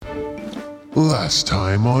Last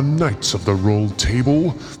time on Knights of the Rolled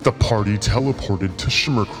Table, the party teleported to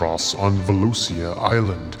Shimmercross on Velocia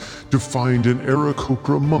Island to find an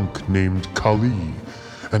Aarakocra monk named Kali,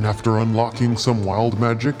 and after unlocking some wild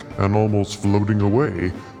magic and almost floating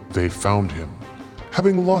away, they found him.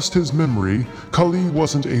 Having lost his memory, Kali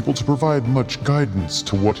wasn't able to provide much guidance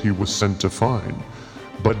to what he was sent to find,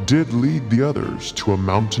 but did lead the others to a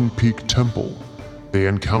mountain peak temple. They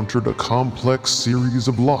encountered a complex series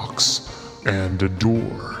of locks and a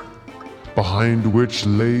door, behind which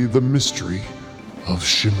lay the mystery of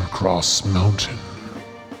Shimmercross Mountain.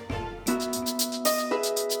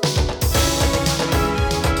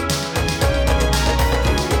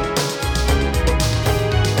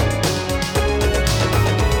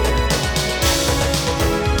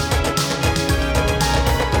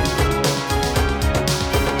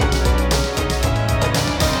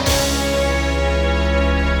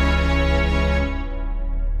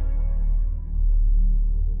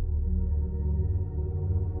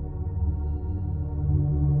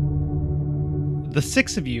 The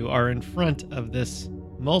six of you are in front of this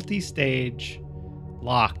multi-stage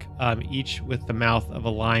lock, each with the mouth of a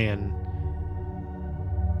lion.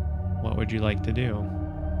 What would you like to do?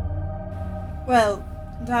 Well,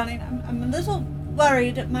 darling, I'm a little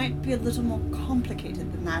worried it might be a little more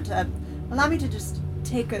complicated than that. Allow me to just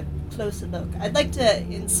take a closer look. I'd like to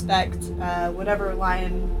inspect whatever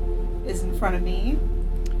lion is in front of me.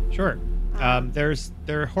 Sure.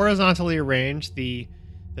 They're horizontally arranged.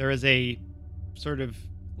 There is a sort of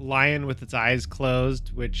lion with its eyes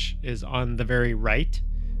closed, which is on the very right.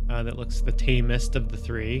 That looks the tamest of the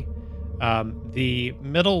three. The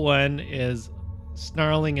middle one is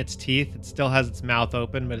snarling its teeth. It still has its mouth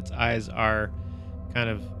open, but its eyes are kind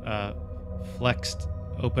of flexed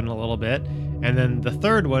open a little bit. And then the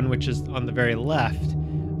third one, which is on the very left,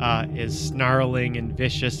 is snarling and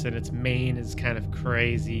vicious, and its mane is kind of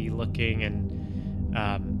crazy looking, and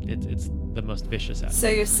it's the most vicious out. So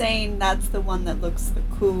you're saying that's the one that looks the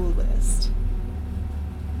coolest?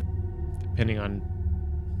 Depending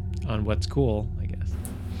on what's cool, I guess.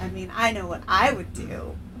 I mean, I know what I would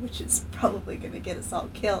do, which is probably going to get us all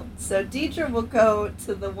killed. So Deidre will go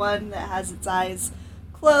to the one that has its eyes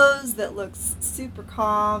closed, that looks super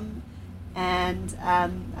calm, and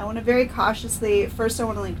I want to very cautiously, first I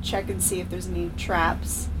want to check and see if there's any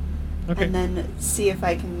traps, Okay. and then see if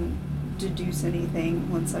I can deduce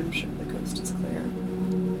anything once I'm sure the coast is clear.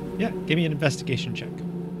 Yeah, give me an investigation check.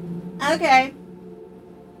 Okay.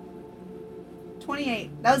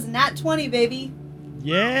 28. That was a nat 20, baby.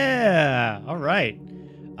 Yeah. All right.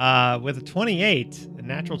 With a 28, a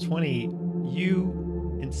natural 20,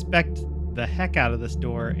 you inspect the heck out of this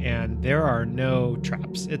door, and there are no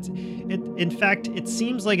traps. In fact, it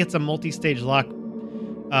seems like it's a multi-stage lock.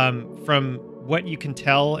 From what you can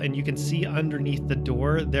tell, and you can see underneath the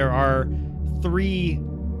door, there are three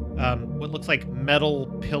what looks like metal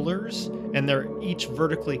pillars, and they're each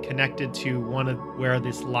vertically connected to one of where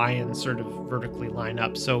this lion sort of vertically line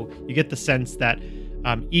up. So you get the sense that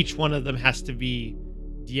each one of them has to be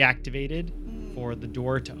deactivated for the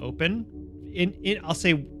door to open. I'll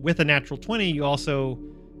say with a natural 20, you also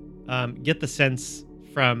get the sense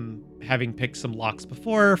from having picked some locks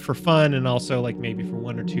before for fun, and also like maybe for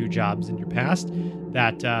one or two jobs in your past,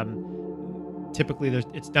 that typically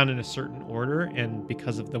it's done in a certain order, and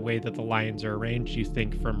because of the way that the lions are arranged, you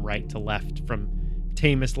think from right to left, from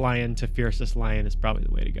tamest lion to fiercest lion is probably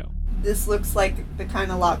the way to go. This looks like the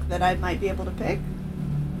kind of lock that I might be able to pick.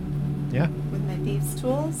 Yeah. With my thieves'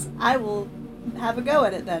 tools. I will have a go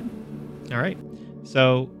at it then. All right.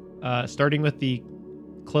 So starting with the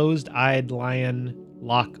closed-eyed lion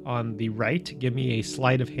lock on the right, give me a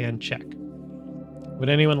sleight of hand check. Would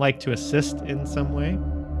anyone like to assist in some way?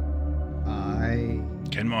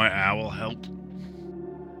 Can my owl help?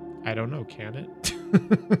 I don't know, can it?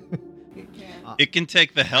 You can. It can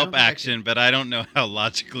take the help don't think I action, but I don't know how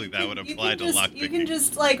logically that would apply to lockpicking. You can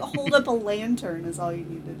just hold up a lantern is all you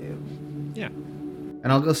need to do. Yeah.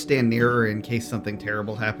 And I'll go stand near her in case something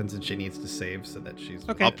terrible happens and she needs to save, so that she's...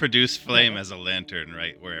 Okay. I'll produce flame as a lantern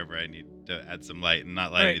right wherever I need to add some light and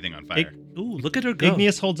not light anything on fire. Ooh, look at her go.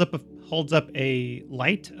 Igneous holds up a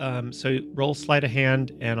light. So roll sleight of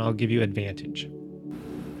hand, and I'll give you advantage.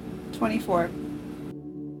 24.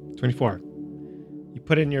 24. You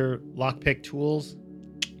put in your lockpick tools.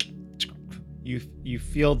 You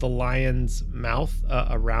feel the lion's mouth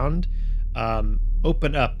around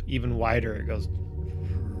open up even wider. It goes,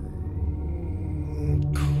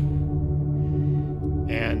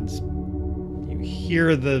 and you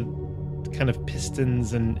hear the kind of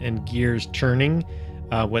pistons and gears turning.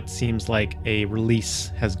 What seems like a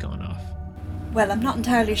release has gone off. Well, I'm not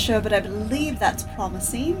entirely sure, but I believe that's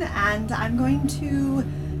promising, and I'm going to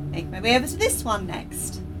make my way over to this one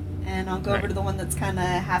next. And I'll go over Right. to the one that's kind of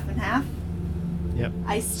half and half. Yep.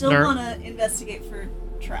 I still Snark. want to investigate for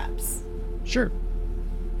traps. Sure.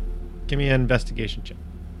 Give me an investigation check.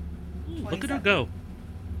 Look at her go.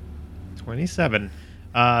 27.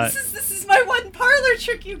 This is my one parlor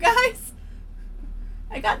trick, you guys.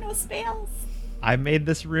 I got no spells. I made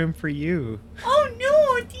this room for you. Oh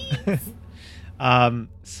no, Deeds.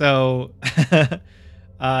 So,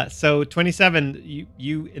 so 27.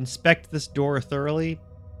 You inspect this door thoroughly.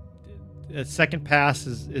 The second pass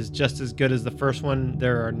is just as good as the first one.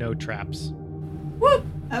 There are no traps. Whoop.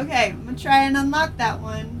 Okay, I'm gonna try and unlock that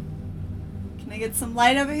one. Can I get some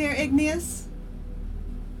light over here, Igneous?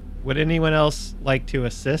 Would anyone else like to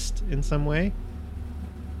assist in some way?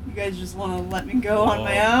 You guys just want to let me go on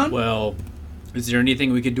my own? Well, is there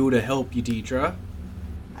anything we could do to help you, Deidre?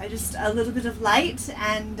 I just a little bit of light,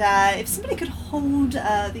 and if somebody could hold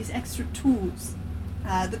these extra tools.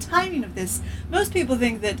 The timing of this, most people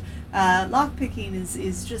think that lockpicking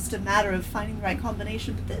is just a matter of finding the right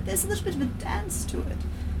combination, but there's a little bit of a dance to it.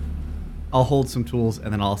 I'll hold some tools,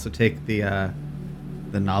 and then I'll also take the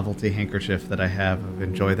novelty handkerchief that I have of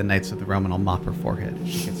Enjoy the Knights of the Realm, and I'll mop her forehead if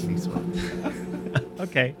she gets any sweat.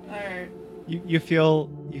 Okay. Alright. You feel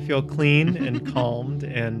clean and calmed,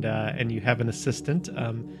 and you have an assistant,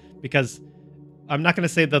 because I'm not going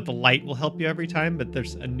to say that the light will help you every time, but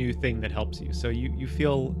there's a new thing that helps you. So you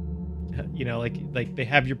feel, like they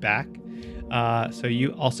have your back. So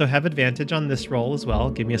you also have advantage on this roll as well.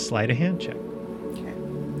 Give me a sleight of hand check. Okay.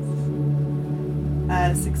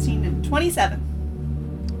 16 and 27.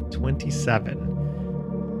 27.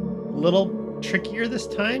 A little trickier this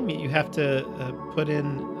time. You have to put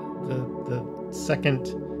in the second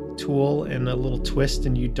tool and a little twist,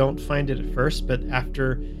 and you don't find it at first, but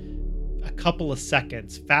after a couple of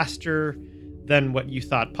seconds, faster than what you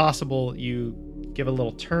thought possible, you give a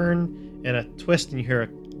little turn and a twist, and you hear a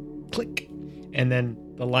click, and then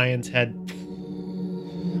the lion's head.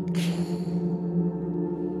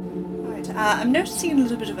 Alright, I'm noticing a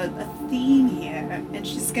little bit of a theme here, and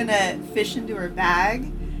she's gonna fish into her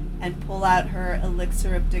bag and pull out her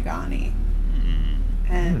elixir of Dagani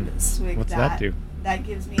and swig What's that. that do? That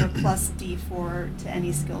gives me a plus D4 to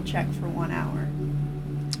any skill check for 1 hour.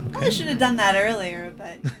 I should have done that earlier,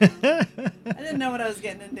 but I didn't know what I was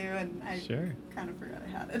getting into, and I Sure. kind of forgot I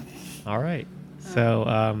had it. All right.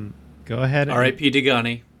 So go ahead. And R.I.P.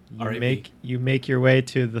 Dagani. you make your way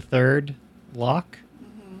to the third lock.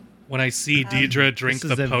 When I see Deidre drink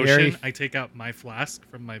this is the a potion, very- I take out my flask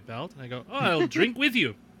from my belt and I go, "Oh, I'll drink with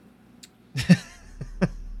you."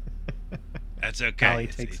 That's okay. Callie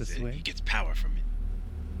takes a swig. He gets power from it.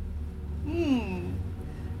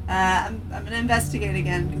 I'm gonna investigate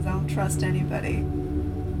again because I don't trust anybody.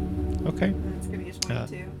 Okay. That's gonna get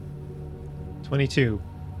 22. 22.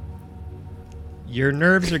 Your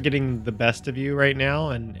nerves are getting the best of you right now,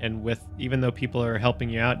 and with even though people are helping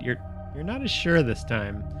you out, you're not as sure this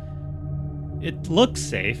time. It looks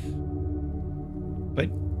safe, but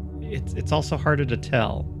it's also harder to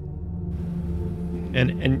tell.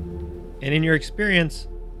 And in your experience,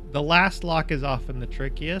 the last lock is often the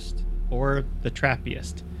trickiest or the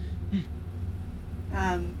trappiest.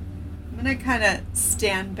 I'm gonna kind of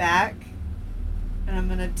stand back, and I'm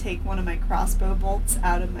gonna take one of my crossbow bolts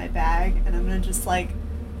out of my bag, and I'm gonna just like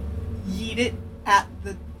yeet it at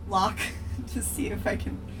the lock to see if I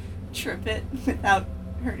can trip it without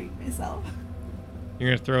hurting myself.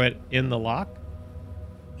 You're gonna throw it in the lock.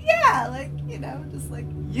 Yeah, like just like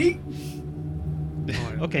yeet. Oh,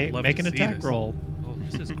 I'd Okay, love make to an see attack this. roll. Oh,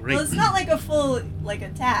 this is great. Well, it's not like a full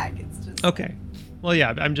attack. It's just Okay. Well,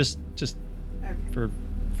 yeah, I'm just okay.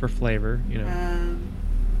 for flavor,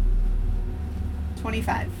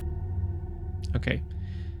 25. Okay.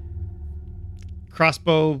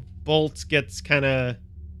 Crossbow bolts gets kind of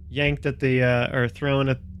yanked at the or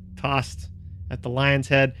tossed at the lion's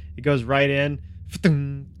head. It goes right in.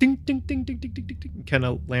 Ding, ding, ding, ding, ding, ding, ding, ding. Kind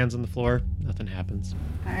of lands on the floor. Nothing happens.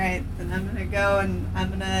 All right, then I'm gonna go and I'm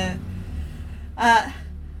gonna.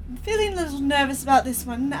 I'm feeling a little nervous about this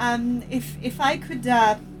one. If I could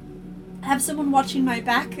have someone watching my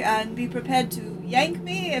back and be prepared to yank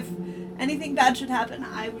me if anything bad should happen,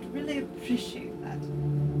 I would really appreciate that.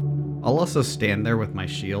 I'll also stand there with my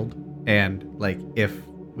shield, and if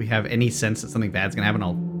we have any sense that something bad's gonna happen,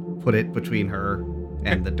 I'll put it between her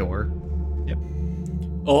and the door. Yep.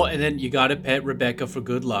 Oh, and then you gotta pet Rebecca for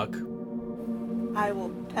good luck. I will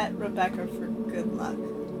pet Rebecca for good luck.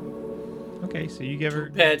 Okay, so you give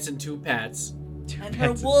her Pets and 2 pats. two And her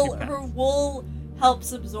pets wool, two her pets. wool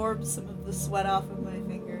helps absorb some of the sweat off of my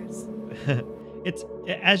fingers. it's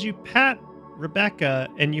as you pat Rebecca,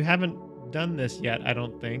 and you haven't done this yet, I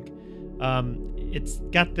don't think. It's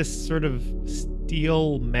got this sort of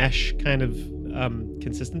steel mesh kind of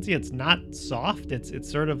consistency. It's not soft.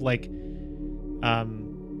 It's sort of like a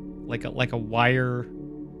wire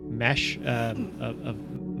mesh of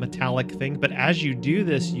metallic thing. But as you do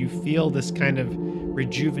this, you feel this kind of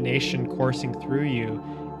rejuvenation coursing through you,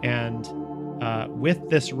 and with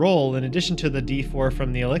this roll, in addition to the D4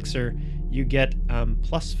 from the elixir, you get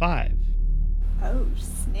 +5 Oh,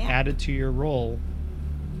 snap. added to your roll.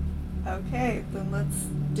 Okay, then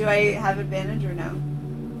do I have advantage or no?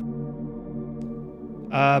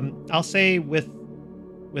 I'll say with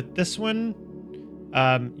this one,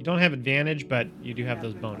 you don't have advantage, but you do have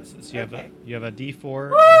those bonuses. You Okay. have a D4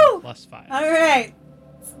 Woo! and a +5. All right.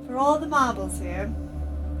 Let's roll the marbles here.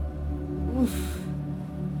 Oof.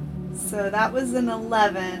 So that was an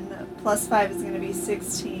 11. +5 is going to be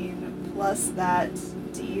 16. Plus that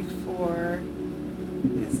D4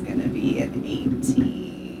 is going to be an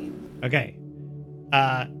 18. Okay.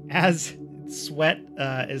 As sweat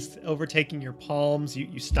is overtaking your palms,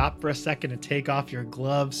 you stop for a second to take off your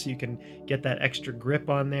gloves so you can get that extra grip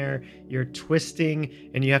on there. You're twisting,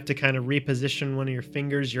 and you have to kind of reposition one of your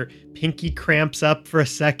fingers. Your pinky cramps up for a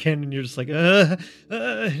second, and you're just like,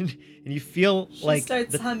 and you feel She like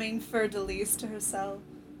starts humming Fleur de Lis to herself.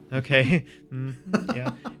 Okay.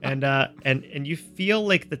 Yeah. And you feel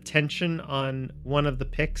like the tension on one of the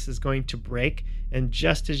picks is going to break, and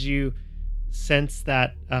just as you sense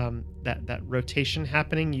that that rotation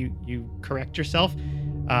happening, you correct yourself,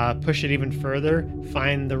 push it even further,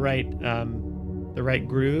 find the right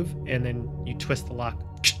groove, and then you twist the lock.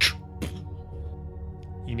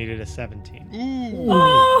 You needed a 17.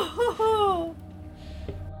 Oh!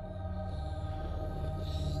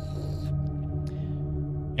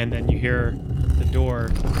 And then you hear the door,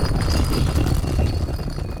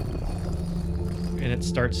 and it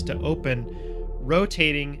starts to open,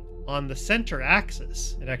 rotating on the center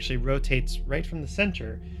axis. It actually rotates right from the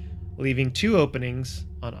center, leaving 2 openings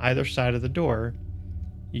on either side of the door.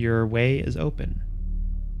 Your way is open.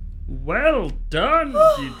 Well done,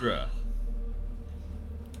 Deidre.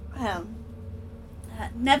 Well,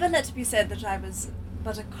 never let it be said that I was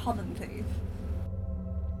but a common thief.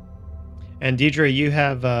 And Deidre, you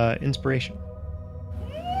have inspiration.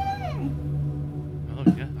 Oh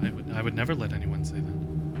yeah, I would never let anyone say that.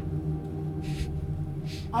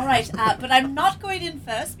 All right, but I'm not going in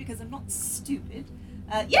first because I'm not stupid.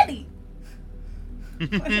 Yenny! Why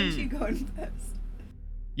don't you go in first?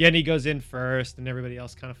 Yenny goes in first, and everybody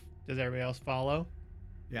else does everybody else follow?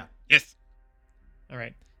 Yeah. Yes. All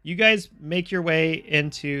right. You guys make your way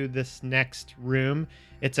into this next room.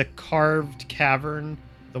 It's a carved cavern.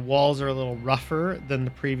 The walls are a little rougher than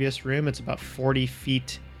the previous room. It's about 40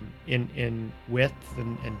 feet in width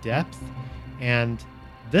and depth. And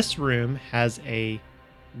this room has a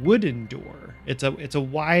wooden door. It's a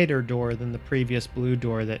wider door than the previous blue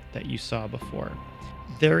door that you saw before.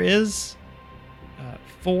 There is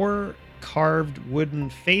 4 carved wooden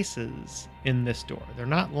faces in this door. They're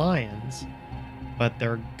not lions, but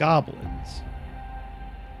they're goblins.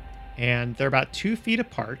 And they're about 2 feet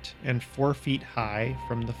apart and 4 feet high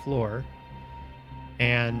from the floor.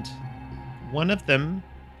 And one of them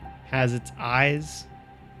has its eyes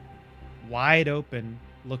wide open,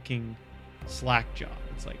 looking slack-jawed.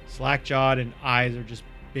 It's like slack-jawed, and eyes are just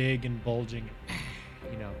big and bulging,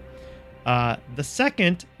 you know. The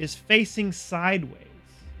second is facing sideways,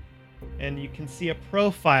 and you can see a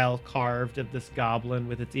profile carved of this goblin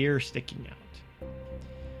with its ear sticking out.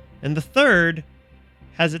 And the third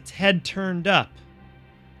has its head turned up,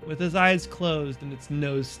 with his eyes closed and its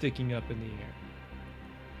nose sticking up in the air.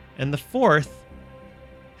 And the fourth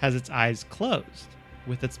has its eyes closed,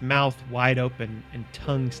 with its mouth wide open and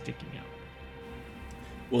tongue sticking out.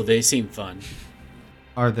 Well, they seem fun.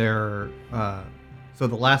 Are there, so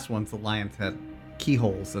the last ones, the lions had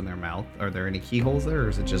keyholes in their mouth. Are there any keyholes there, or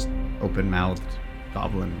is it just open-mouthed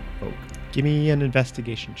goblin folk? Give me an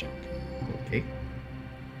investigation check. Okay.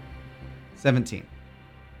 17.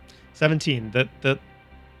 17. The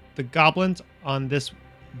goblins on this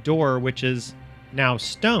door, which is now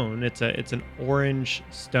stone, it's an orange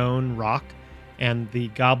stone rock, and the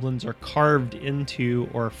goblins are carved into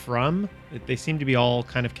or from. They seem to be all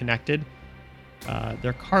kind of connected.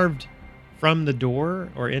 They're carved from the door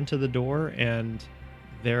or into the door, and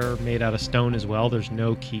they're made out of stone as well. There's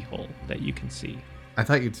no keyhole that you can see. I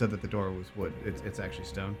thought you'd said that the door was wood. It's actually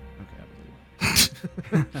stone.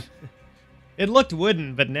 Okay. It looked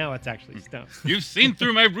wooden, but now it's actually stone. You've seen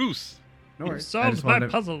through my ruse. No worries. I Solved just my wanted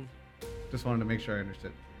to- puzzle. Just wanted to make sure I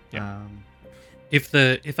understood. Yeah.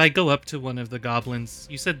 If I go up to one of the goblins,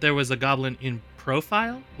 you said there was a goblin in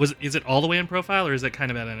profile. Is it all the way in profile, or is it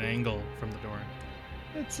kind of at an angle from the door?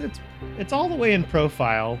 It's all the way in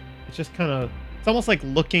profile. It's just kind of, it's almost like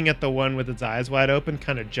looking at the one with its eyes wide open,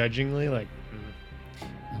 kind of judgingly, like.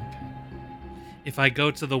 Okay. If I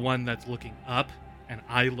go to the one that's looking up, and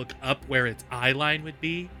I look up where its eye line would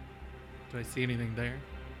be, do I see anything there?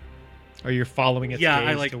 Or you're following its Yeah,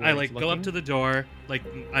 gaze to where I it's go up looking? to the door, like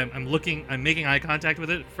I'm looking, I'm making eye contact with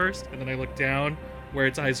it first, and then I look down where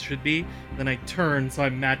its eyes should be. Then I turn, so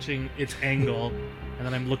I'm matching its angle, and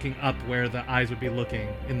then I'm looking up where the eyes would be looking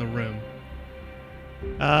in the room.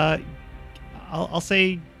 I'll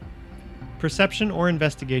say perception or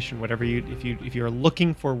investigation, whatever you, if you're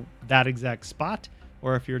looking for that exact spot,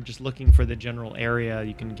 or if you're just looking for the general area,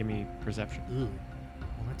 you can give me perception. Ooh,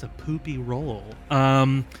 well, that's a poopy roll.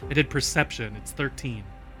 I did perception. It's 13.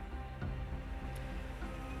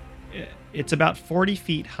 It's about 40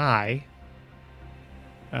 feet high.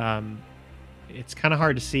 It's kind of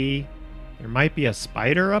hard to see. There might be a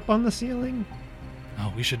spider up on the ceiling.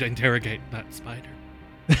 Oh, we should interrogate that spider.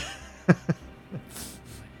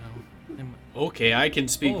 Okay, I can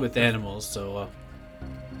speak with animals, so.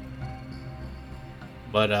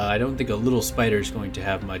 But I don't think a little spider's going to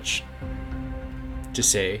have much to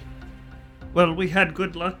say. Well, we had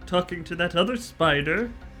good luck talking to that other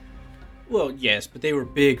spider. Well, yes, but they were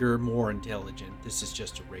bigger, more intelligent. This is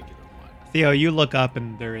just a regular one. Theo, you look up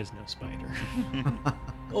and there is no spider.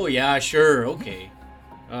 Oh, yeah, sure, okay.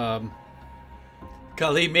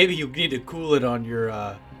 Kali, maybe you need to cool it on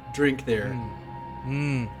your drink there.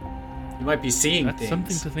 You might be seeing That's things.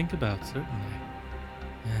 something to think about, certainly.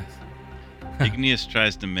 Yes. Igneous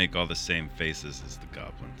tries to make all the same faces as the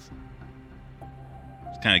goblins.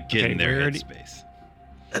 Just kind of get Okay, in their where do-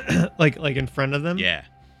 headspace. like in front of them? Yeah.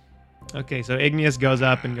 Okay, so Igneous goes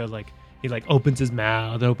up and goes like, he like opens his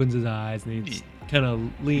mouth, opens his eyes, and he just kind of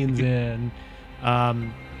leans in.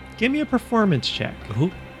 Give me a performance check.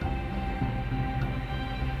 Ooh.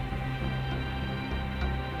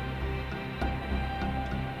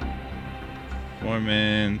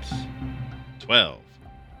 Performance 12.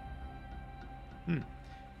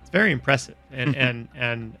 It's very impressive, and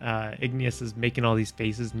Igneous is making all these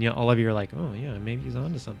faces, and all of you are like, oh yeah, maybe he's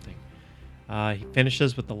onto something. He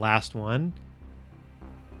finishes with the last one.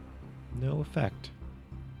 No effect.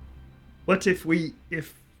 What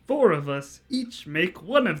if four of us each make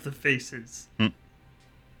one of the faces?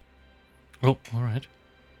 Oh, all right.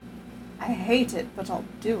 I hate it, but I'll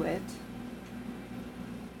do it.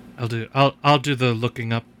 I'll do the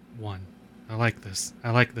looking up one. I like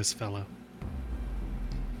this fellow.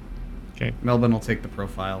 Okay. Melvin will take the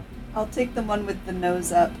profile. I'll take the one with the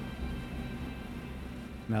nose up.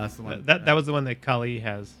 No, that's the one. That was the one that Kali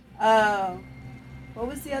has. Oh. What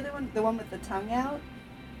was the other one? The one with the tongue out?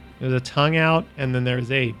 There's a tongue out, and then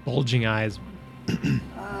there's a bulging eyes.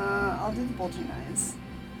 I'll do the bulging eyes.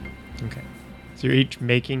 Okay. So you're each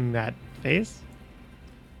making that face?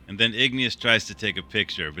 And then Igneous tries to take a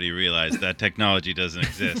picture, but he realized that technology doesn't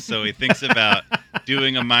exist. So he thinks about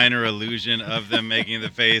doing a minor illusion of them making the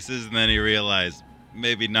faces, and then he realized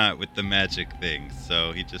maybe not with the magic thing.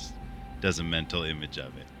 So he just does a mental image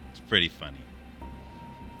of it. It's pretty funny.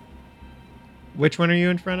 Which one are you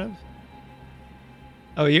in front of?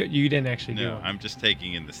 Oh, you didn't actually do No, it. I'm just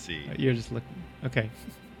taking in the sea. You're just looking. Okay.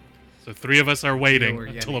 So 3 of us are waiting we're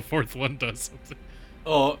until a 4th one does something.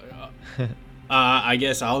 Oh, I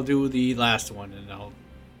guess I'll do the last one, and I'll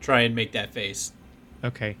try and make that face.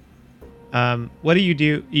 Okay. What do you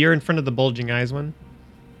do? You're in front of the bulging eyes one?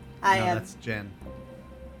 I No, am. that's Jen.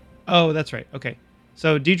 Oh, that's right. Okay.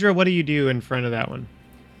 So, Deidre, what do you do in front of that one?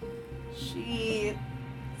 She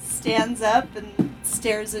stands up and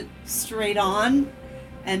stares it straight on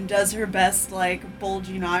and does her best, like,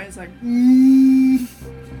 bulging eyes, like, and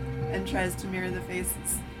tries to mirror the face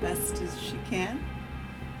as best as she can.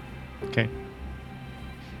 Okay.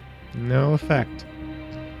 No effect.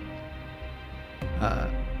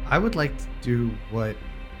 I would like to do what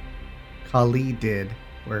Kali did,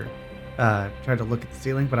 where try to look at the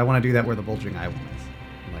ceiling, but I want to do that where the bulging eye one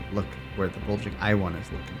is. Like, look where the bulging eye one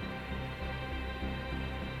is looking.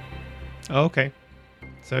 Oh, okay.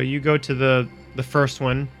 So you go to the first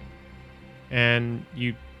one, and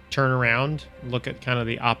you turn around, look at kind of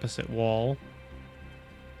the opposite wall.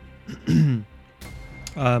 Do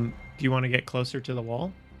you want to get closer to the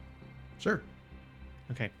wall? Sure.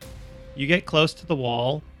 Okay. You get close to the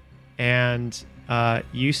wall, and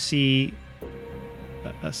you see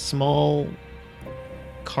a small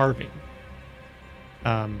carving.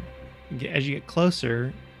 As you get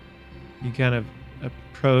closer, you kind of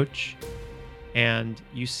approach, and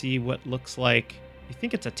you see what looks like you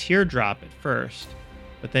think it's a teardrop at first,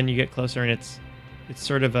 but then you get closer and it's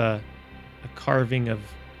sort of a carving of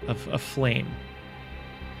a flame.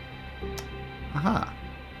 Aha.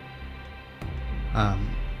 I'm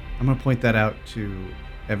gonna point that out to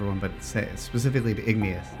everyone, but say specifically to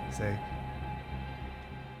Igneous. Say,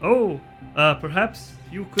 Oh, perhaps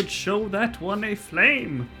you could show that one a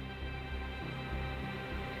flame.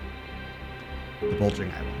 the bulging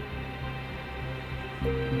eye one.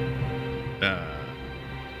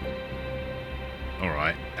 All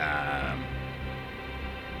right.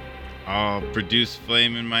 I'll produce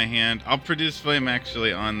flame in my hand. I'll produce flame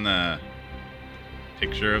actually on the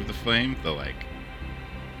picture of the flame, the glyph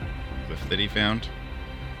that he found.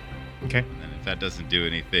 Okay. And then if that doesn't do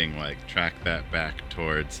anything, track that back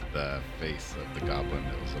towards the face of the goblin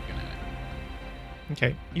that was looking at it.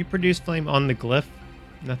 Okay. You produce flame on the glyph.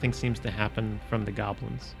 Nothing seems to happen from the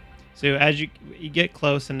goblins. So as you get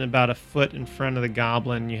close and about a foot in front of the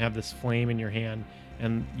goblin, you have this flame in your hand,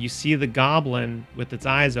 and you see the goblin with its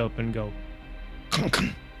eyes open go,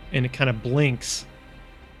 and it kind of blinks,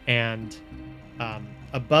 and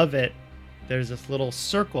above it, there's this little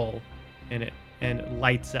circle in it, and it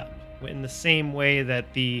lights up in the same way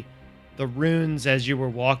that the runes as you were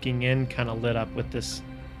walking in kind of lit up with this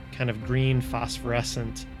kind of green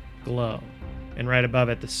phosphorescent glow, and right above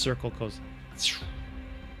it, the circle goes.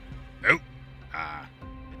 Oh,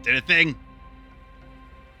 it did a thing.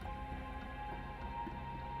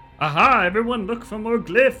 Aha, everyone look for more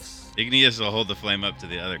glyphs. Igneous will hold the flame up to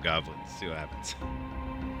the other goblins. See what happens.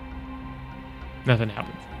 Nothing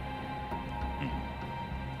happens.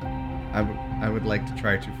 I would like to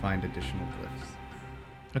try to find additional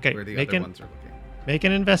glyphs Okay, where the make other ones are looking.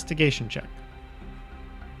 an investigation check.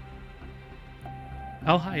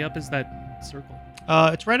 How high up is that circle?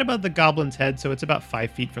 It's right above the goblin's head, so it's about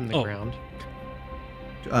 5 feet from the ground.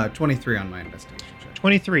 23 on my investigation check.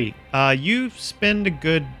 23. You spend a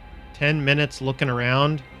good 10 minutes looking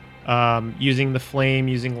around, using the flame,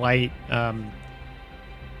 using light.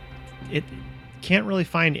 It can't really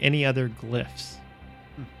find any other glyphs.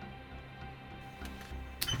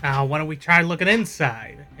 Why don't we try looking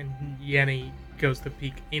inside? And Yenny goes to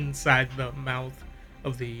peek inside the mouth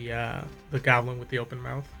of the goblin with the open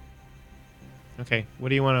mouth. Okay,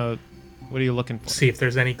 what are you looking for? See if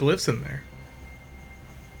there's any glyphs in there.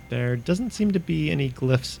 There doesn't seem to be any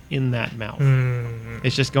glyphs in that mouth.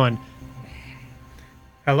 It's just going,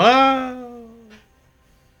 Hello?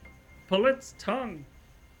 Pull its tongue.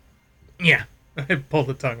 Yeah. I pull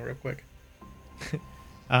the tongue real quick.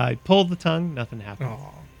 pull the tongue, nothing happens.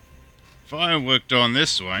 Oh. If I worked on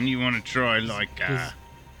this one, you want to try Does-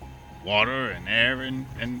 water and air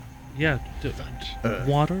and Yeah,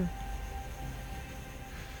 water.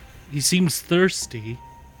 He seems thirsty.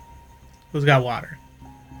 Who's got water?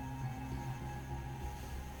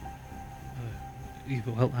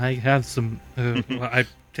 Well, I have some. Well, I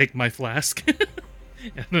take my flask,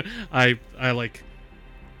 and I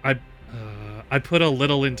put a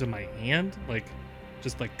little into my hand,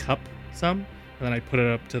 just cup some, and then I put it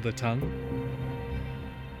up to the tongue.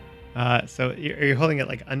 So are you holding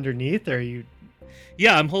it underneath, or are you?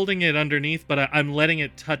 Yeah, I'm holding it underneath, but I'm letting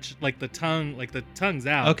it touch the tongue. The tongue's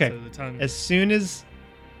out. Okay. So the tongue. As soon as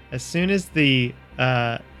the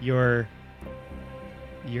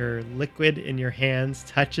your liquid in your hands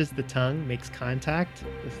touches the tongue, makes contact,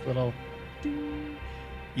 this little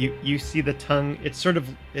you see the tongue, it sort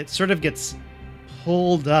of gets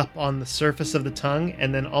pulled up on the surface of the tongue,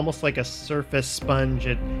 and then almost like a surface sponge,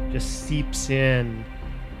 it just seeps in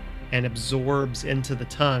and absorbs into the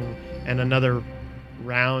tongue, and another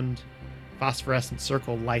round phosphorescent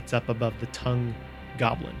circle lights up above the tongue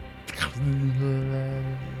goblin.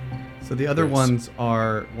 So the other Yes. ones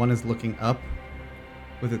are, one is looking up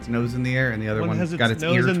with its nose in the air, and the other One one's has got its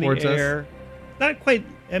ear nose in towards the us. air. Not quite.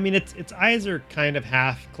 I mean, its eyes are kind of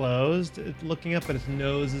half closed. It's looking up, but its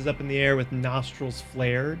nose is up in the air with nostrils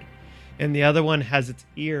flared, and the other one has its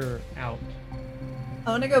ear out.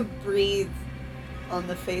 I want to go breathe on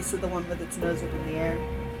the face of the one with its nose up in the air.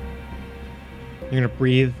 You're gonna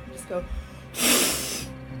breathe. Just go.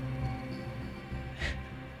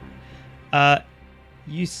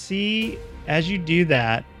 You see, as you do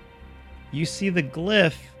that, you see the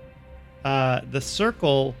glyph, the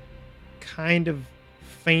circle, kind of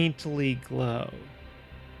faintly glow,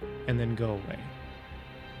 and then go away.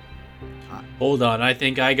 Hold on, I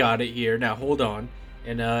think I got it here. Now hold on.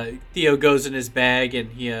 And Theo goes in his bag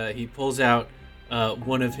and he pulls out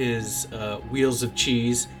one of his wheels of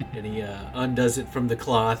cheese and he undoes it from the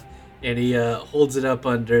cloth and he holds it up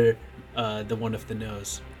under the one of the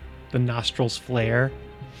nose. The nostrils flare.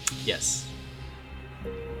 Yes.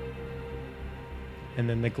 And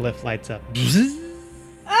then the glyph lights up.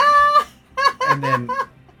 And then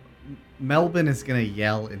Melvin is gonna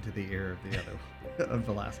yell into the ear of the other of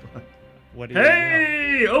the last one. What do you yell?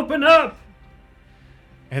 Hey, open up!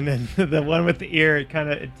 And then the one with the ear,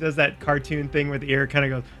 it does that cartoon thing where the ear kind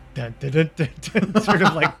of goes dun, dun, dun, dun, dun, sort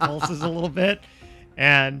of like pulses a little bit,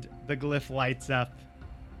 and the glyph lights up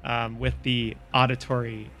with the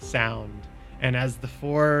auditory sound. And as the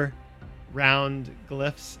 4 round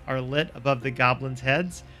glyphs are lit above the goblins'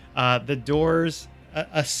 heads, the doors,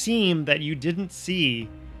 a seam that you didn't see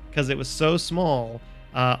because it was so small,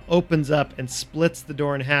 opens up and splits the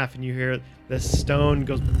door in half, and you hear the stone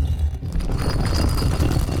goes,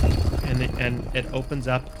 and it opens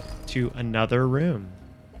up to another room.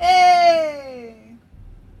 Hey!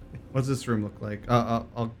 What's this room look like?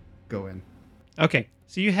 I'll go in. Okay,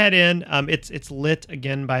 so you head in. It's lit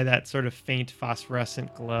again by that sort of faint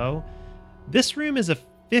phosphorescent glow. This room is a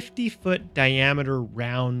 50-foot diameter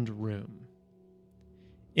round room.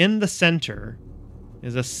 In the center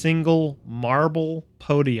is a single marble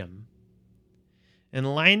podium.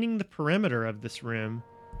 And lining the perimeter of this room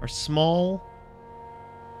are small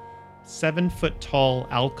 7-foot tall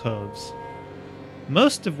alcoves,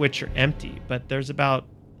 most of which are empty, but there's about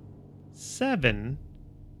 7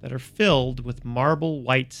 that are filled with marble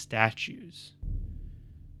white statues.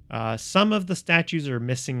 Some of the statues are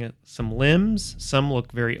missing some limbs, some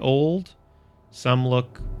look very old, some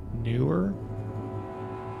look newer.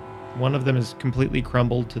 One of them is completely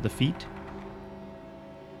crumbled to the feet.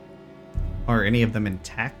 Are any of them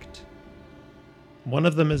intact? One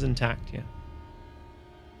of them is intact, yeah.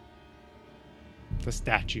 The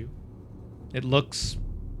statue. It looks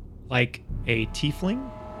like a tiefling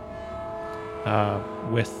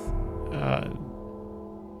with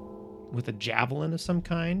a javelin of some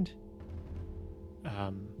kind.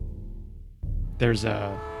 There's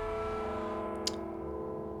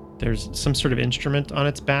some sort of instrument on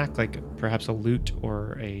its back, like perhaps a lute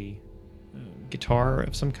or a guitar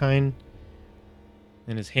of some kind.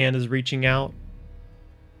 And his hand is reaching out.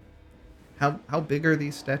 How big are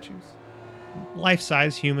these statues? Life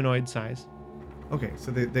size, humanoid size. Okay,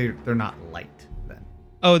 so they're not light then.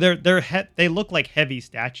 Oh, they look like heavy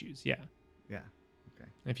statues. Yeah. Yeah. Okay.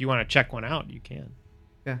 If you want to check one out, you can.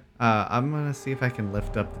 Yeah. I'm gonna see if I can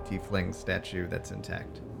lift up the tiefling statue that's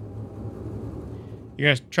intact.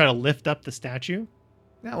 You're gonna try to lift up the statue.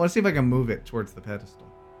 Yeah, I want to see if I can move it towards the pedestal.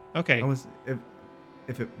 Okay.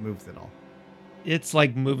 If it moves at all. It's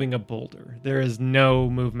like moving a boulder. There is no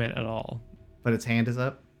movement at all. But its hand is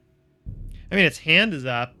up? I mean, its hand is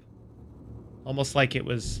up, almost like it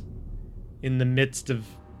was in the midst of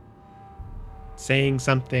saying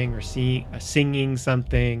something or singing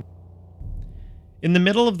something. In the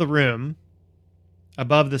middle of the room,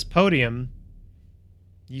 above this podium,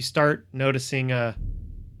 you start noticing a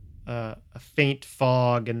faint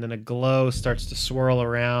fog, and then a glow starts to swirl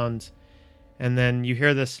around, and then you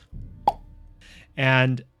hear this,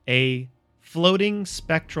 and a floating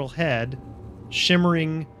spectral head,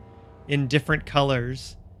 shimmering in different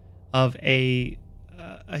colors, of a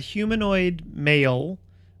humanoid male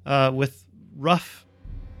with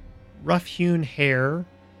rough-hewn hair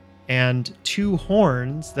and 2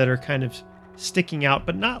 horns that are kind of sticking out,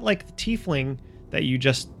 but not like the tiefling that you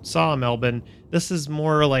just saw, Melvin. This is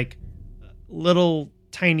more like little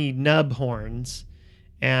tiny nub horns.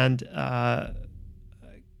 And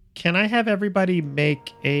can I have everybody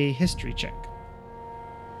make a history check?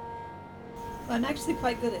 Well, I'm actually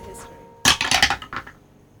quite good at history.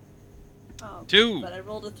 Oh, 2. But I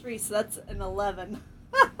rolled a 3, so that's an 11.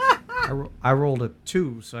 I rolled a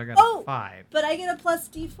 2, so I got a 5. But I get a plus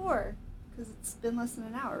D4 because it's been less than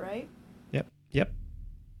an hour, right? Yep.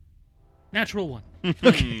 Natural 1.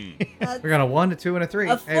 Okay. That's We got a 1, a 2, and a 3.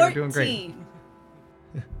 a Hey, we're doing great.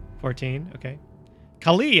 14. 14, okay.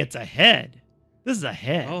 Kali, it's a head. This is a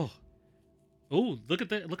head. Oh, look at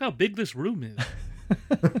that! Look how big this room is.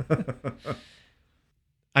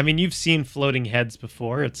 I mean, you've seen floating heads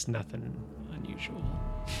before. It's nothing unusual.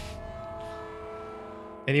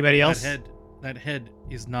 Anybody else? That head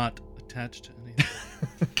is not attached to anything.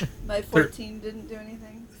 My 14 didn't do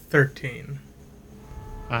anything. 13.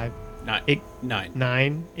 5, 9.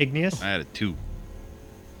 9. Igneous? I had a 2.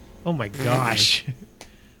 Oh my gosh.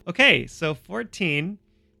 Okay, so 14.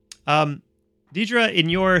 Deidre, in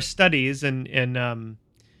your studies and in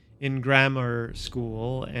grammar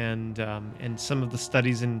school and some of the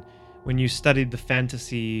studies when you studied the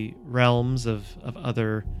fantasy realms of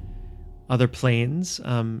other planes,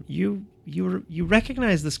 you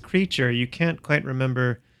recognize this creature. You can't quite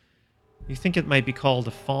remember. You think it might be called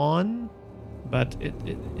a faun, but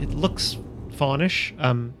it looks faunish.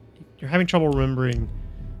 you're having trouble remembering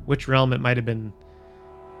which realm it might have been.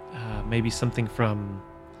 Maybe something from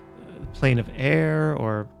the plane of air,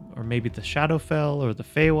 or maybe the Shadowfell or the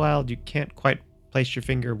Feywild. You can't quite place your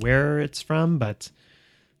finger where it's from, but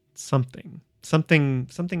something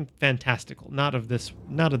fantastical, not of this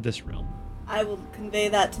realm. I will convey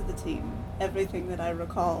that to the team. Everything that I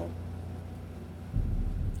recall.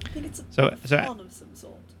 I think it's a fawn of some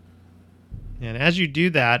sort. And as you do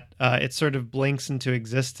that, it sort of blinks into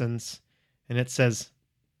existence, and it says,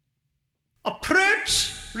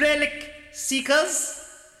 "Approach, relic seekers,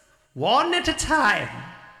 one at a time.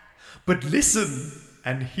 But listen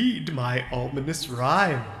and heed my ominous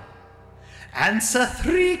rhyme. Answer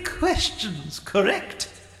 3 questions correct,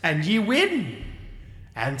 and ye win.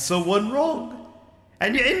 Answer 1 wrong,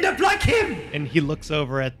 and you end up like him." and he looks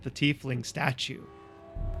over at the tiefling statue.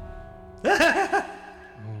 Oh,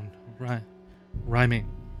 rhyming.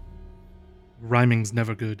 Rhyming's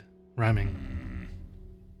never good. Rhyming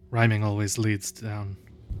always leads down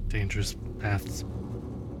dangerous paths.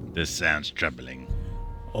 This sounds troubling.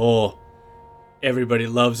 Oh, everybody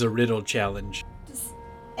loves a riddle challenge. Does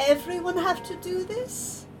everyone have to do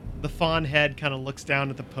this? The fawn head kind of looks down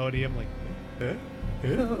at the podium like,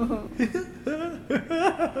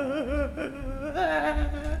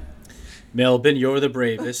 Melvin, you're the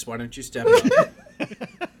bravest. Why don't you step up?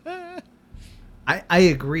 I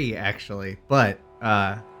agree, actually, but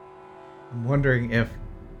I'm wondering if...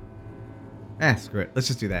 screw it. Let's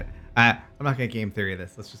just do that. I'm not going to game theory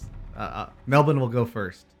this. Let's just... Melvin will go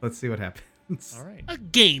first. Let's see what happens. all right. A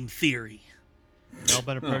game theory.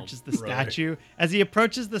 Melvin approaches the brother. statue. As he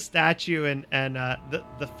approaches the statue, and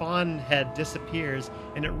the fawn head disappears,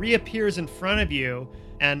 and it reappears in front of you,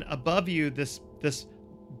 and above you, this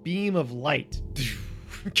beam of light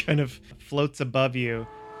kind of floats above you,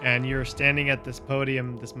 and you're standing at this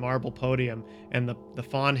podium, this marble podium, and the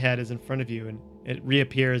fawn head is in front of you, and it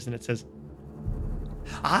reappears, and it says,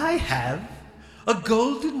 "I have a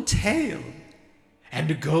golden tail and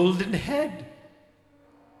a golden head.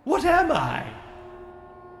 What am I?"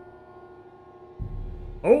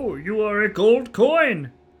 Oh, you are a gold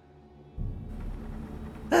coin.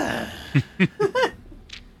 That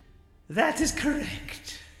is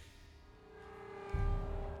correct.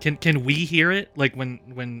 Can we hear it? Like when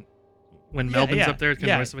Melvin's yeah, up there, can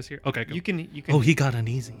yeah. the rest of us hear? Okay, go. You can. Oh, he got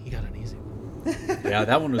uneasy. Yeah,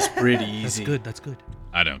 that one was pretty easy. That's good.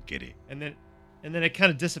 I don't get it. And then it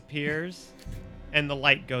kind of disappears, and the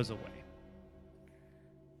light goes away.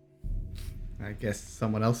 I guess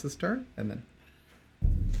someone else's turn, and then...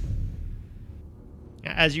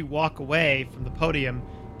 As you walk away from the podium,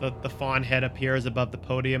 the fawn head appears above the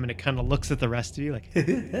podium, and it kind of looks at the rest of you like,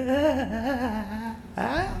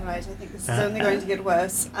 Alright, I think this is only going to get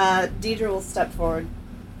worse. Deidre will step forward.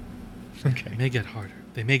 okay. They may get harder.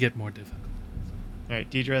 They may get more difficult. All right,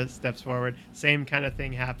 Deidre steps forward. Same kind of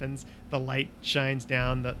thing happens. The light shines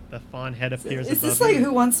down. The fawn head appears Is above this like you.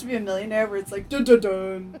 Who Wants to Be a Millionaire, where it's like dun dun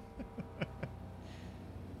dun?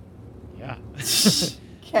 Yeah.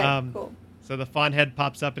 Okay, cool. So the fawn head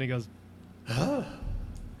pops up and he goes,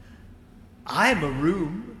 I'm a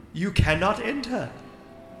room you cannot enter.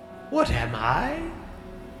 What am I?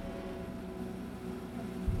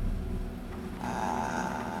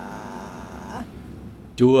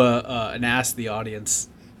 Do an ask the audience.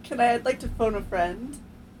 I'd like to phone a friend.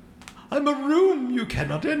 I'm a room you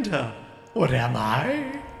cannot enter. What am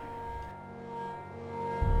I?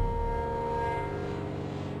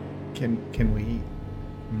 Can we...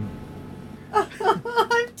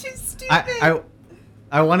 I'm too stupid.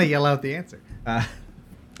 I want to yell out the answer. I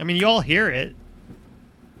mean, you all hear it.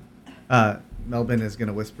 Melvin is going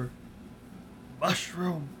to whisper,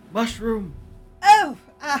 Mushroom, mushroom. Oh,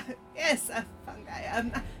 yes, a fungi,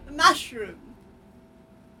 a mushroom.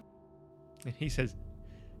 And he says,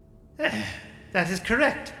 That is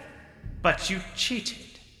correct. But you cheated.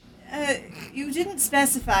 You didn't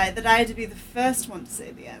specify that I had to be the first one to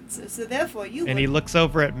say the answer, so therefore you and he would... looks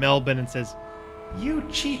over at Melvin and says, You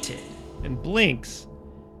cheated. and blinks.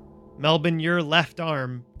 Melvin, your left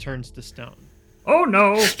arm turns to stone. Oh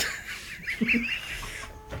no.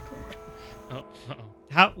 Oh,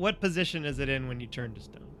 uh-oh. What position is it in when you turn to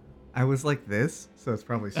stone? I was like this, so it's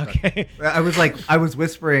probably stuck. Okay. I was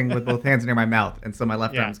whispering with both hands near my mouth, and so my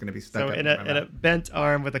left arm is going to be stuck So up in near a my in a mouth. bent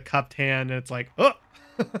arm with a cupped hand, and it's like, oh.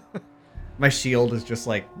 My shield is just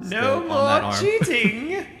like No still on that more arm.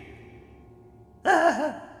 cheating.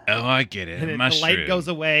 Oh, I get it. And the Mushroom. light goes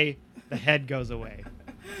away, the head goes away.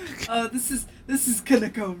 Oh, this is gonna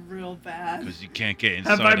go real bad. Because you can't get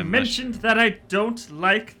inside Have I a mentioned that I don't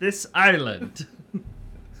like this island?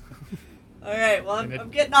 All right. Well, And I'm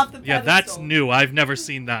getting off the pedestal. Yeah, that's new. I've never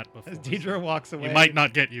seen that before. As Deidre walks away, You might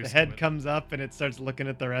not get the used head to it. comes up and it starts looking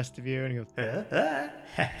at the rest of you, and he goes,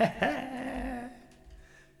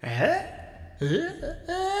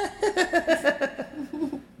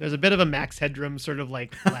 there's a bit of a Max Headroom sort of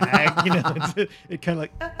like lag, you know. It kind of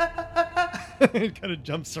like it kind of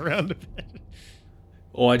jumps around a bit.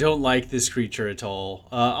 Oh, I don't like this creature at all.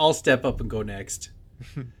 I'll step up and go next.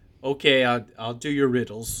 Okay, I'll do your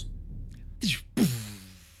riddles.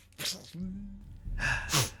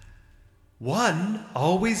 One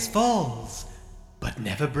always falls, but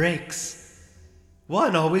never breaks.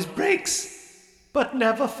 One always breaks, but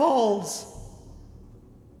never falls.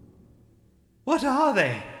 What are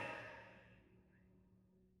they?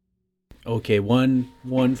 Okay, one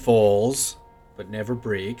falls, but never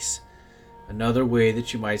breaks. Another way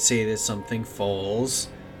that you might say that something falls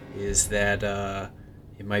is that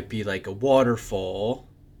it might be like a waterfall.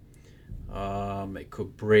 It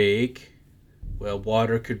could break. Well,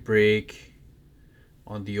 water could break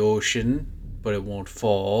on the ocean, but it won't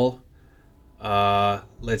fall.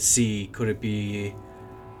 Let's see. Could it be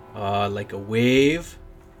like a wave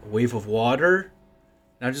of water?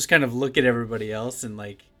 And I just kind of look at everybody else and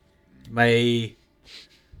like my.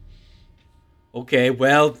 Okay,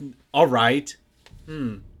 well, all right.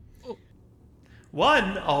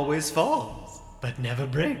 One always falls, but never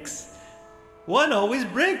breaks. One always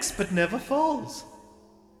breaks, but never falls.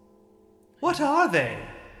 What are they?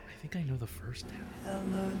 I think I know the first half.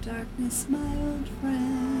 Hello, darkness, my old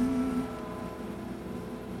friend.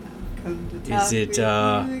 I've come to talk Is it, with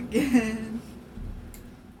you again.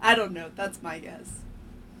 I don't know. That's my guess.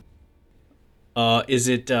 Is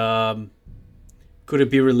it could it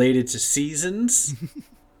be related to seasons?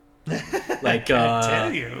 Like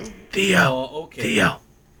Tell you. Theo. Okay. Theo.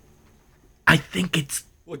 I think it's.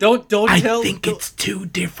 Well, don't tell. It's two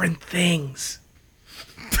different things.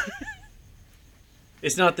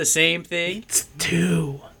 It's not the same thing. It's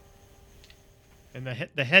two. And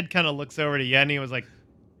the head kind of looks over to Yenny and was like,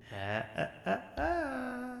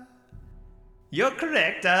 You're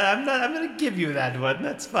correct. I'm gonna give you that one.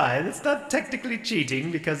 That's fine. It's not technically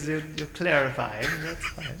cheating because you're clarifying. That's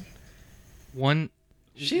fine. When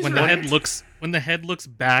She's the right. head looks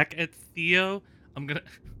back at Theo, I'm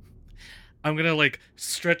gonna like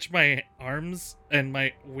stretch my arms and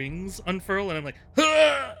my wings unfurl, and I'm like,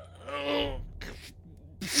 "Ah! Oh."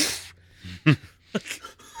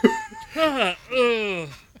 Ah, oh.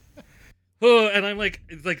 Oh, and I'm like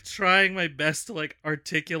trying my best to like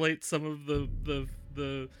articulate some of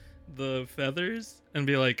the feathers and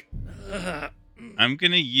be like, "Ah." I'm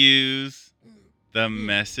gonna use the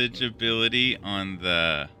message ability on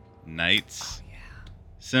the knights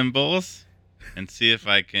symbols and see if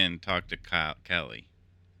I can talk to Kelly.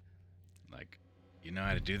 Like, you know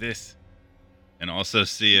how to do this? And also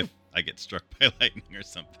see if I get struck by lightning or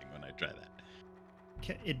something when I try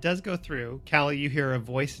that. it does go through. Callie, you hear a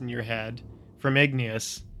voice in your head from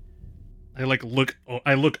Igneous. I look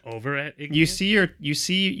over at Igneous.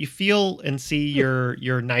 You feel and see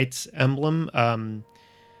your knight's emblem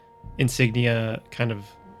insignia kind of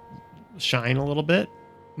shine a little bit.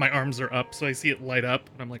 My arms are up, so I see it light up,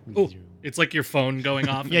 and I'm like, oh, it's like your phone going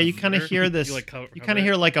off. Yeah, you kind of hear this. You You kind of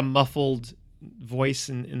hear like a muffled voice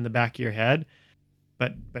in the back of your head,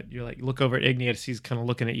 but you're like, look over at Igneous. He's kind of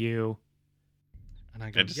looking at you. And I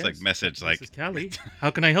go, just like message this like, is Callie. How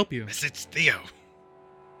can I help you? Message Theo.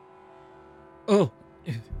 Oh,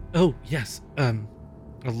 yes. I'll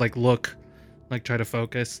like look, like try to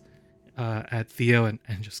focus at Theo and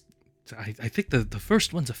just. I think the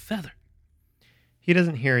first one's a feather. He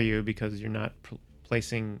doesn't hear you because you're not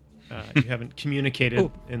placing. You haven't communicated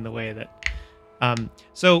in the way that.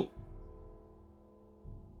 So.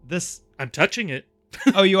 This. I'm touching it.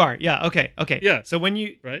 Oh, you are. Yeah. Okay. Yeah. So when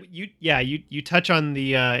you right? you touch on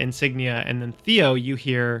the insignia, and then Theo, you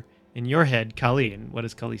hear in your head Kali, and what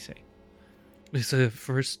does Kali say? It's the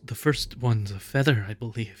first one's a feather, I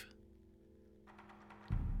believe.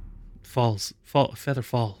 A feather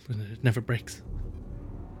fall, and it never breaks.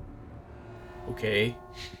 Okay.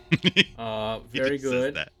 He Very just says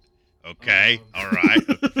good. that. Okay. All right.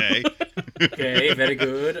 Okay. Okay, very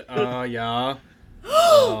good. Yeah.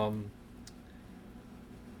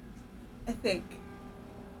 I think.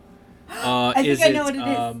 I think I know what it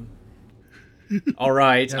is. All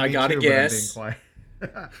right, Yeah, I me got a too, but I'm being guess. quiet.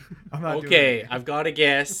 I'm not doing Okay, it. I've got a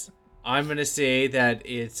guess. I'm gonna say that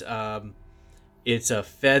it's a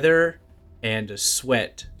feather and a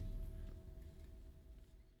sweat.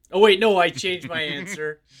 Oh wait, no, I changed my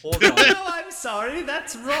answer. Hold on. No, I'm sorry,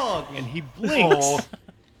 that's wrong. And he blinks,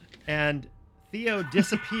 and Theo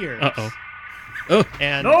disappears. Uh-oh. Oh,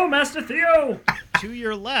 And No, Master Theo! to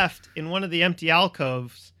your left, in one of the empty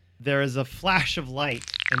alcoves, there is a flash of light,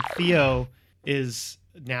 and Theo is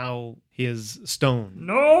now he is stone.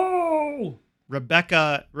 No!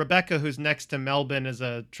 Rebecca, who's next to Melvin as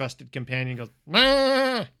a trusted companion, goes,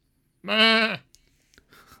 "Ma, ma,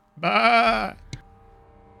 ba."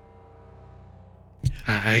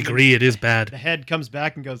 I agree. It is The bad. head comes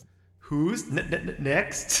back and goes, Who's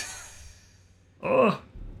next? Oh,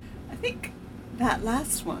 I think that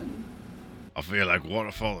last one. I feel like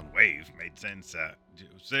Waterfall and Wave made sense.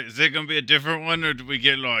 Is there going to be a different one, or do we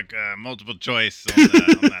get like multiple choice on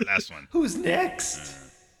that last one? Who's next?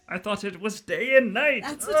 I thought it was day and night.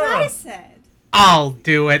 That's what I said. I'll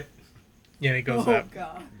do it. Yenny goes Oh, up.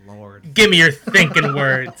 God. Lord. Give me your thinking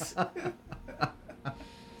words.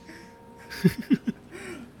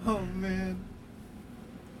 Oh, man.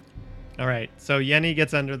 all right. So Yenny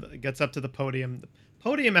gets up to the podium. The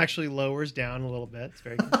podium actually lowers down a little bit. It's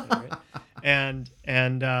very considerate. and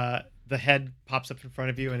the head pops up in front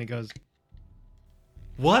of you, and he goes,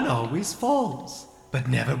 One always falls, but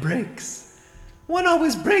never breaks. One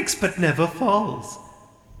always breaks, but never falls.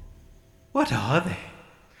 What are they?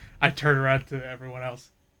 I turn around to everyone else.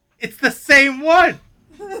 It's the same one.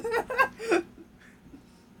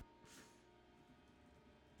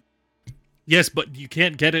 Yes, but you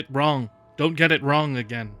can't get it wrong. Don't get it wrong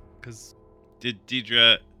again, because Did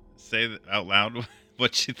Deidre say out loud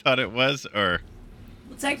what she thought it was, or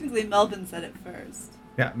Well, technically, Melvin said it first.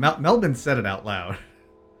 Yeah, Melvin said it out loud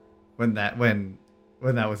when that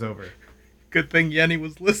was over. Good thing Yenny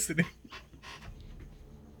was listening.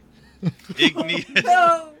 Igneous?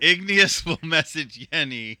 No! Igneous will message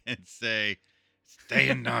Yenny and say, "It's day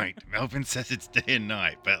and night." Melvin says it's day and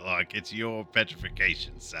night, but like it's your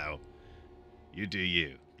petrification, so you do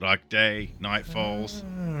you. Like day, night falls,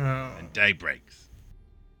 and day breaks.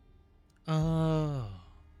 oh,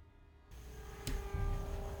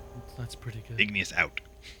 that's pretty good. Igneous out.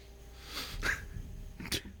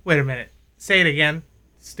 Wait a minute. Say it again.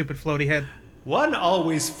 Stupid floaty head. One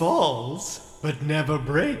always falls, but never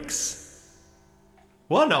breaks.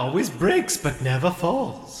 One always breaks, but never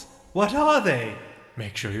falls. What are they?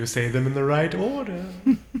 Make sure you say them in the right order.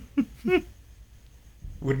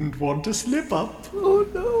 Wouldn't want to slip up. Oh,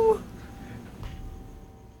 no.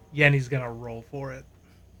 Yenny's gonna roll for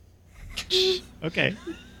it. "Okay."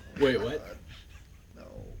 Wait, what?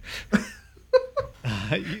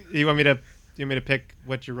 You want me to pick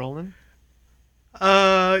what you're rolling?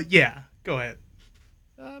 Yeah. Go ahead.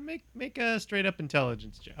 Make a straight up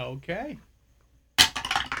intelligence check. Okay.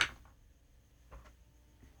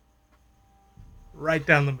 Right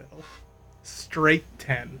down the middle. Straight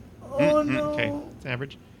 10. Oh, no. Okay, it's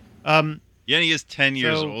average. Yenny is 10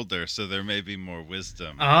 years So- older, so there may be more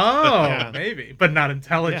wisdom. Oh, Yeah. maybe, but not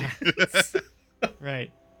intelligence.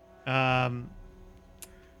 Right.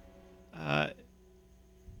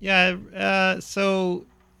 Yeah. So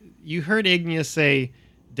you heard Igneous say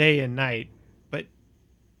day and night, but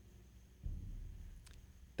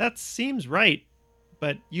that seems right.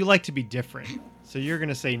 But you like to be different, so you're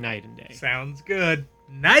gonna say night and day. Sounds good.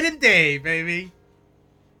 Night and day, baby.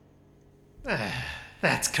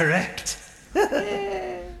 That's correct.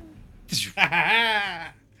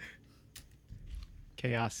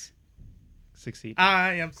 Chaos succeed.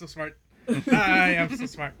 I am so smart. I am so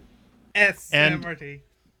smart. SMRT.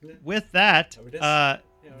 With that, Oh, it is?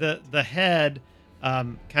 the head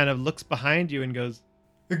kind of looks behind you and goes,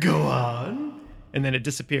 Go on. and then it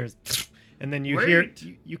disappears. And then you Wait. hear,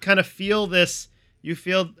 you kind of feel this, you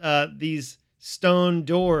feel these stone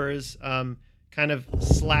doors kind of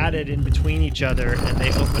slatted in between each other, and they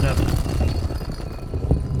open up.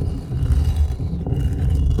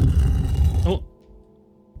 Oh,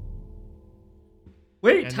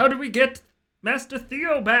 Wait, And- how do we get Master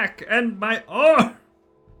Theo back and my arm?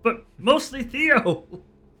 But mostly Theo.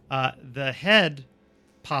 The head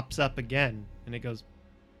pops up again, and it goes,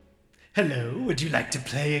 Hello, would you like to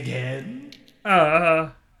play again?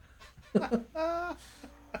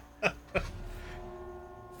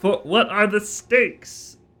 For what are the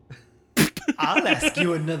stakes? I'll ask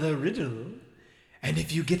you another riddle. And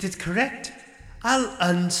if you get it correct, I'll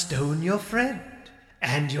unstone your friend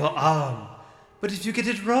and your arm. But if you get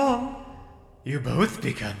it wrong, you both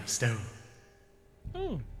become stone.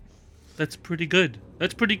 oh, that's pretty good.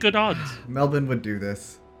 That's pretty good odds. Melvin would do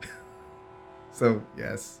this. So,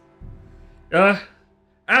 yes.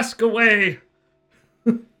 Ask away.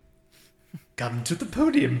 Come to the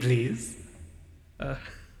podium, please.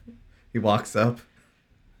 He walks up.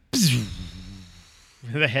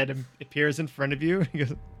 the head appears in front of you. And he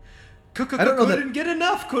goes, I don't know that- Couldn't get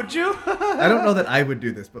enough, could you? I don't know that I would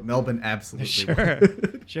do this, but Melvin absolutely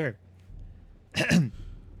would. Sure.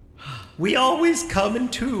 We always come in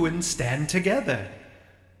two and stand together.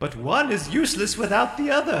 But one is useless without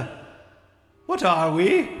the other. What are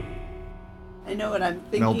we? I know what I'm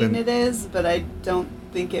thinking Melvin. it is, but I don't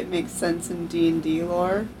think it makes sense in D&D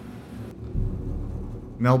lore.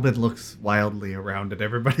 Melvin looks wildly around at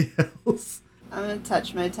everybody else. I'm gonna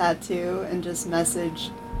touch my tattoo and just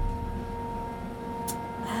message.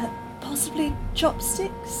 Possibly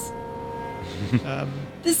chopsticks. Are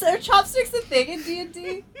chopsticks a thing in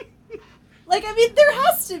D&D? Like, I mean, there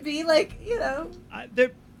has to be, like, you know.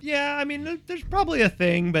 Yeah, I mean, there's probably a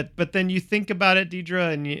thing, but then you think about it,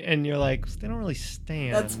 Deidre, and you're like, they don't really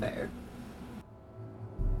stand. That's fair.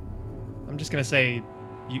 I'm just gonna say,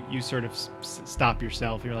 you sort of stop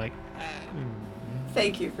yourself. You're like,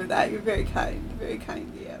 Thank you for that. You're very kind. Very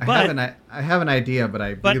kind, yeah. I have an idea, but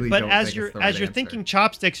I really but don't as think you're it's the right as you're answer. thinking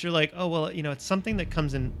chopsticks, you're like, oh well, it's something that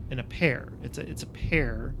comes in a pair. It's a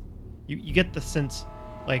pair. You get the sense,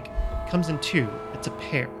 like, it comes in two. It's a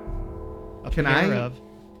pair.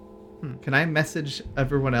 Can I message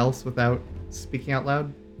everyone else without speaking out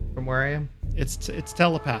loud from where I am? It's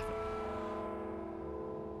telepathic.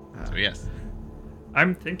 So yes.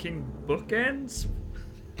 I'm thinking bookends.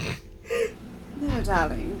 No,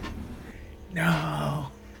 darling. No.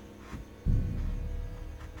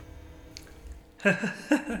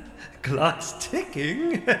 Clock's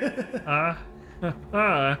ticking.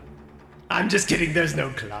 I'm just kidding. There's no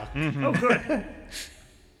clock. Oh, good.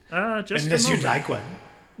 Just Unless a you'd moment. like one.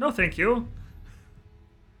 No, thank you.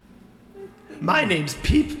 My name's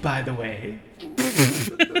Peep, by the way.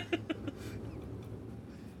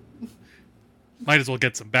 Might as well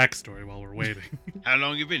get some backstory while we're waiting. How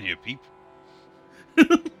long you been here, Peep?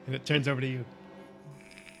 And it turns over to you.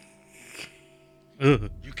 Ugh.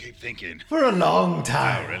 You keep thinking. For a long Oh,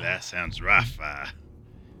 time. really? That sounds rough.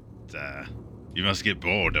 You must get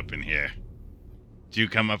bored up in here. Do you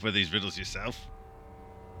come up with these riddles yourself?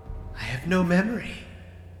 I have no memory.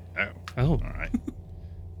 Oh. Oh. All right.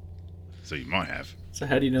 So you might have. So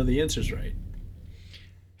how do you know the answer's right?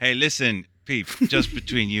 Hey, listen, Peep, just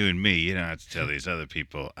between you and me, you don't have to tell these other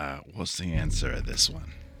people. What's the answer of this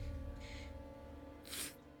one?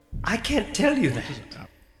 I can't tell you that.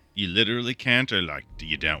 You literally can't, or like,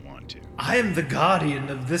 you don't want to? I am the guardian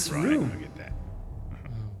of this Right, room. I get that.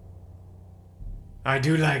 I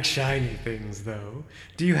do like shiny things, though.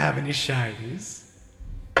 Do you have any shinies?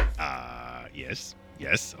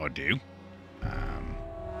 Yes, I do.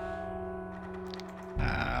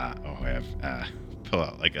 I have, pull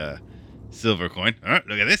out like a silver coin.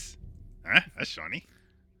 Look at this. That's shiny.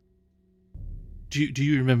 Do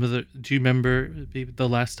you remember the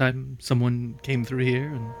last time someone came through here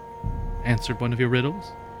and answered one of your riddles?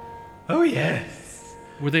 Oh, yes.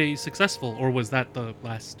 Were they successful, or was that the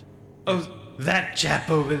last? Oh, that chap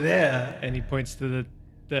over there. And he points to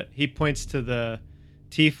the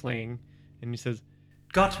tiefling, and he says,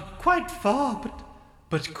 Got quite far,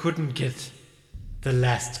 but couldn't get the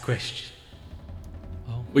last question.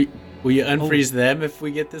 Will you unfreeze them if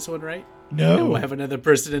we get this one right? No. And we'll have another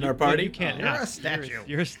person in our party? You can't. You're a ask. statue.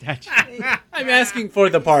 You're a statue. I'm asking for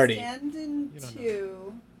the party. Stand in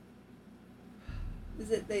two. Is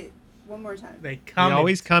it they? One more time. They come.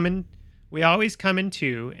 We always come in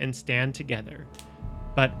two and stand together,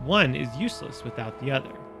 but one is useless without the other.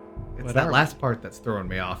 It's Whatever. that last part that's throwing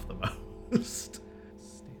me off the most.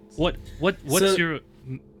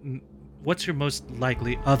 What's your most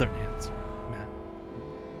likely other answer, Matt?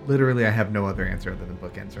 Literally, I have no other answer other than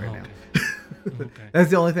bookends right now. Okay.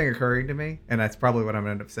 That's the only thing occurring to me, and that's probably what I'm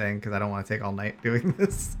gonna end up saying because I don't want to take all night doing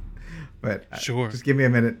this. But Sure. just give me a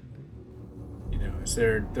minute. You know, is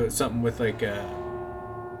there something with like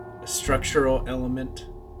a structural element?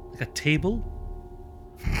 Like a table?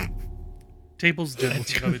 Tables generally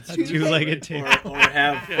come in A two-legged table. Or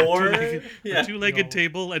have four? a two-legged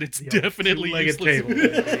table, and it's definitely two-legged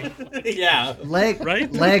useless. table. Yeah.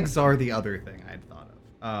 Right? Legs are the other thing I'd thought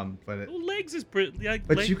of. Well, legs is pretty. Like,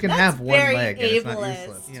 But you can That's have one very leg and it's not ableist.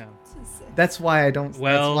 useless. Yeah. to say. That's why I don't.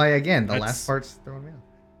 Well, that's why again the that's- last part's throwing me off.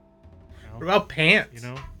 What about pants? You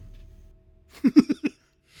know.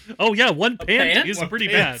 Oh yeah, one pant pant? is One pretty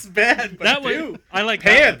pant's bad. bad, but That two. one, I like that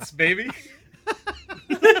Pants, baby.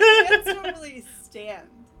 Pants don't really stand.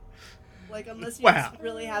 Like unless you Wow. just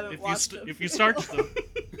really haven't one. watched them. If you starch them,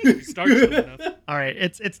 if you starch them enough. All right,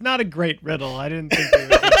 it's not a great riddle. I didn't think we would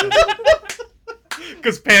get this.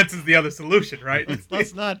 Because pants is the other solution, right?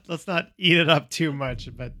 let's not eat it up too much.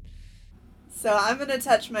 But So I'm gonna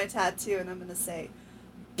touch my tattoo and I'm gonna say,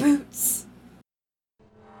 boots.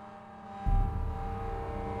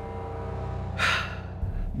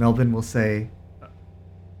 Melvin will say,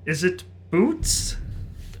 Is it boots?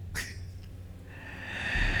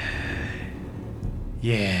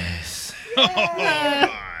 Yes. Yeah.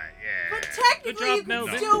 But technically, Good job, you can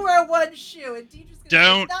Melvin. still wear one shoe, and Deidre's gonna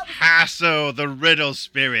Don't say that was- hassle the riddle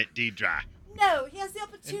spirit, Deidre. No, he has the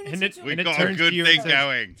opportunity And it, to. We and it got a turns good to you thing and says,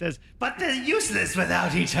 going. says, But they're useless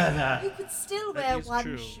without each other. You could still That wear is one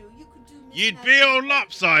true. shoe. You could do. You'd be all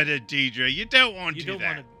lopsided, Deidre. You don't want You to do don't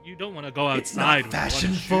that. want to. You don't want to go It's outside. not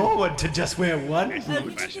fashion forward to just wear one.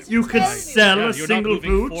 You could sell Yeah, a you're not single moving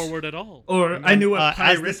boot. forward at all. Or I knew a as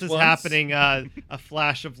pirate this is once. happening, a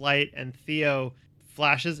flash of light and Theo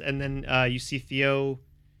flashes, and then you see Theo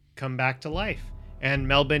come back to life. And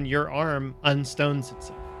Melvin, your arm unstones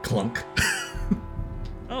itself. clunk.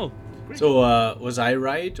 Oh, great. So, was I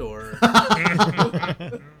right, or?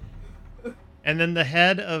 And then the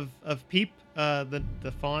head of Peep,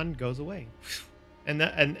 the fawn, goes away, and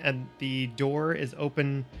the door is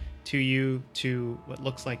open to you to what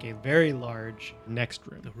looks like a very large next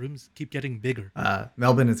room. The rooms keep getting bigger.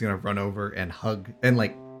 Melvin is going to run over and hug, and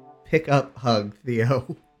like hug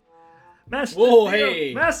Theo. Master Whoa, Theo,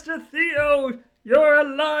 hey. Master Theo, you're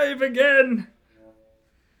alive again.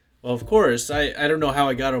 Well, of course. I don't know how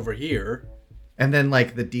I got over here. And then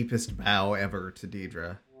like the deepest bow ever to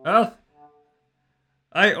Deidre. Well,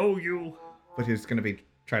 I owe you. But he's going to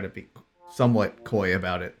try to be somewhat coy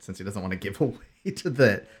about it since he doesn't want to give away to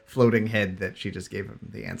the floating head that she just gave him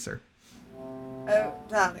the answer. Oh,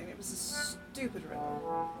 darling, it was a stupid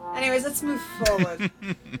riddle. Anyways, let's move forward.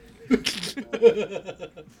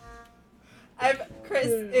 Chris,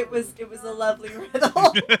 it was a lovely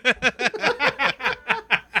riddle.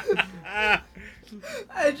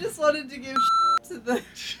 I just wanted to give to the.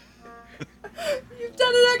 You've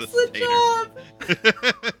done an excellent job.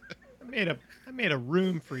 I made a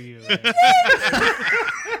room for you. I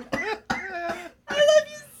love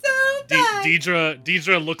you so much.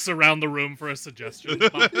 Deidre looks around the room for a suggestion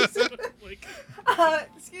box. Like,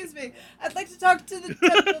 Excuse me. I'd like to talk to the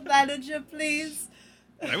temple manager, please.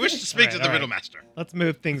 I wish to speak to the all right. riddle master. Let's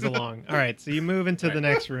move things along. All right, so you move into the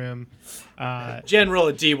next room. General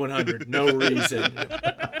at D100, no reason.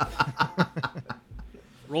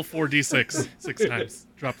 roll 4d6 6 times.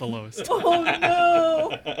 Drop the lowest. Oh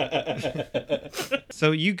no.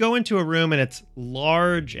 So you go into a room and it's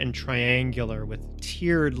large and triangular with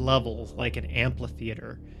tiered levels like an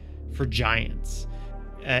amphitheater for giants.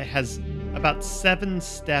 It has about 7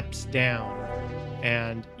 steps down,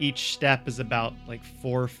 and each step is about like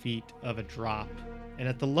 4 feet of a drop. And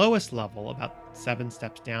at the lowest level, about 7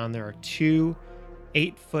 steps down, there are 2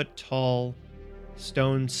 8-foot tall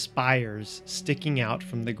stone spires sticking out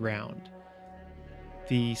from the ground.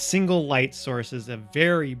 The single light source is a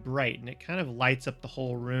very bright, and it kind of lights up the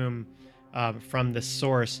whole room from this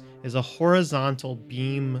source, is a horizontal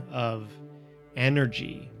beam of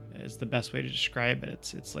energy is the best way to describe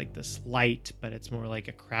it. It's like this light, but it's more like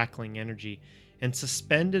a crackling energy. And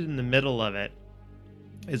suspended in the middle of it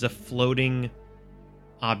is a floating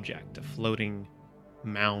object, a floating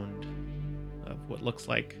mound of what looks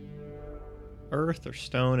like earth or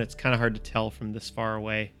stone. It's kind of hard to tell from this far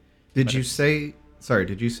away. Did you say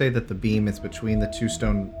that the beam is between the 2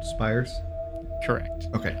 stone spires? Correct.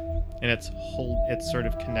 Okay. And it's sort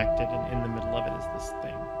of connected, and in the middle of it is this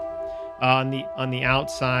thing. On the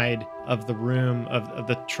outside of the room of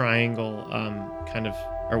the triangle,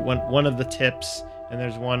 one of the tips, and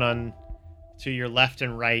there's one on to your left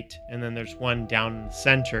and right, and then there's one down in the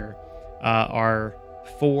center. Are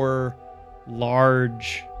 4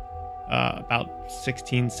 large, about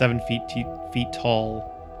 7 feet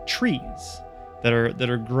tall trees that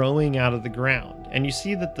are growing out of the ground. And you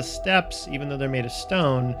see that the steps, even though they're made of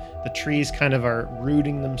stone, the trees kind of are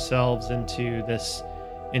rooting themselves into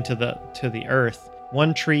the earth.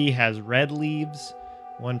 One tree has red leaves,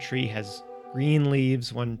 one tree has green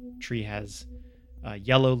leaves, one tree has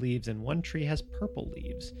yellow leaves, and one tree has purple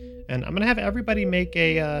leaves. And I'm gonna have everybody make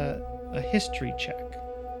a history check.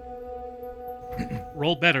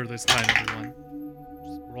 Roll better this time, everyone.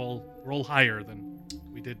 Just roll higher than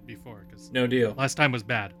we did before, because No deal. last time was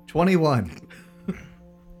bad. 21.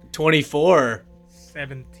 24.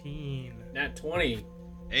 17. Not 20.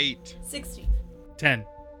 8. 16. 10.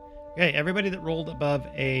 Okay, everybody that rolled above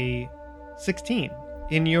a 16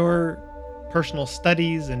 in your personal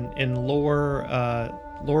studies and in lore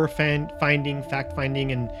finding, fact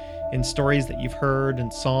finding, and in stories that you've heard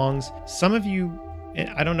and songs. Some of you,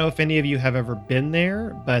 I don't know if any of you have ever been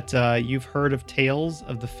there, but you've heard of tales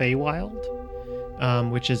of the Feywild,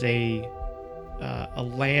 which is a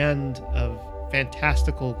land of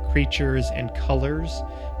fantastical creatures and colors,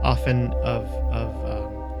 often of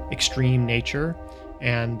extreme nature.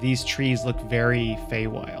 and these trees look very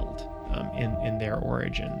Feywild in their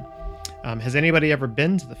origin. Has anybody ever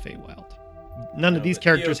been to the Feywild? None of these but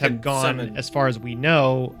characters Theo have can gone, summon- as far as we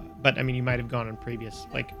know. But I mean, you might have gone on previous,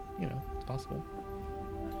 it's possible.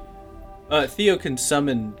 Theo can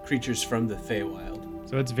summon creatures from the Feywild.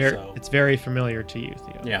 So it's very So- it's very familiar to you,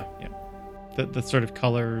 Theo. Yeah. The sort of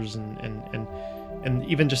colors and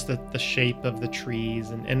even just the shape of the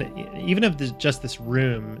trees and even of just this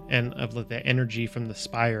room and of the energy from the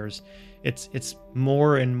spires, it's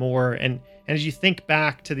more and more and as you think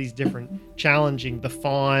back to these different challenging, the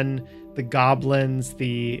fawn, the goblins,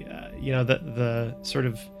 the sort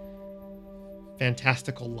of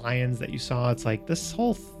fantastical lions that you saw, it's like this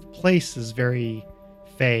whole place is very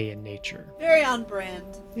fey in nature. Very on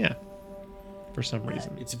brand. Yeah, for some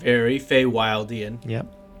reason. It's very Feywildian. Yep.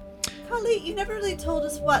 Kali, you never really told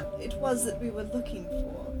us what it was that we were looking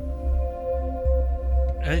for.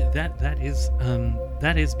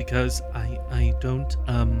 That is because I don't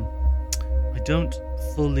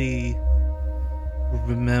fully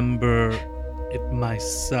remember it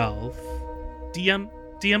myself.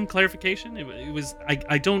 DM clarification. It was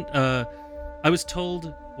I was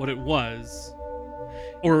told what it was,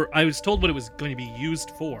 or I was told what it was going to be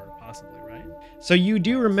used for, possibly, right? So you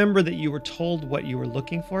do remember that you were told what you were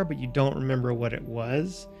looking for, but you don't remember what it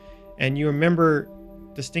was. And you remember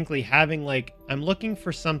distinctly having I'm looking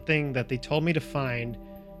for something that they told me to find,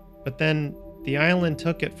 but then the island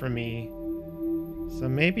took it from me. So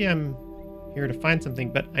maybe I'm here to find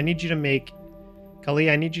something, but I need you to make, Kali,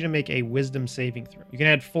 I need you to make a wisdom saving throw. You can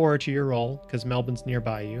add 4 to your roll because Melbourne's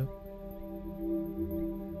nearby you.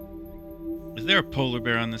 Is there a polar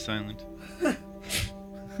bear on this island?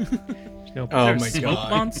 No, Oh Is there my a smoke God.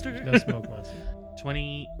 monster? no smoke monster.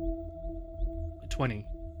 20.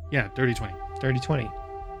 Yeah, dirty 20. Dirty 20.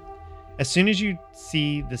 As soon as you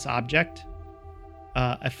see this object,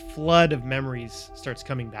 a flood of memories starts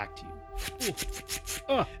coming back to you.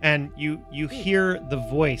 And you hear the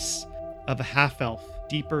voice of a half-elf,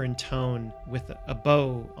 deeper in tone, with a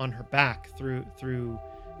bow on her back through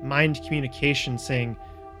mind communication, saying,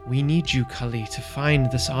 "We need you, Kali, to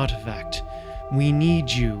find this artifact. We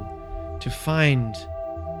need you to find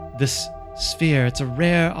this sphere. It's a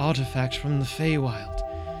rare artifact from the Feywild.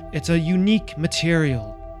 It's a unique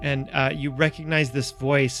material." And you recognize this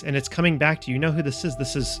voice, and it's coming back to you. You know who this is?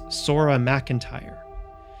 This is Sora McIntyre.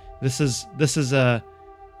 This is the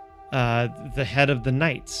head of the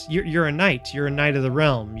knights. You're a knight. You're a knight of the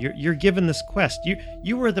realm. You're given this quest.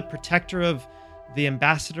 You were the protector of the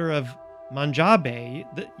ambassador of Manjabe.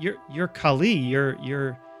 You're Kali.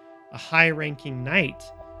 You're a high-ranking knight.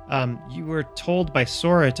 You were told by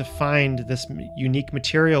Sora to find this unique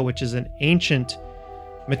material, which is an ancient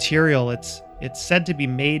material. It's said to be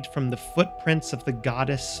made from the footprints of the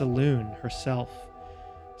goddess Saloon herself,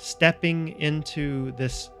 stepping into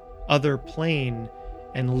this other plane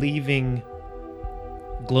and leaving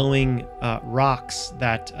glowing rocks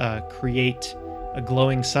that create a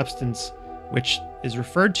glowing substance, which is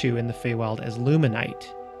referred to in the Feywild as luminite.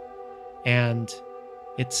 And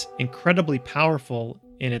it's incredibly powerful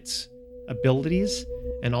in its abilities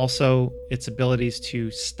and also its abilities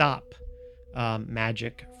to stop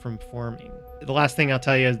magic from forming. The last thing I'll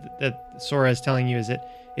tell you is that Sora is telling you is that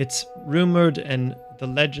it's rumored and the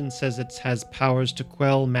legend says it has powers to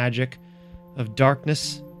quell magic of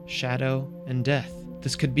darkness, shadow, and death.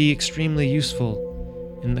 This could be extremely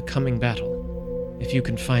useful in the coming battle, if you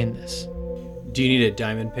can find this. Do you need a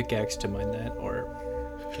diamond pickaxe to mine that, or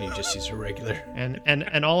can you just use a regular?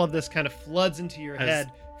 And all of this kind of floods into your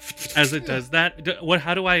head. As it does that,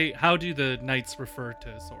 how do the knights refer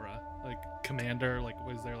to Sora? Like commander? Like,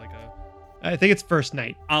 was there like a? I think it's first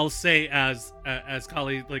night. I'll say as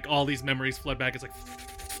Kali, like all these memories flood back. It's like,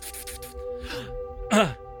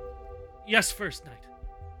 yes, first night.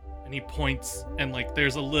 And he points, and like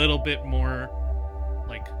there's a little bit more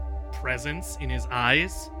like presence in his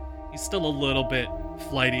eyes. He's still a little bit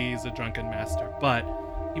flighty. He's a drunken master, but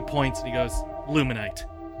he points and he goes, "Luminite."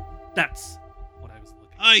 That's what I was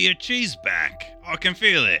looking. Oh, your cheese back. I can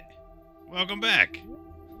feel it. Welcome back.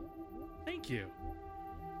 Thank you.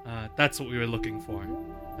 That's what we were looking for.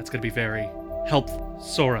 That's going to be very helpful.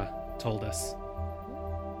 Sora told us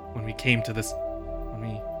when we came to this,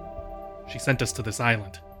 she sent us to this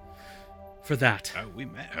island for that. Oh, we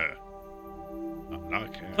met her. I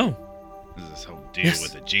like her. Oh, There's this whole deal Yes.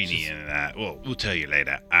 with the genie and that. Well, we'll tell you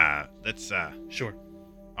later. Let's. sure.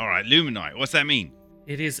 All right, Luminite. What's that mean?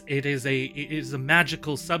 It is a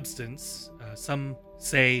magical substance. Some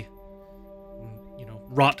say,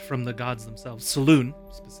 wrought from the gods themselves. Saloon,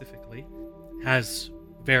 specifically, has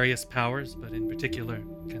various powers, but in particular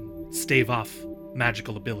can stave off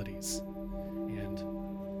magical abilities and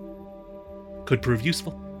could prove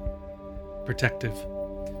useful. Protective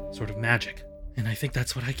sort of magic. And I think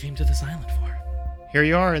that's what I came to this island for. Here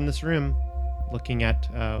you are in this room, looking at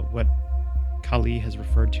what Kali has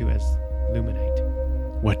referred to as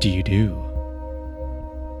Luminite. What do you do?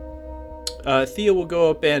 Thea will go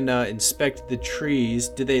up and inspect the trees.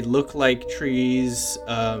 Do they look like trees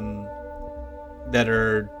that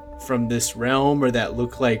are from this realm, or that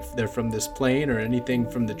look like they're from this plane, or anything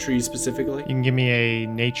from the trees specifically? You can give me a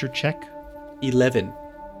nature check. 11.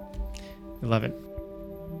 11.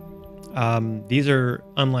 These are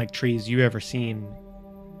unlike trees you ever seen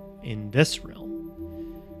in this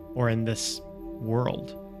realm or in this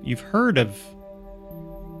world. You've heard of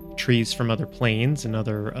trees from other planes and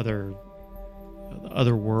other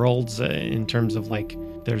worlds in terms of like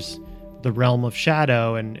there's the realm of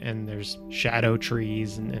shadow and there's shadow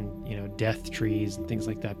trees and you know death trees and things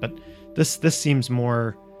like that. But this seems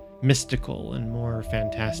more mystical and more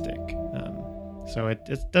fantastic. So it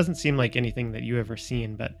doesn't seem like anything that you ever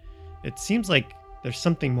seen, but it seems like there's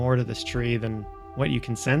something more to this tree than what you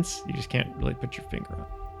can sense. You just can't really put your finger on.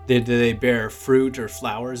 Do they bear fruit or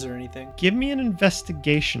flowers or anything? Give me an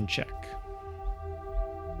investigation check.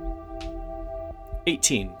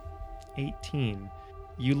 18. 18.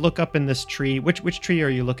 You look up in this tree. Which tree are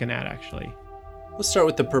you looking at, actually? Let's start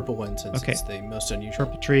with the purple one since Okay. it's the most unusual.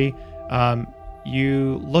 Purple tree.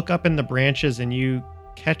 You look up in the branches and you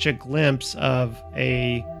catch a glimpse of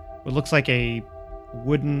what looks like a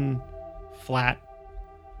wooden flat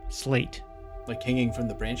slate. Like hanging from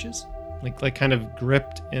the branches? Like kind of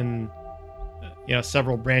gripped in,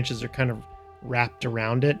 several branches are kind of wrapped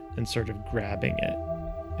around it and sort of grabbing it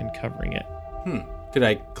and covering it. Could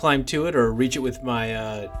I climb to it or reach it with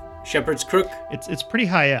my shepherd's crook? It's pretty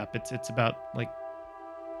high up. It's about like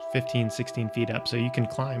 15, 16 feet up, so you can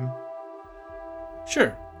climb.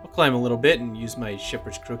 Sure. I'll climb a little bit and use my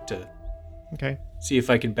shepherd's crook to Okay. see if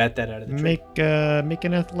I can bat that out of the tree. Make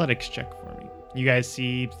an athletics check for me. You guys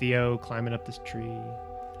see Theo climbing up this tree.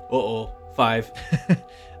 5.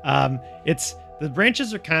 It's the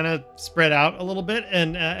branches are kind of spread out a little bit,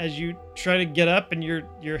 and as you try to get up, and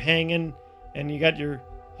you're hanging, and you got your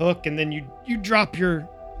hook, and then you drop your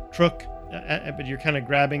crook, but you're kind of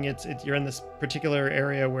grabbing it. You're in this particular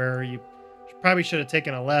area where you probably should have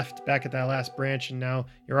taken a left back at that last branch, and now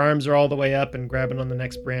your arms are all the way up and grabbing on the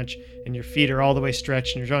next branch, and your feet are all the way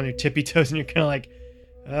stretched, and you're on your tippy toes, and you're kind of like,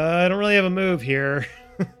 I don't really have a move here.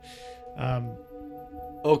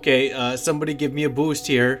 Okay, somebody give me a boost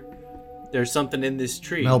here. There's something in this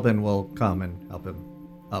tree. Melvin will come and help him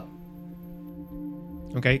up.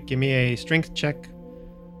 Okay, give me a strength check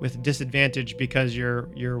with disadvantage because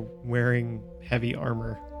you're wearing heavy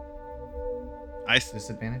armor.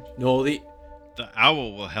 Disadvantage? No, the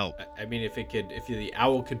owl will help. I mean, if the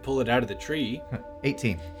owl could pull it out of the tree.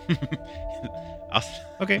 18.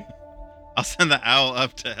 Okay. I'll send the owl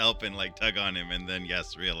up to help and like tug on him, and then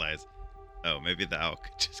realize, maybe the owl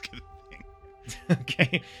could just get the thing.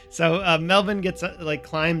 Okay, so Melvin gets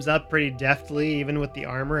climbs up pretty deftly, even with the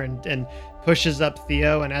armor, and pushes up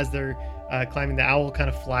Theo. And as they're climbing, the owl kind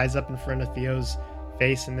of flies up in front of Theo's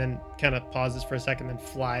face, and then kind of pauses for a second, then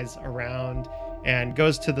flies around and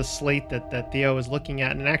goes to the slate that Theo is looking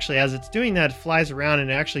at. And actually, as it's doing that, it flies around and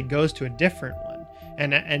it actually goes to a different one.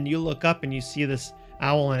 And you look up and you see this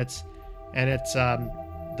owl, and it's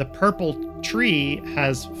the purple tree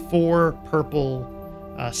has 4 purple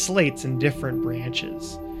slates in different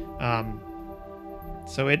branches.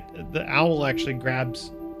 So the owl actually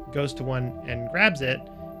goes to one and grabs it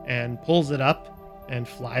and pulls it up and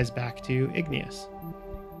flies back to Igneous.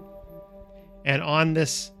 And on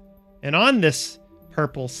this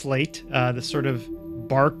purple slate, this sort of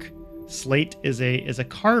bark slate is a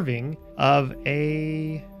carving of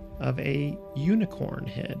a unicorn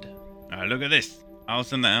head. All right, look at this. I'll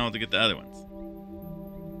send the owl to get the other ones.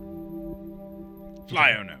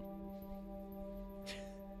 Fly, oh no.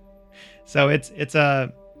 So it's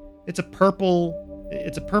a purple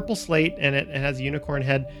slate, and it has a unicorn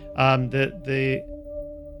head. The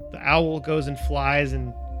owl goes and flies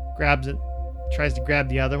and grabs it, tries to grab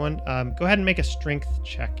the other one. Go ahead and make a strength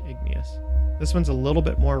check, Igneous. This one's a little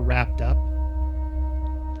bit more wrapped up.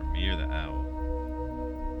 For me or the owl?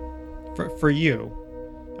 For you,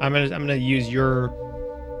 I'm gonna use your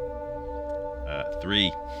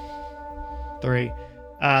 3. 3.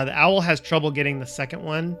 The owl has trouble getting the second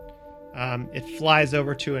one. It flies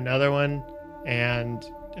over to another one and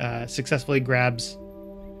successfully grabs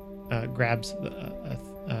a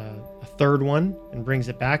third one and brings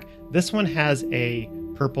it back. This one has a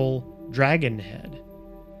purple dragon head.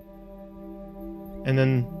 And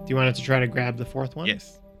then, do you want it to try to grab the fourth one?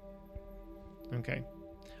 Yes. Okay.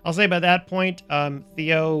 I'll say by that point,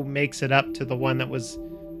 Theo makes it up to the one that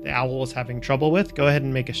the owl was having trouble with. Go ahead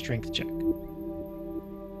and make a strength check.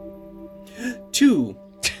 2.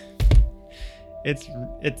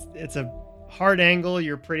 It's a hard angle.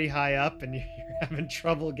 You're pretty high up, and you're having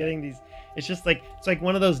trouble getting these. It's just like it's like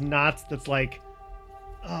one of those knots that's like,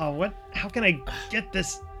 oh, what? How can I get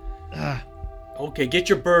this? Okay, get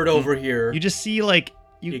your bird over here. You just see like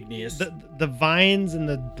Igneous. the vines and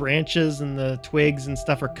the branches and the twigs and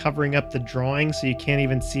stuff are covering up the drawing, so you can't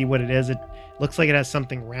even see what it is. It looks like it has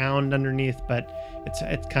something round underneath, but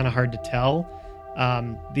it's kind of hard to tell.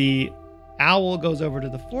 The owl goes over to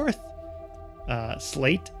the fourth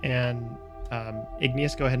slate, and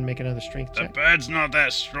Igneous, go ahead and make another strength The check. bird's not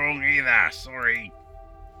that strong either. Sorry.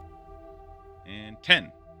 And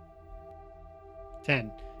 10.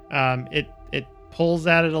 10. It pulls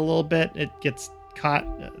at it a little bit. It gets caught.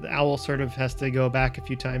 The owl sort of has to go back a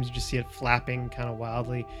few times. You just see it flapping kind of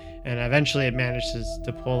wildly, and eventually it manages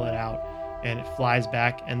to pull it out, and it flies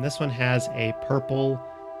back. And this one has a purple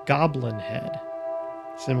goblin head,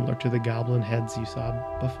 similar to the goblin heads you saw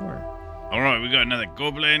before. All right, we got another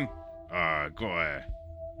goblin. Got a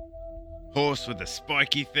horse with a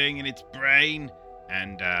spiky thing in its brain,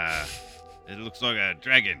 and it looks like a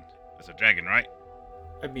dragon. That's a dragon, right?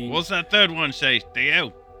 I mean, What's that third one say,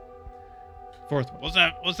 Theo? Fourth one.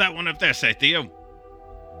 What's that one up there say, Theo?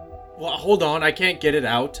 well, hold on. I can't get it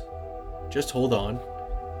out. Just hold on.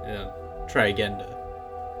 Yeah, try again.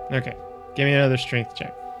 Okay. Give me another strength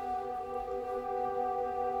check.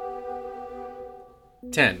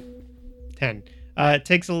 10. 10. It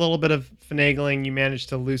takes a little bit of finagling. You manage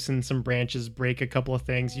to loosen some branches, break a couple of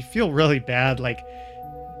things. You feel really bad, like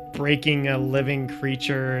breaking a living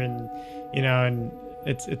creature, and and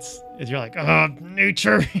it's you're like, oh,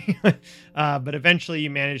 nature. But eventually you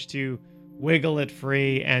manage to wiggle it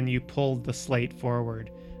free, and you pulled the slate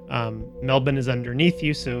forward. Melbourne is underneath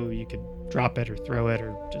you, so you could drop it or throw it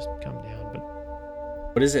or just come down. But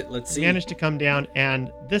What is it? Let's see. you managed to come down,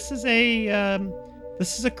 and this is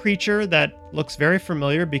a creature that looks very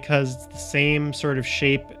familiar because it's the same sort of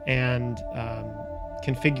shape and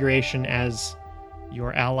configuration as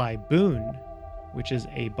your ally Boone, which is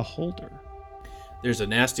a beholder. There's a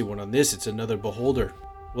nasty one on this. It's another beholder.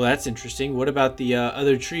 Well, that's interesting. What about the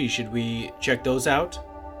other trees? Should we check those out?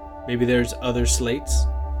 Maybe there's other slates.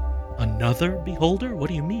 Another beholder? What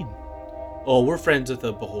do you mean? Oh, we're friends with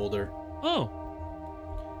a beholder. Oh.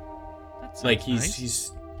 That sounds Like nice.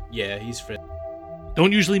 he's friend.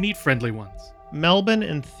 Don't usually meet friendly ones. Melbourne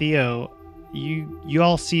and Theo, you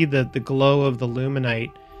all see the glow of the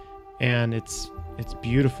luminite, and it's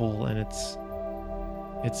beautiful, and it's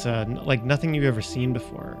like nothing you've ever seen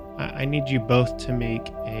before. I need you both to make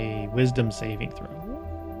a wisdom saving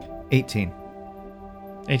throw. 18.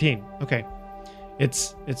 18. Okay.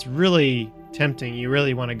 It's really tempting. You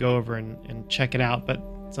really want to go over and check it out, but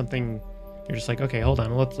something you're just like, okay, hold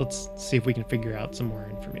on. Let's see if we can figure out some more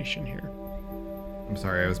information here. I'm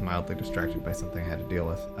sorry, I was mildly distracted by something I had to deal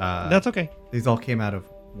with. That's okay. These all came out of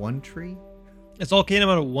one tree? It's all came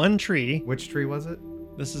out of one tree. Which tree was it?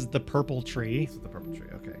 This is the purple tree, This is the purple tree,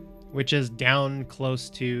 okay. which is down close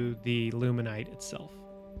to the luminite itself.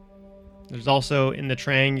 There's also, in the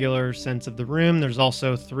triangular sense of the room, there's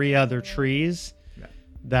also 3 other trees Yeah.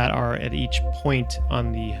 that are at each point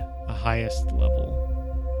on the highest level.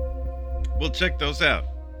 We'll check those out.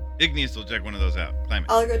 Igneous will check one of those out. Climb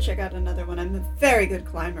it. I'll go check out another one. I'm a very good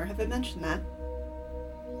climber. Have I mentioned that?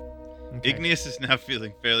 Okay. Igneous is now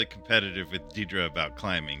feeling fairly competitive with Deidre about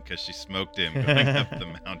climbing because she smoked him going up the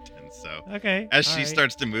mountain. So Okay. as all she right.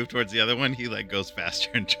 starts to move towards the other one, he goes faster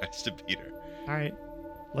and tries to beat her. All right.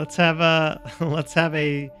 Let's have a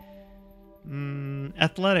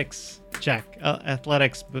athletics check.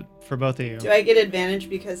 Athletics, but for both of you. Do I get advantage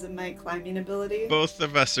because of my climbing ability? Both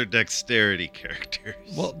of us are dexterity characters.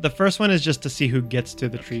 Well, the first one is just to see who gets to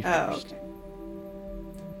the tree Oh, first. okay.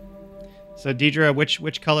 So, Deidre,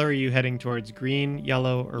 which color are you heading towards? Green,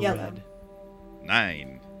 yellow, or Yellow. red?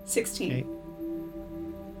 9. 16. Okay.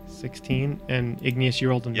 16. And Igneous, you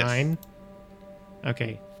rolled a Yes. 9.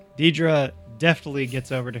 Okay. Deidre deftly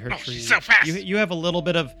gets over to her Oh, tree. she's so fast! You have a little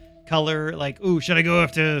bit of color, like, ooh, should I go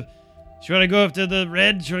after the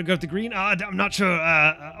red? Should I go after green? I'm not sure.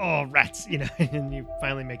 Oh, rats, and you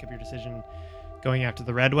finally make up your decision going after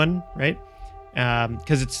the red one, right?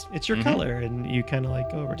 Because it's your color, and you kind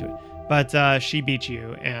of go over to it. But she beat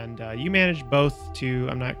you, and you managed both to.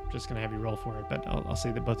 I'm not just gonna have you roll for it, but I'll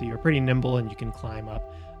say that both of you are pretty nimble and you can climb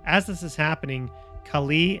up. As this is happening,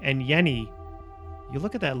 Kali and Yenny, you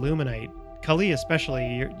look at that luminite. Kali,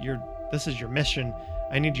 especially, you're this is your mission.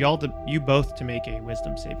 I need you both to make a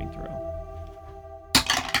wisdom saving throw.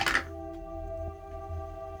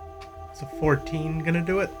 Is a 14 gonna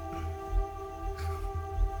do it?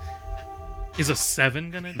 Is a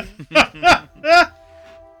 7 gonna do it?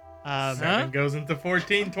 7 goes into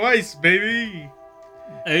 14 twice, baby.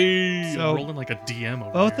 Hey, So, rolling like a DM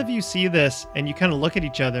over Both here. of you see this, and you kind of look at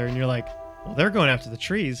each other, and you're like, well, they're going after the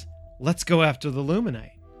trees. Let's go after the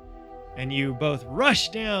Luminite. And you both rush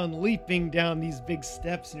down, leaping down these big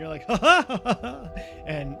steps, and you're like, ha ha ha ha, ha.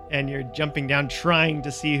 And you're jumping down, trying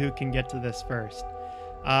to see who can get to this first.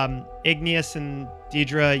 Igneous and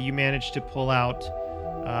Deidre, you managed to pull out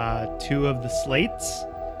 2 of the slates.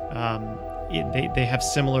 They have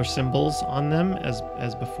similar symbols on them as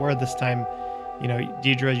before. This time,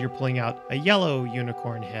 Deidre, you're pulling out a yellow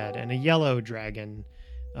unicorn head and a yellow dragon.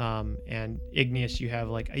 And Igneous, you have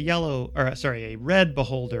like a red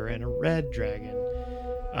beholder and a red dragon.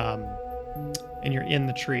 And you're in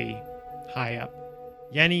the tree, high up.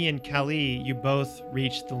 Yenny and Kali, you both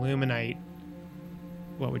reached the Luminite.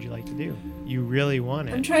 What would you like to do? You really want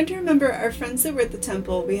it. I'm trying to remember our friends that were at the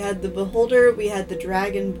temple. We had the beholder, we had the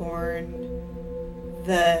dragonborn,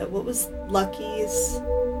 what was Lucky's?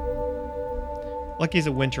 Lucky's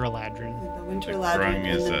a winter eladrin. The winter The ladron grung and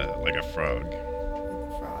is then like a frog.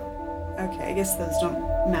 the frog. Okay, I guess those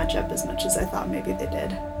don't match up as much as I thought maybe they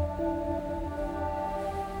did.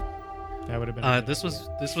 That would have been. This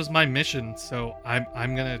was my mission, so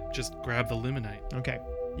I'm gonna just grab the Luminite. Okay.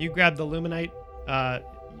 You grab the Luminite.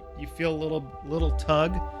 You feel a little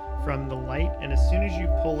tug from the light, and as soon as you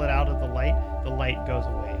pull it out of the light goes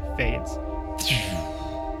away, fades.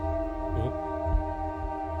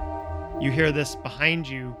 You hear this behind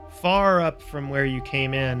you, far up from where you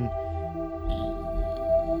came in.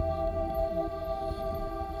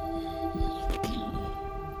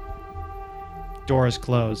 Doors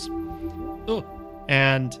close. Oh.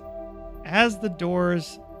 And as the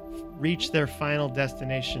doors reach their final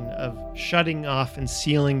destination of shutting off and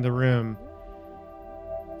sealing the room,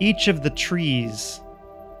 each of the trees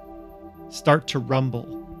start to rumble.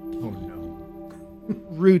 Oh no.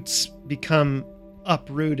 Roots become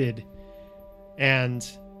uprooted, and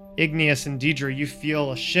Igneous and Deidre, you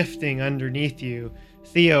feel a shifting underneath you.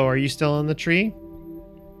 Theo, are you still in the tree?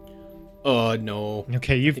 No.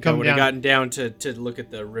 Okay, I you've think I come would have down. gotten down to look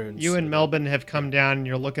at the runes. You and Melbourne have come down, and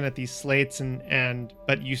you're looking at these slates,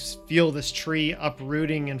 but you feel this tree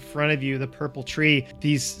uprooting in front of you, the purple tree.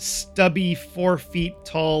 These stubby 4 feet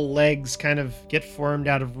tall legs kind of get formed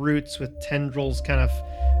out of roots with tendrils kind of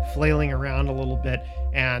flailing around a little bit,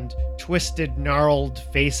 and twisted, gnarled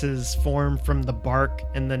faces form from the bark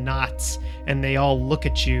and the knots, and they all look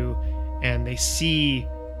at you, and they see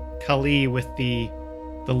Kali with the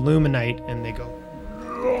Luminite, and they go,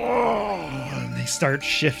 and they start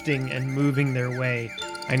shifting and moving their way.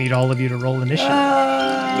 I need all of you to roll initiative.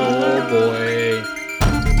 Oh boy.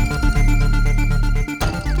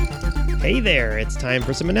 Hey there, it's time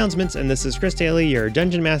for some announcements, and this is Chris Daly, your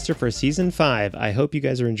Dungeon Master for Season 5. I hope you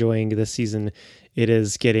guys are enjoying this season. It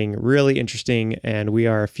is getting really interesting, and we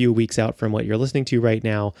are a few weeks out from what you're listening to right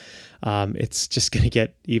now. It's just going to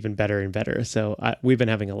get even better and better, so we've been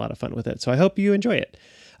having a lot of fun with it, so I hope you enjoy it.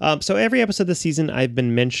 So every episode this season, I've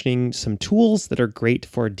been mentioning some tools that are great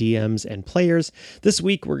for DMs and players. This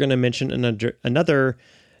week, we're going to mention another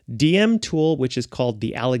DM tool, which is called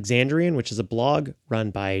The Alexandrian, which is a blog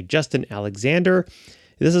run by Justin Alexander.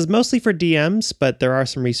 This is mostly for DMs, but there are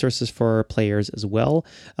some resources for players as well.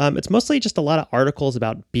 It's mostly just a lot of articles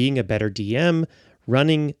about being a better DM,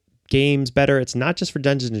 running games better. It's not just for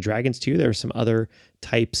Dungeons and Dragons too. There are some other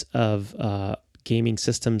types of gaming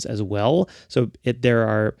systems as well. So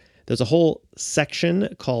there's a whole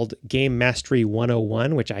section called Game Mastery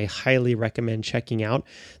 101, which I highly recommend checking out.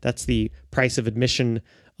 That's the price of admission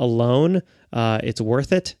alone. It's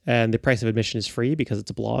worth it, and the price of admission is free because it's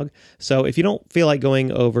a blog. So if you don't feel like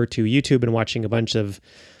going over to YouTube and watching a bunch of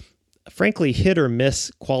frankly hit or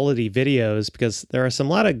miss quality videos, because there are a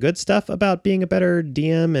lot of good stuff about being a better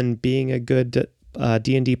DM and being a good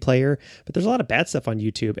D&D player, but there's a lot of bad stuff on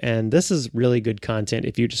YouTube, and this is really good content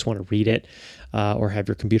if you just want to read it or have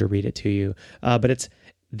your computer read it to you. But it's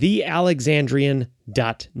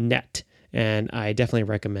thealexandrian.net, and I definitely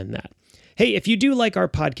recommend that. Hey, if you do like our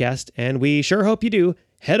podcast, and we sure hope you do,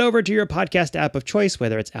 head over to your podcast app of choice,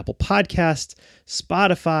 whether it's Apple Podcasts,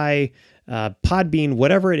 Spotify, Podbean,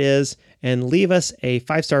 whatever it is, and leave us a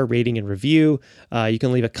 5-star rating and review. You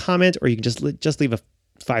can leave a comment, or you can just leave a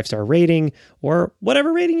 5-star rating or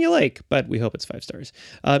whatever rating you like, but we hope it's 5 stars.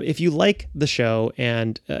 If you like the show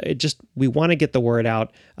and we want to get the word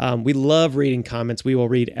out, we love reading comments. We will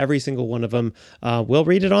read every single one of them. We'll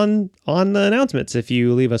read it on the announcements if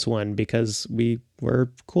you leave us one, because we're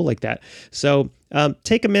cool like that. So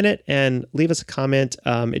take a minute and leave us a comment.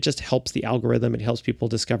 It just helps the algorithm. It helps people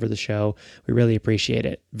discover the show. We really appreciate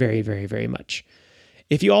it very, very, very much.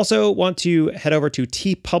 If you also want to head over to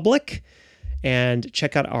TeePublic and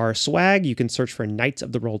check out our swag, you can search for Knights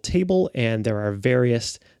of the Roll Table, and there are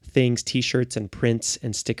various things, t-shirts and prints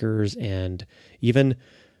and stickers and even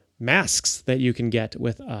masks that you can get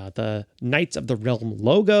with the Knights of the Realm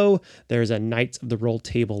logo. There's a Knights of the Roll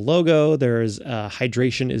Table logo. There's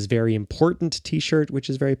Hydration is Very Important t-shirt, which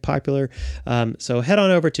is very popular. So head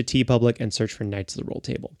on over to TeePublic and search for Knights of the Roll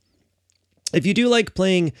Table. If you do like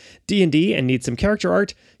playing D&D and need some character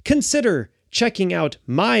art, consider checking out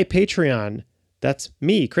my Patreon. That's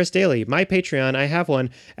me, Chris Daly, my Patreon. I have one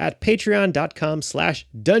at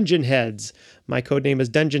patreon.com/dungeonheads. My codename is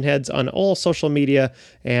Dungeonheads on all social media,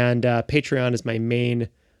 and Patreon is my main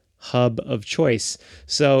hub of choice.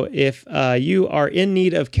 So if you are in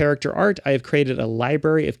need of character art, I have created a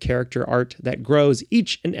library of character art that grows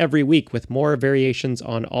each and every week with more variations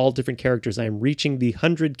on all different characters. I'm reaching the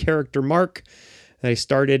 100 character mark that I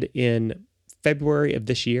started in February of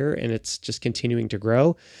this year, and it's just continuing to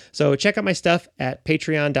grow. So check out my stuff at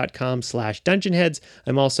patreon.com/dungeonheads.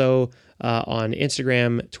 I'm also on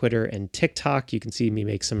Instagram, Twitter, and TikTok. You can see me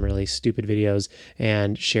make some really stupid videos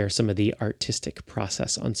and share some of the artistic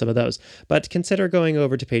process on some of those. But consider going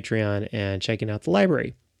over to Patreon and checking out the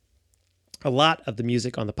library. A lot of the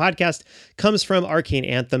music on the podcast comes from Arcane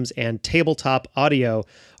Anthems and Tabletop Audio.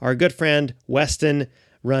 Our good friend Weston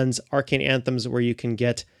runs Arcane Anthems, where you can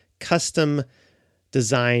get custom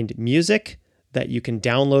designed music that you can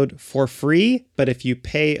download for free. But if you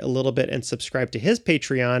pay a little bit and subscribe to his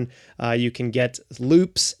Patreon, you can get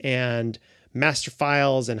loops and master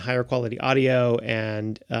files and higher quality audio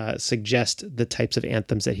and suggest the types of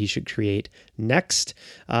anthems that he should create next.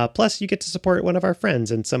 Plus, you get to support one of our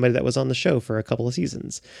friends and somebody that was on the show for a couple of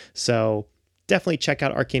seasons. So definitely check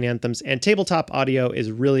out Arcane Anthems, and Tabletop Audio is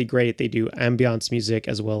really great. They do ambiance music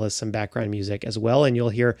as well as some background music as well, and you'll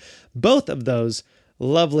hear both of those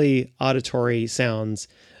lovely auditory sounds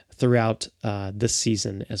throughout this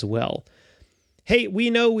season as well. Hey, we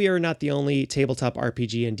know we are not the only tabletop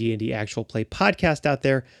RPG and D&D actual play podcast out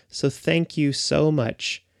there, so thank you so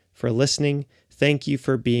much for listening. Thank you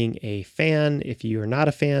for being a fan. If you are not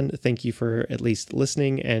a fan, thank you for at least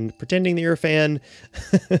listening and pretending that you're a fan.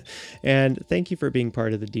 And thank you for being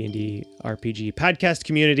part of the D&D RPG podcast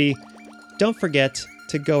community. Don't forget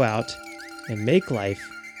to go out and make life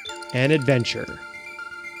an adventure.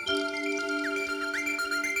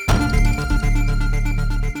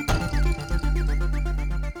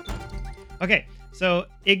 Okay, so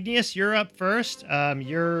Igneous, you're up first.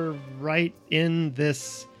 You're right in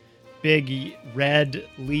this big red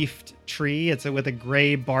leafed tree. It's with a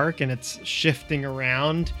gray bark and it's shifting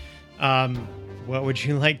around. What would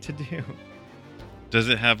you like to do? Does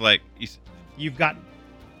it have like? You've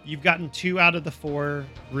gotten 2 out of the 4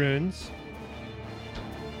 runes.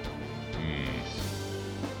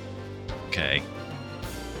 Okay.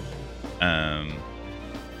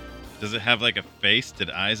 Does it have like a face? Did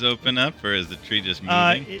eyes open up, or is the tree just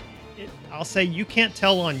moving? I'll say you can't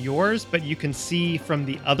tell on yours, but you can see from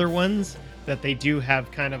the other ones that they do have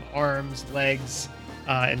kind of arms, legs,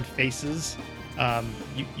 and faces.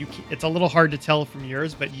 It's a little hard to tell from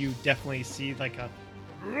yours, but you definitely see like a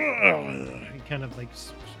kind of like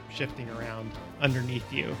shifting around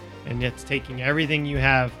underneath you, and it's taking everything you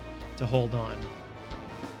have to hold on.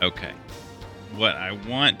 Okay. What I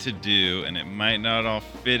want to do, and it might not all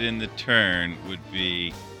fit in the turn, would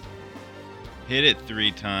be hit it 3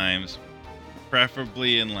 times,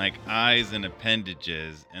 preferably in like eyes and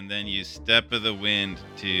appendages, and then use Step of the Wind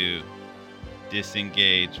to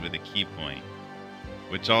disengage with a key point,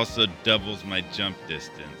 which also doubles my jump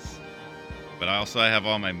distance. But also I have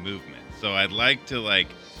all my movement. So I'd like to like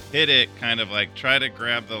hit it, kind of like try to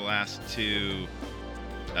grab the last 2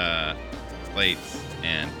 plates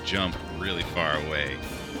and jump really far away.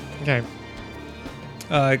 Okay.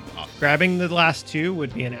 Grabbing the last 2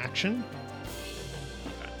 would be an action.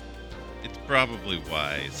 It's probably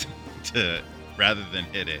wise to, rather than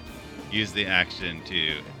hit it, use the action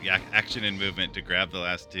and movement to grab the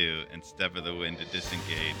last 2 and Step of the Wind to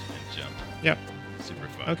disengage and jump. Yep. Super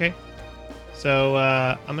fun. Okay. So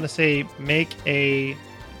I'm going to say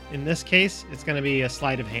in this case, it's going to be a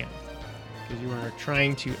sleight of hand. Because you are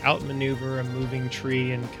trying to outmaneuver a moving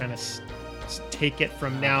tree and kind of take it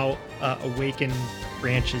from now awakened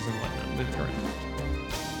branches and whatnot moving around.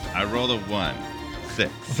 I rolled a 1.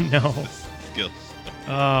 6. No. Skills.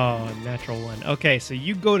 Oh, natural 1. Okay, so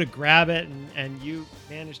you go to grab it, and you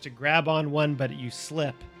manage to grab on one, but you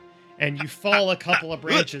slip, and you fall a couple of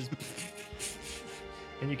branches,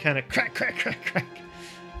 and you kind of crack.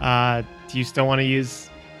 Do you still want to use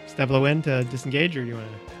Step of the Wind to disengage, or do you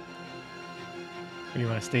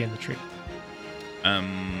want to stay in the tree?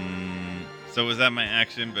 So was that my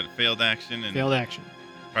action, but failed action and Failed action.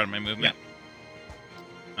 part of my movement?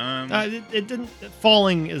 It didn't.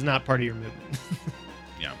 Falling is not part of your movement.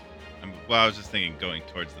 Yeah. Well, I was just thinking going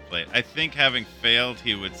towards the plate. I think having failed,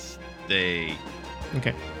 he would stay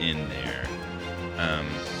Okay. in there.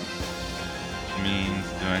 Which means,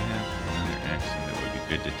 do I have another action that would be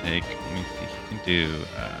good to take? Let me see. He can do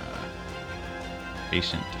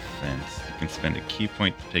patient defense. You can spend a key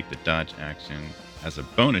point to take the dodge action as a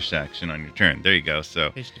bonus action on your turn. There you go.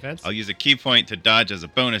 So Patient defense. I'll use a key point to dodge as a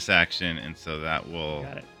bonus action, and so that will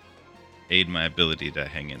Got it. aid my ability to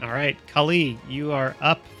hang in. All right, Kali, you are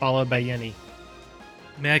up, followed by Yenny.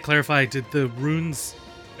 May I clarify? Did the runes?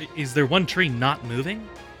 Is there one tree not moving?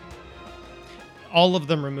 All of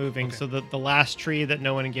them are moving. Okay. So the last tree that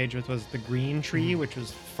no one engaged with was the green tree, which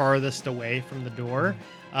was farthest away from the door.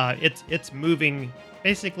 It's moving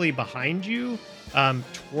basically behind you,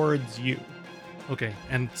 towards you. Okay,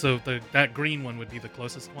 and so that green one would be the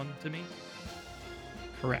closest one to me.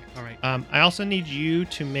 Correct. All right. I also need you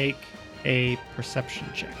to make a perception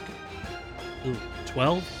check. Ooh,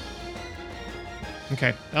 12.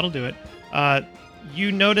 Okay, that'll do it.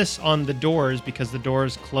 You notice on the doors, because the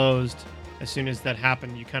doors closed as soon as that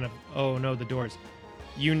happened, you kind of, oh no, the doors.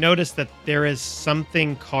 You notice that there is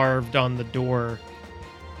something carved on the door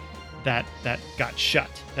that got shut,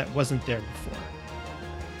 that wasn't there before.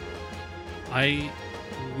 I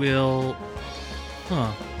will.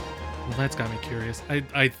 Huh. Well, that's got me curious.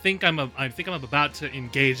 I think I'm about to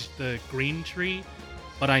engage the green tree,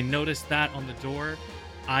 but I noticed that on the door,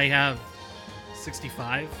 I have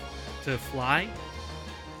 65 to fly.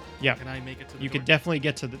 Yeah. Can I make it to the You door? could definitely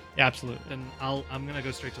get to the absolute. Then I'm gonna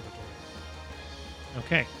go straight to the door.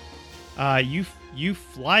 Okay. You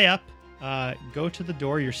fly up, go to the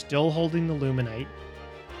door. You're still holding the Luminite,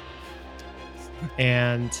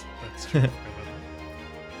 and That's true.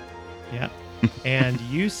 yeah, and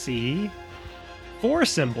you see 4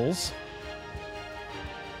 symbols,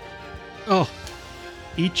 Oh.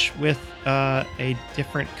 each with a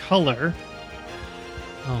different color.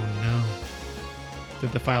 Oh no.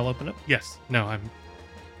 Did the file open up? Yes. No.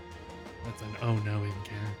 That's an oh no in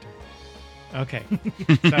character. Okay.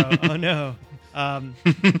 So, oh no.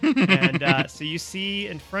 And so you see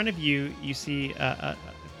in front of you, you see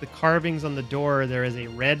the carvings on the door. There is a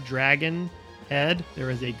red dragon head. There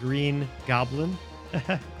is a green goblin.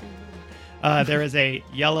 There is a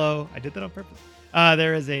yellow. I did that on purpose.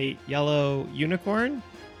 There is a yellow unicorn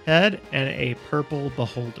head and a purple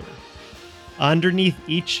beholder. Underneath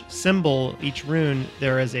each symbol, each rune,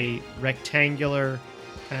 there is a rectangular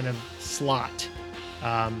kind of slot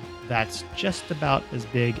that's just about as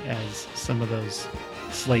big as some of those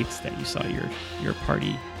slates that you saw your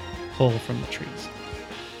party pull from the trees.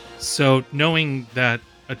 So knowing that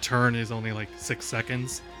a turn is only like 6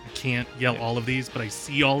 seconds, I can't yell all of these, but I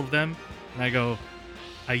see all of them, and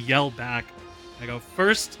I yell back. I go,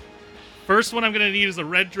 first one I'm gonna need is a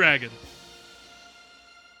red dragon.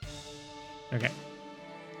 Okay.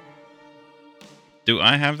 Do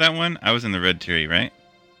I have that one? I was in the red tree, right?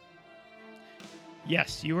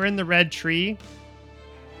 Yes, you were in the red tree.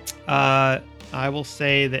 I will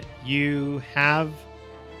say that you have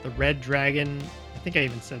the red dragon. I think I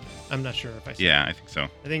even said. I'm not sure if I said. Yeah, I think so.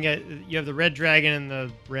 I think you have the red dragon and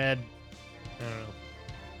the red. I don't know.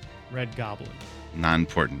 Red goblin.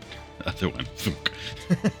 Non-important. Other one.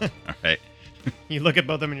 All right. You look at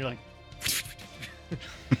both of them and you're like.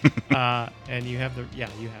 And you have you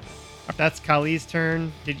have it. That's Kali's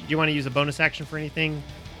turn. Do you want to use a bonus action for anything?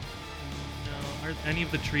 No, are any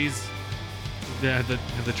of the trees? Have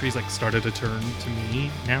the trees like started to turn to me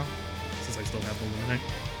now? Since I still have the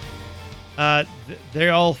luminite. They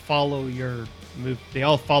all follow your move. They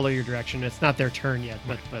all follow your direction. It's not their turn yet,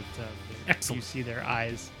 but Excellent. You see their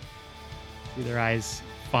eyes. See their eyes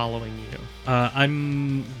following you.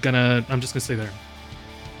 I'm just gonna stay there.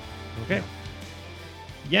 Okay.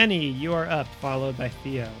 Yenny, you are up, followed by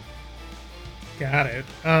Theo. Got it.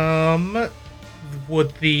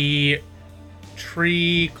 Would the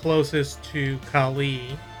tree closest to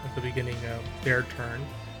Kali at the beginning of their turn,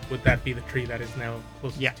 would that be the tree that is now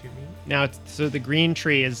closest Yeah. to me? Now, so the green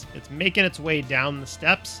tree it's making its way down the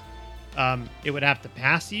steps. It would have to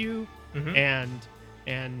pass you, Mhm.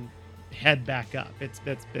 and head back up.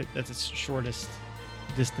 That's its shortest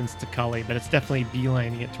distance to Kali, but it's definitely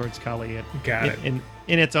beelining it towards Kali. Got it.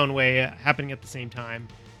 In its own way, happening at the same time,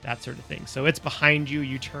 that sort of thing. So it's behind you.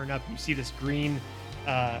 You turn up. You see this green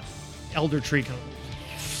elder tree kind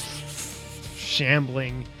of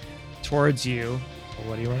shambling towards you. Well,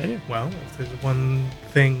 what do you want to do? Well, if there's one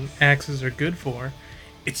thing axes are good for,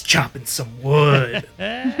 it's chopping some wood.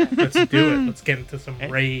 Let's do it. Let's get into some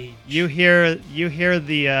rage. You hear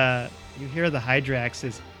the Hydrax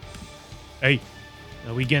says, "Hey,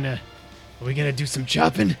 are we gonna do some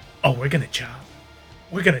chopping? Oh, we're gonna chop.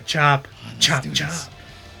 We're gonna chop. Chop, do chop. this.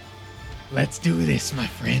 Let's do this, my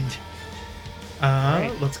friend."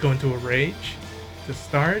 Let's go into a rage to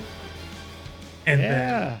start. And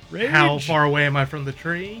Yeah, then, how rage. far away am I from the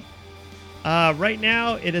tree? Right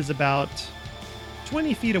now it is about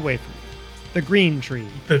 20 feet away from you. The green tree.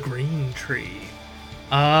 The green tree.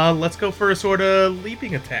 Let's go for a sort of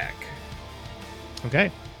leaping attack.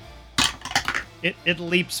 Okay. It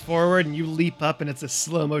leaps forward and you leap up and it's a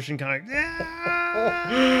slow motion kind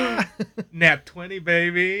of. Nat 20,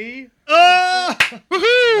 baby. Oh!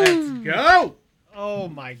 Let's go. Oh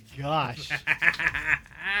my gosh.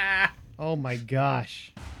 Oh my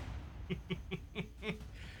gosh.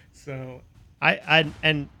 So,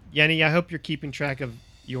 And Yenny, I hope you're keeping track of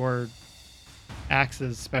your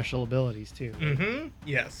axe's special abilities too.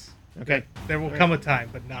 yes. Okay. There will All come a time,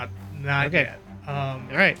 but not Okay. yet. All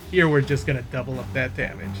right. Here we're just gonna double up that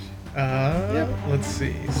damage. Let's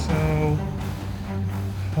see. So,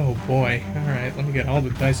 oh boy. All right, let me get all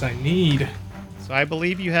the dice I need. So I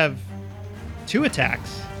believe you have 2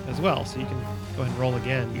 attacks as well, so you can go ahead and roll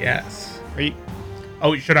again. Yes. Are you,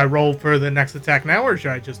 Oh, should I roll for the next attack now, or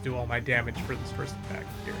should I just do all my damage for this first attack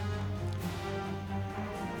here?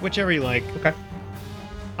 whichever you like. Okay.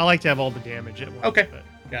 I like to have all the damage at once. Okay. But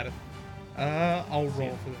Got it. I'll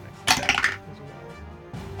roll for the next attack as well.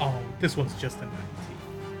 Oh, this one's just a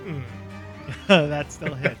 19. that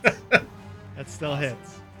still hits. That still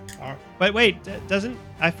hits. But wait, doesn't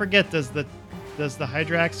I forget? Does the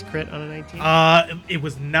Hydrax crit on a 19? It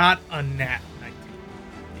was not a nat 19.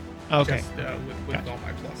 Okay. Just with Gotcha. all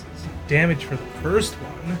my pluses. Damage for the first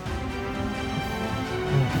one.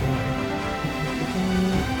 Oh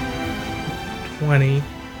boy. 20.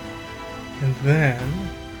 And then.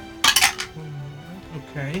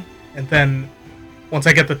 Okay. And then once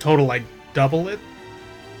I get the total, I double it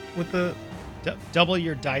with the. Double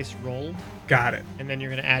your dice rolled, Got it. and then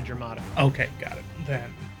you're going to add your modifier. Okay, got it.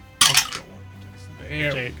 Then. Let's go on.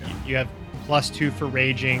 There So we go. you have +2 for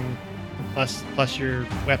raging, plus your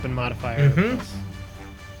weapon modifier. Mhm. plus-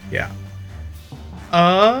 Yeah.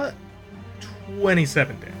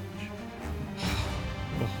 27 damage.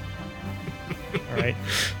 All right.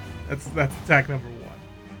 That's attack number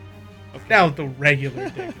 1. Now the regular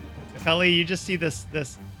dig. Kelly, you just see this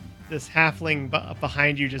halfling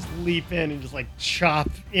behind you just leap in and just like chop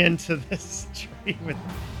into this tree with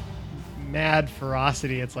mad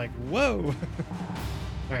ferocity. It's like, whoa.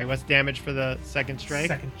 All right, what's damage for the second strike?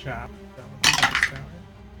 Second chop.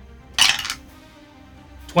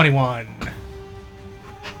 21.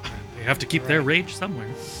 They have to keep their rage somewhere.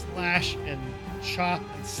 Slash and chop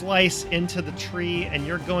and slice into the tree, and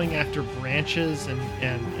you're going after branches and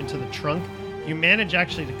into the trunk. You manage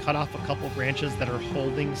actually to cut off a couple branches that are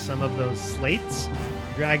holding some of those slates.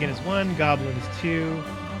 Dragon is 1, Goblin is 2,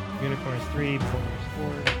 Unicorn is 3, Boulder is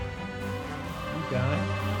 4. You got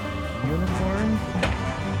Unicorn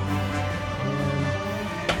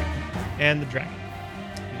and the Dragon.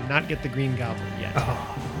 You did not get the Green Goblin yet.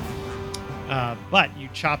 But you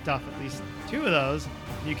chopped off at least 2 of those.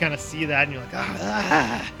 You kind of see that, and you're like,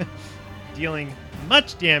 ah, dealing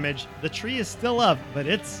much damage. The tree is still up, but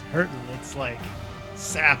it's hurting. It's like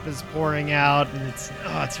sap is pouring out, and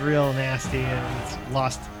it's real nasty, and it's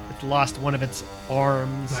lost one of its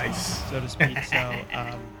arms, Nice. so to speak. So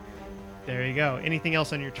there you go. Anything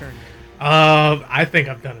else on your turn? I think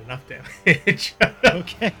I've done enough damage.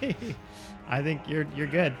 Okay, I think you're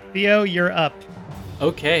good. Theo, you're up.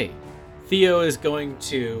 Okay. Theo is going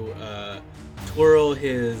to twirl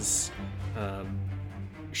his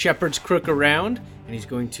shepherd's crook around, and he's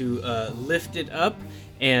going to lift it up.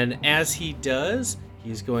 And as he does,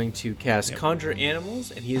 he's going to cast Conjure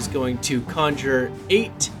Animals, and he is going to conjure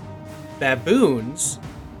 8 baboons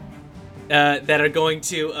that are going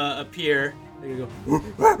to appear. They're going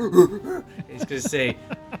to go. He's going to say,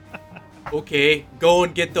 "Okay, go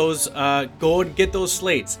and get those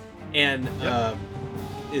slates," and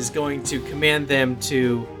is going to command them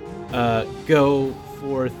to go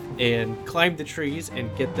forth and climb the trees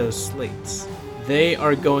and get those slates. They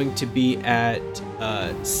are going to be at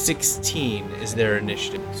 16 is their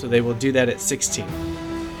initiative. So they will do that at 16.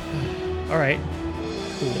 All right.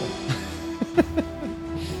 Cool.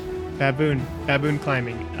 Baboon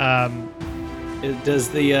climbing. Does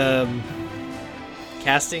the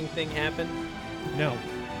casting thing happen? No.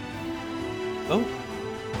 Oh.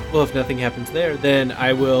 Well, if nothing happens there, then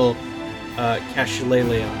I will cast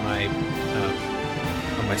Shillelagh on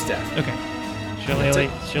my staff. Okay.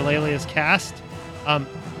 Shillelagh is cast.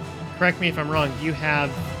 Correct me if I'm wrong. You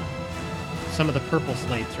have some of the purple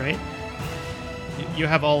slates, right? You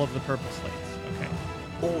have all of the purple slates. Okay.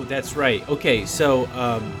 Oh, that's right. Okay, so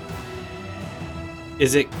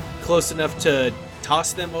is it close enough to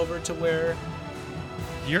toss them over to where?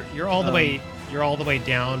 You're all the way. You're all the way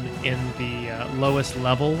down in the lowest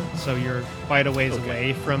level, so you're quite a ways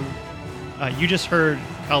away from. You just heard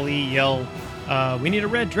Kali yell, "We need a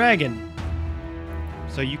red dragon!"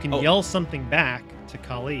 So you can yell something back to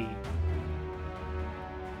Kali.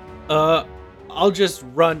 I'll just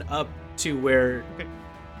run up to where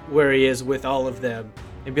he is with all of them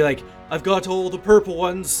and be like, "I've got all the purple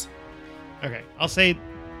ones." Okay, I'll say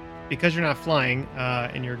because you're not flying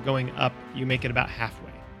and you're going up, you make it about halfway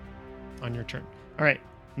on your turn. All right,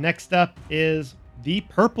 next up is the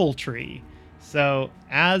purple tree. So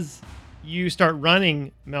as you start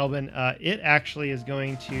running, Melvin, it actually is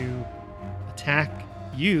going to attack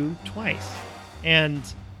you twice. And,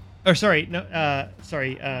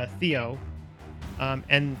 Theo.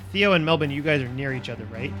 And Theo and Melvin, you guys are near each other,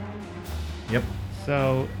 right? Yep.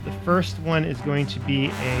 So the first one is going to be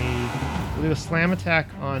we'll do a slam attack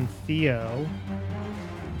on Theo,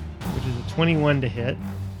 which is a 21 to hit.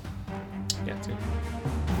 Yeah, it's good.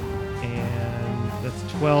 And that's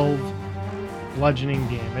 12 bludgeoning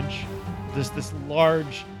damage. This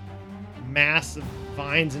large mass of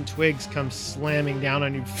vines and twigs comes slamming down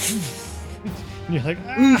on you. And you're like,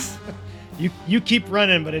 ah! You keep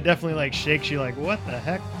running, but it definitely like shakes you like, what the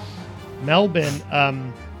heck? Melvin,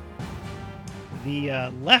 the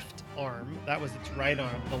left arm, that was its right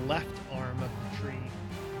arm, the left arm of the tree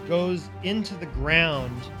goes into the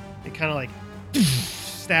ground. It kind of like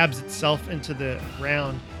stabs itself into the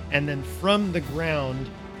ground, and then from the ground,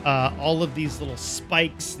 all of these little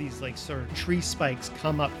spikes, these like sort of tree spikes,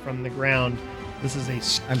 come up from the ground. This is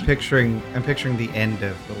I'm picturing the end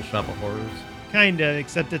of Little Shop of Horrors. Kinda,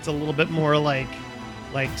 except it's a little bit more like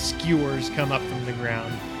skewers come up from the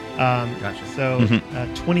ground. Gotcha. So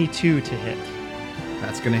 22 to hit.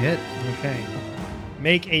 That's gonna hit. Okay.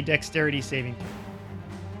 Make a dexterity saving throw.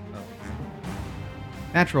 Oh.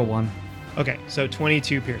 Natural 1. Okay, so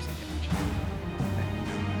 22 piercing damage.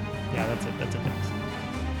 Yeah, that's it. That's a dex.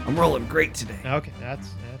 I'm rolling great today. Okay, that's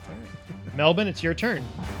all right. Melvin, it's your turn.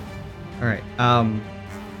 All right.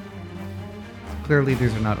 Clearly,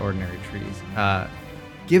 these are not ordinary trees.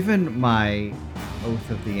 Given my oath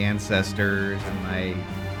of the ancestors and my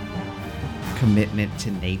commitment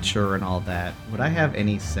to nature and all that, would I have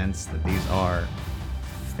any sense that these are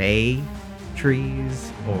fey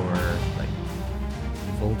trees or like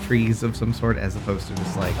evil trees of some sort, as opposed to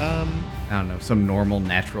just like I don't know, some normal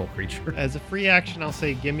natural creature? As a free action, I'll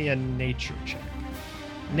say give me a nature check.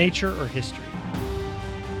 Nature or history.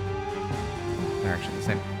 They're actually the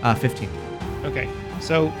same. 15. Okay,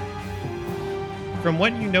 so from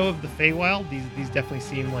what you know of the Feywild, these definitely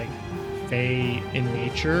seem like Fey in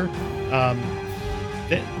nature.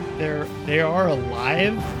 They are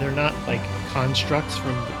alive. They're not like constructs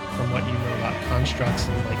from what you know about constructs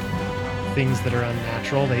and like things that are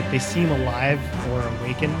unnatural. They seem alive or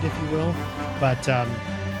awakened, if you will, but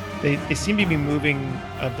they seem to be moving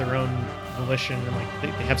of their own volition, and like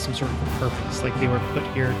they have some sort of a purpose. Like they were put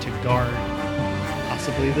here to guard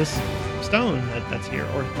possibly this stone that's here,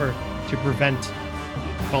 or to prevent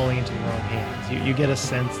falling into the wrong hands. You get a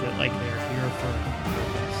sense that like they're here for a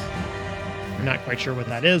purpose. I'm not quite sure what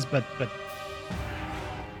that is, but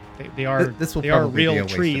they are This will they are probably be a real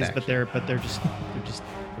wasted trees, action. but they're just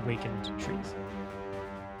awakened trees.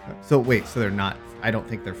 So wait, so they're not? I don't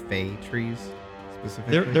think they're fey trees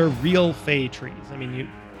specifically. They're real Fey trees. I mean, you.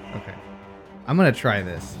 Okay. I'm gonna try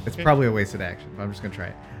this. It's Okay. probably a wasted action, but I'm just gonna try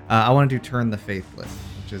it. I want to do Turn the Faithless,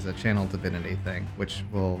 which is a channel divinity thing, which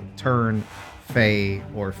will turn Fey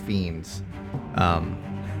or fiends, and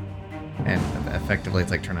effectively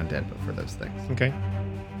it's like turn undead, but for those things. Okay.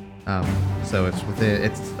 So it's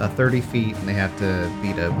 30 feet, and they have to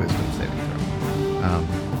beat a Wisdom saving throw.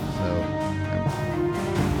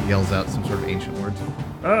 He yells out some sort of ancient words.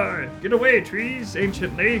 Get away, trees,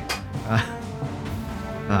 anciently.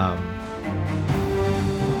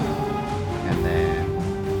 And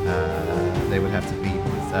then they would have to beat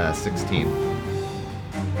 16.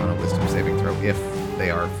 on a wisdom saving throw if they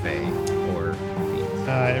are Fey or fiends.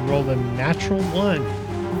 It rolled a natural 1.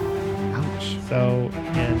 Ouch. So,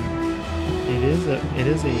 and it is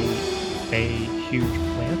a huge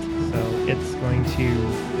plant. So it's going to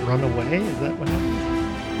run away. Is that what happens?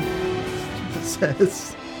 It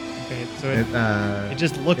says Okay, so it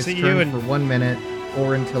just looks its at turn you and for 1 minute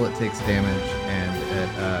or until it takes damage, and it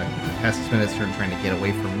passes its turn trying to get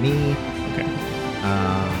away from me, okay.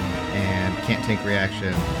 and can't take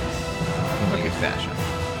reaction when you use dash.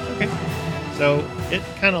 Okay. So it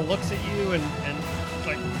kind of looks at you and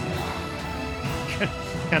like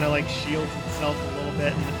kind of like shields itself a little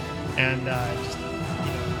bit and just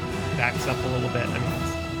backs up a little bit. I mean,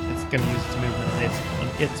 it's going to use its movement on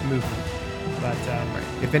its movement. But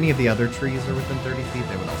If any of the other trees are within 30 feet,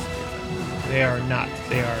 they would also be affected. they are not.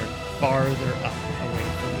 They are farther up away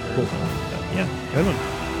from your Cool. zone. So, yeah, good one.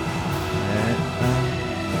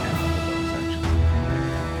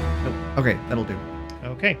 Nope. Okay, that'll do.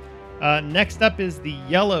 Okay. Next up is the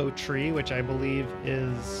yellow tree, which I believe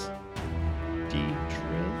is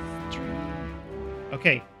Deidre's tree.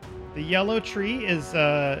 Okay. The yellow tree is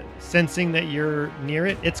sensing that you're near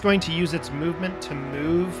it. It's going to use its movement to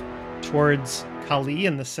move towards Kali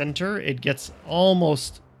in the center. It gets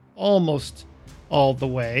almost all the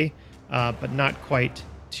way, but not quite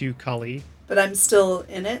to Kali. But I'm still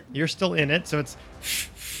in it. You're still in it, so it's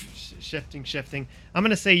shifting. I'm going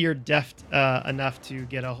to say you're deft enough to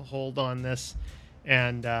get a hold on this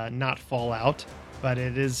and not fall out, but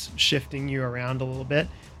it is shifting you around a little bit.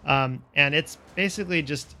 And it's basically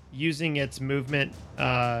just using its movement.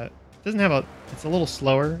 It's a little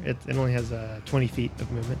slower. It only has 20 feet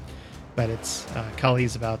of movement, but it's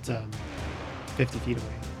Kali's about 50 feet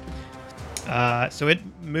away. So it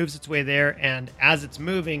moves its way there, and as it's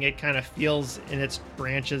moving, it kind of feels in its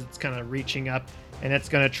branches, it's kind of reaching up, and it's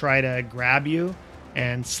going to try to grab you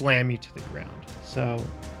and slam you to the ground. So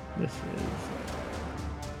this is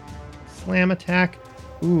slam attack.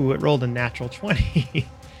 Ooh, it rolled a natural 20.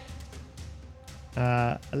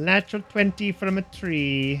 A natural 20 from a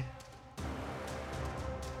tree.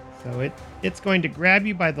 So it's going to grab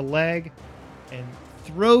you by the leg and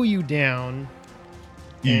throw you down,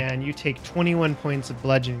 and you take 21 points of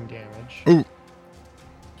bludgeoning damage. Ooh.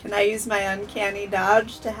 Can I use my uncanny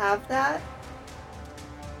dodge to have that?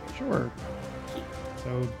 Sure.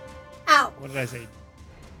 So, Ow! what did I say?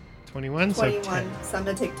 21? 21. So 10. So I'm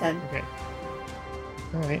gonna take 10. Okay.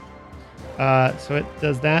 All right. So it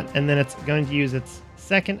does that, and then it's going to use its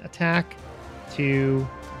second attack to...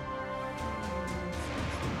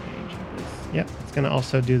 Yep, it's going to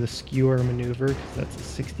also do the skewer maneuver because that's a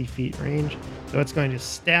 60 feet range. So it's going to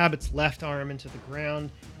stab its left arm into the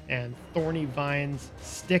ground, and thorny vines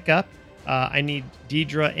stick up. I need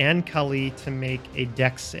Deidre and Kali to make a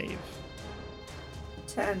dex save.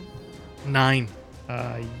 10. 9.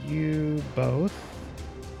 You both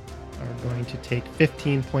are going to take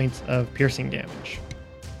 15 points of piercing damage.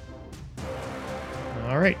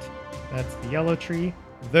 All right, that's the yellow tree.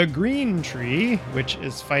 The green tree, which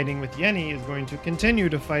is fighting with Yenny, is going to continue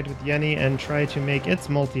to fight with Yenny and try to make its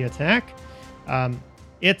multi-attack.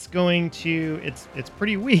 It's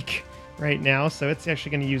pretty weak right now, so it's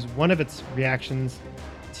actually going to use one of its reactions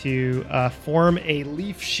to form a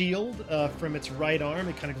leaf shield from its right arm.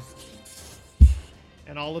 It kind of goes...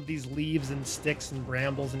 And all of these leaves and sticks and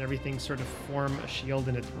brambles and everything sort of form a shield,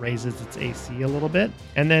 and it raises its AC a little bit.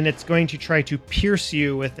 And then it's going to try to pierce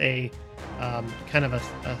you with a kind of a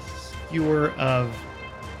skewer of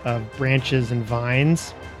branches and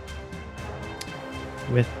vines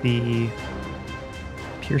with the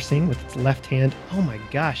piercing with its left hand. Oh my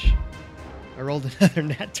gosh. I rolled another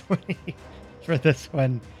nat 20 for this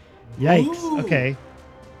one. Yikes. Ooh. Okay.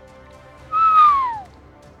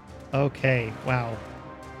 Okay, wow.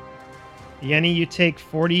 Yenny, you take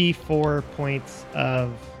 44 points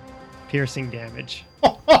of piercing damage.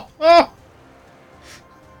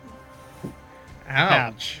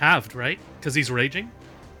 Ouch. Halved, right? Because he's raging?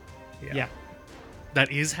 Yeah,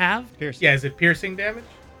 That is halved? piercing. Yeah, is it piercing damage?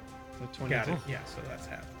 So 22. Got it. Yeah, so that's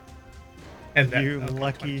half. And then, You okay,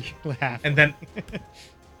 lucky 22. half. And then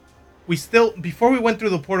we still, before we went through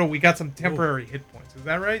the portal, we got some temporary hit points. Is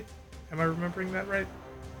that right? Am I remembering that right?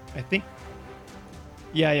 I think.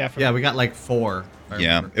 Yeah. Yeah, we got like 4. if I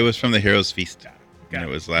Yeah, remember. it was from the Hero's Feast. Got And it.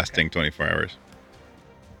 it was lasting 24 hours.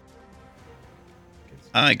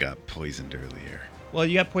 I got poisoned earlier. Well,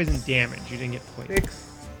 you got poison damage. You didn't get poison.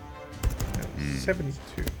 6,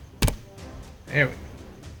 72. There we go.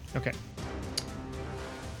 Okay.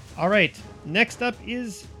 All right. Next up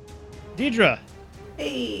is Deidre.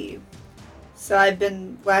 Hey. So I've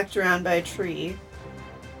been whacked around by a tree.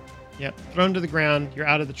 Yep, thrown to the ground. You're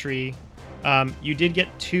out of the tree. You did get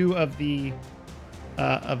 2 of the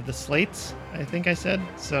slates, I think I said.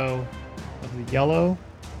 So, of the yellow,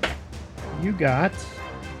 you got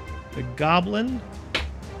the goblin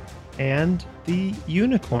and the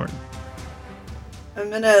unicorn. I'm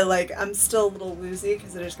gonna, I'm still a little woozy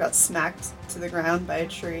because I just got smacked to the ground by a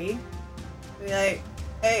tree. Be like,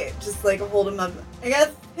 hey, just hold him up. I got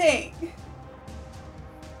a thing.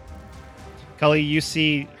 Cully, you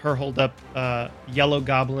see her hold up yellow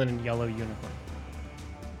goblin and yellow unicorn.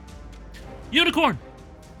 Unicorn.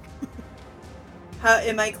 How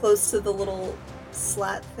am I close to the little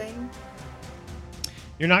slat thing?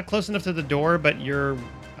 You're not close enough to the door, but you're,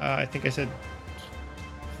 I think I said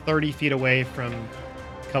 30 feet away from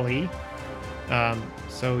Kali.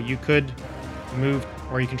 So you could move,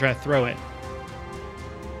 or you can try to throw it.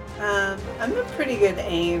 I'm a pretty good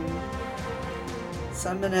aim.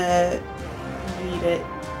 So I'm gonna read it.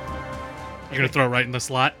 You're gonna throw it right in the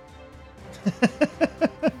slot.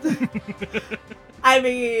 I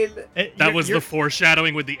mean, That was the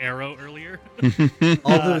foreshadowing with the arrow earlier.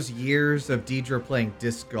 All those years of Deidre playing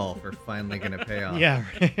disc golf are finally going to pay off. Yeah.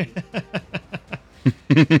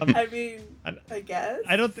 I mean, I guess.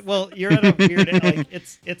 I don't. Well, you're at a weird.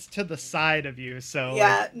 It's to the side of you, so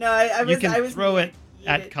Yeah, no, I was. you can I was throw it eat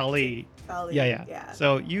at it Kali. to Kali. Yeah.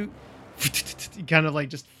 So you kind of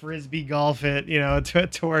just frisbee golf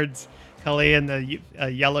it, towards Kali, and the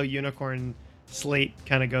yellow unicorn slate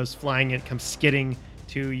kind of goes flying. It comes skidding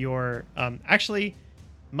to your. Actually,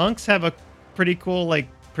 monks have a pretty cool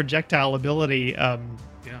projectile ability. Yeah.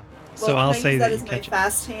 So Well, I'll can I say use that that you as my catch it.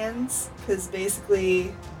 fast hands, because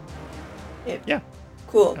basically, Yeah,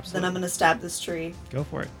 cool. Then Absolutely. I'm gonna stab this tree go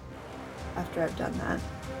for it. after I've done that,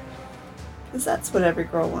 because that's what every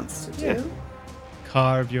girl wants to do. Yeah.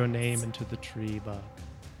 Carve your name into the tree, Buck.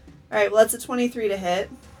 All right, well, that's a 23 to hit,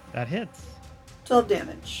 That hits. 12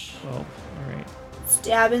 damage. Oh, all right.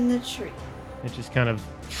 Stabbing the tree. It just kind of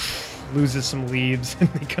loses some leaves and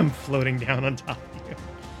they come floating down on top of you.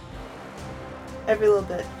 Every little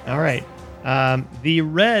bit. All right. The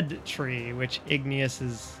red tree, which Igneous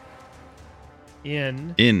is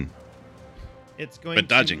in, it's going But to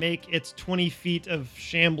dodging. make its 20 feet of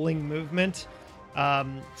shambling movement.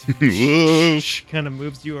 Whoosh. Kind of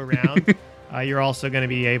moves you around. You're also going to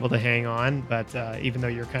be able to hang on, but even though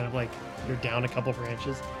you're kind of you're down a couple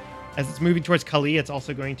branches. As it's moving towards Kali, it's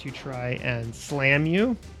also going to try and slam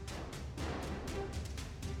you.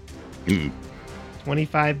 Mm.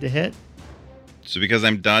 25 to hit. So because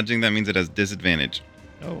I'm dodging, that means it has disadvantage.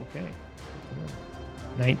 Oh, okay.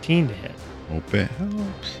 19 to hit. Hope it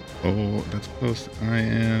helps. Oh, that's close. I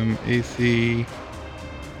am AC.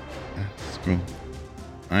 Scroll.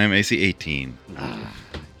 I am AC 18.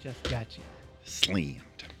 Just got you. Slammed.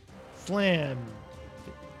 Slam.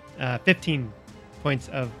 15 points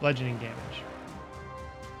of bludgeoning damage.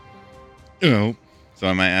 Oh. So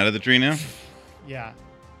am I out of the tree now? Yeah.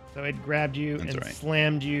 So it grabbed you That's and right.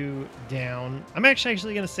 slammed you down. I'm actually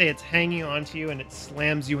going to say it's hanging onto you and it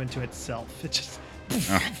slams you into itself. It just,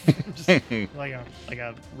 Oh. just like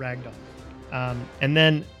a ragdoll. And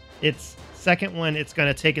then its second one, it's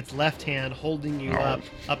going to take its left hand, holding you Oh. up,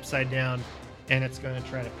 upside down, and it's going to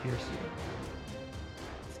try to pierce you.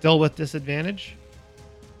 Still with disadvantage?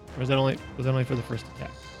 Or was it only for the first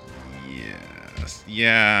attack? Yes.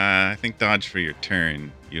 Yeah, I think dodge for your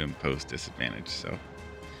turn, you impose disadvantage. So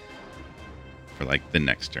for the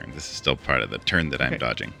next turn, this is still part of the turn that I'm Okay.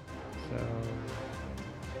 dodging. So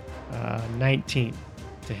 19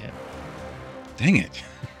 to hit. Dang it.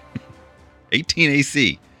 18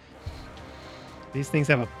 AC. These things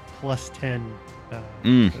have a plus 10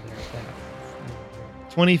 Mm. for their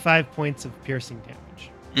attacks. 25 points of piercing damage.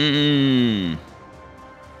 Mm.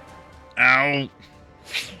 Ow.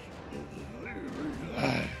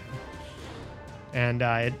 And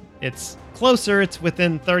it's closer. It's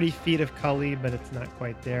within 30 feet of Kali, but it's not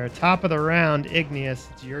quite there. Top of the round, Igneous.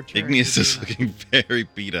 It's your turn. Igneous is looking very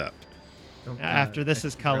beat up. Don't, After this I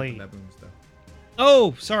is forgot the Kali. baboons, though.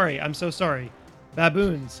 Oh, sorry. I'm so sorry.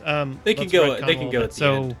 Baboons. They can let's go- retcon they a can little go bit. at the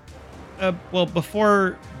So, end. well,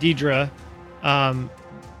 before Deidre,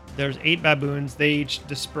 there's 8 baboons. They each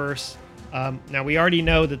disperse. Now we already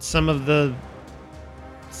know that some of the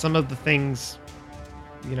things,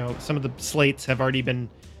 some of the slates have already been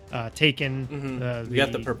taken. Mhm. We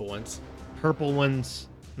got the purple ones. Purple ones.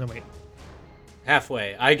 No, wait.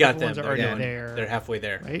 Halfway. I got Purple them. ones are They're already going- there. They're halfway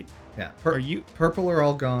there. Right? Yeah. Are you? Purple are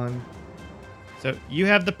all gone, So you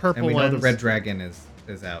have the purple and we know ones. the red dragon is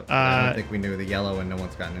out. I Uh, don't think we knew the yellow, and no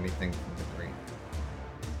one's gotten anything from the green.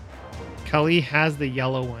 Kali has the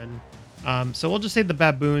yellow one. So we'll just say the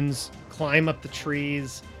baboons climb up the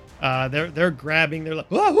trees. They're grabbing. They're like,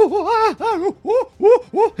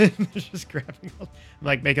 they're just grabbing. I'm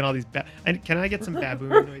like making all these. Can I get some baboon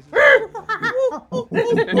noises?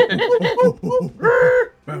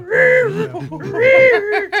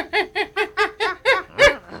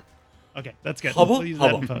 Okay, that's good. Hubba, We'll use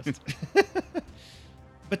that in post.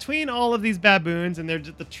 Between all of these baboons and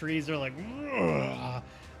the trees are like,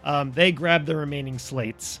 they grab the remaining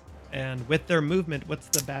slates. And with their movement, what's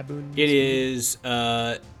the baboon? It is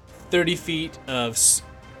 30 feet of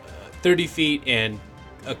 30 feet and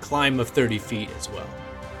a climb of 30 feet as well.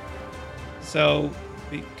 So,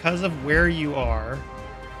 because of where you are,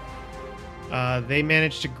 they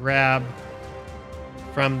managed to grab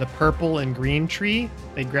from the purple and green tree.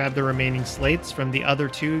 They grab the remaining slates from the other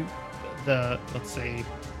two. Let's say,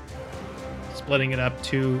 splitting it up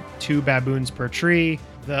to 2 baboons per tree.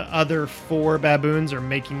 The other 4 baboons are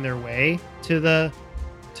making their way to the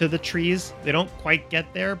trees. They don't quite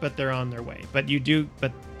get there, but they're on their way. But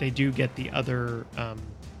they do get the other. Are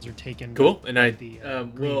taken. Cool. And I green.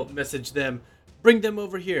 will message them. Bring them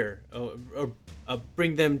over here, or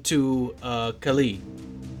bring them to Kali.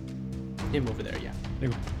 Him over there, yeah.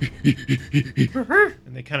 And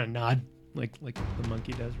they kind of nod like the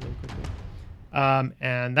monkey does really quickly.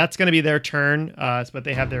 And that's going to be their turn, but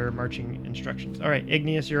they have their marching instructions. All right,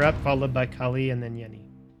 Igneous, you're up, followed by Kali and then Yenny.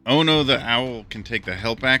 Ono the owl can take the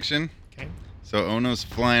help action. Okay. So Ono's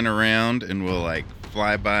flying around and will like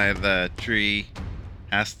fly by the tree,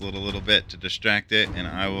 hassle it a little bit to distract it, and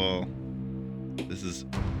I will. This is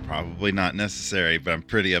probably not necessary, but I'm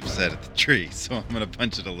pretty upset at the tree, so I'm gonna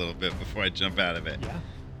punch it a little bit before I jump out of it.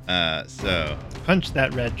 Yeah. So. Punch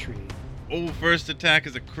that red tree. Oh, first attack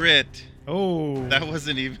is a crit. Oh. That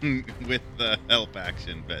wasn't even with the help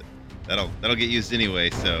action, but that'll get used anyway.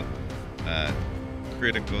 So,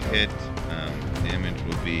 critical hit.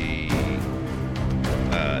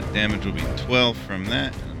 Damage will be 12 from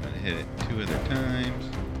that. And I'm gonna hit it 2 other times.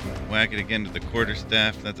 Whack it again to the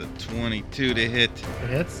quarterstaff. That's a 22 to hit. It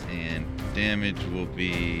hits. And damage will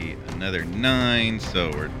be another 9. So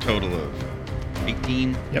we're a total of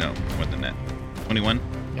 18. Yep. No, more than that. 21.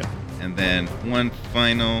 Yep. And then one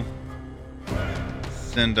final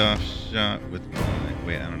send-off shot with my...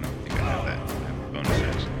 Wait, I don't know. I think I have that. I have a bonus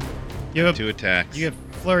action. You have 2 attacks. You have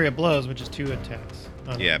flurry of blows, which is 2 attacks.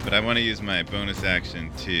 Yeah, but I want to use my bonus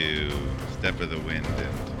action to Step of the Wind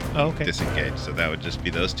and disengage. So that would just be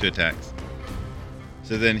those 2 attacks.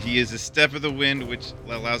 So then he uses Step of the Wind, which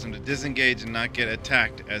allows him to disengage and not get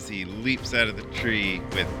attacked as he leaps out of the tree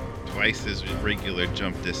with twice his regular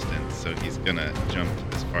jump distance. So he's going to jump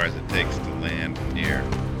as far as it takes to land near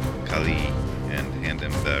Kali and hand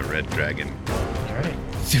him the red dragon. All right.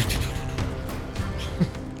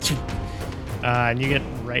 And you get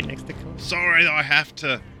right next to Kali. Sorry, I have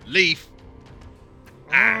to leave.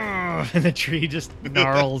 And the tree just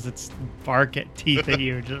gnarls its bark at teeth at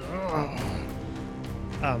you. Just,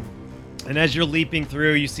 and as you're leaping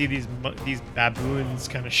through, you see these baboons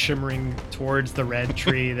kind of shimmering towards the red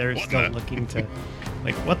tree. They're still looking to,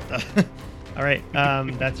 like, what the? All right,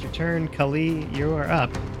 that's your turn. Kali, you are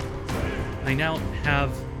up. I now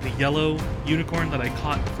have the yellow unicorn that I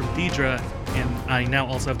caught from Deidre, and I now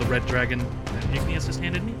also have the red dragon that Igneous just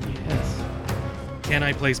handed me. Yes. Can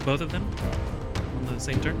I place both of them on the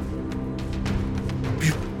same turn?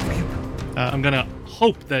 I'm gonna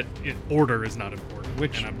hope that order is not important.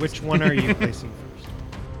 Which one are you placing first?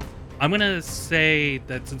 I'm gonna say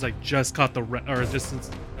that since I just caught the red, or just since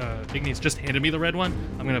Igneous just handed me the red one,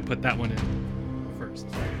 I'm gonna put that one in first.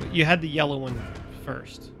 You had the yellow one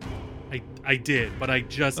first. I did, but I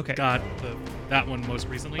just got that one most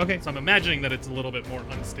recently. Okay. So I'm imagining that it's a little bit more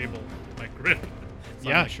unstable in my grip. So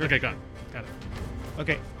yeah, like, sure. Okay, got it.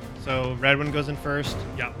 Okay, so red one goes in first.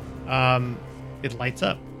 Yeah. It lights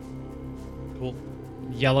up. Cool.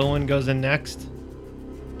 Yellow one goes in next.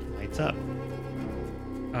 Lights up.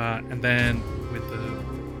 And then with the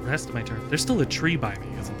rest of my turn, there's still a tree by me,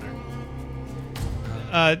 isn't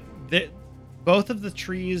there? Both of the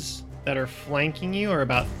trees that are flanking you are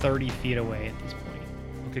about 30 feet away at this point.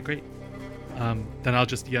 Okay, great. Then I'll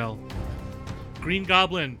just yell, Green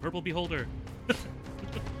Goblin, Purple Beholder.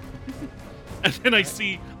 And then I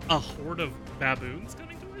see a horde of baboons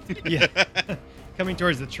coming towards me. Yeah, coming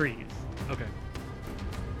towards the trees. Okay.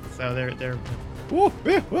 So they're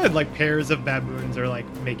like pairs of baboons are like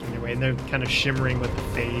making their way, and they're kind of shimmering with the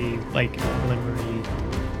fey like glimmery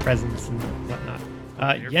presence and whatnot.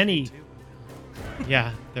 Yenny.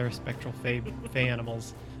 Yeah, they're spectral fey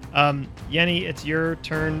animals. Yenny, it's your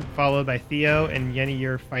turn, followed by Theo, and Yenny,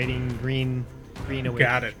 you're fighting green away.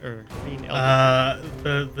 Got it. Or green elder.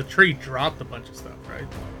 The tree dropped a bunch of stuff, right?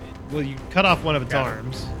 well, you cut off one of its Got it.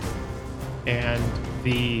 arms, and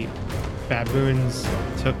the baboons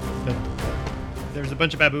took the. There's a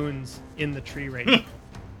bunch of baboons in the tree right now,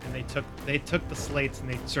 and they took the slates and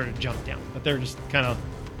they sort of jumped down, but they're just kind of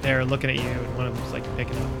there looking at you, and one of them's like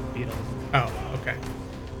picking up beetles. Oh, okay.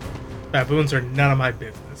 Baboons are none of my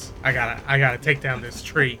business. I gotta take down this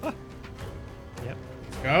tree. Yep.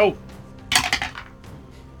 Go.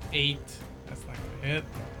 8. That's not gonna hit.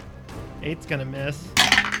 8's gonna miss.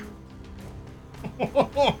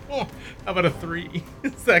 How about a 3?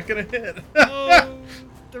 Is that gonna hit? Oh,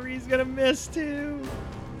 3's gonna miss too.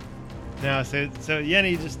 No, so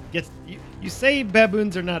Yenny just gets. You say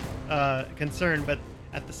baboons are not concerned, but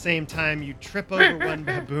at the same time you trip over one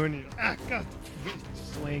baboon and God, you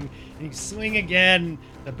swing and you swing again.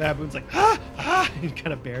 The baboon's like and it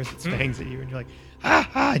kind of bares its fangs at you, and you're like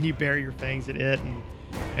and you bare your fangs at it,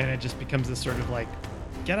 and it just becomes this sort of like,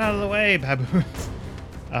 get out of the way, baboons.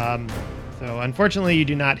 So unfortunately you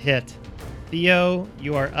do not hit. Theo,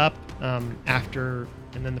 you are up after,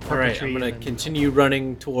 and then the purple All right, tree. I'm gonna and then- continue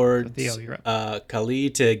running towards Theo, you're up. Kali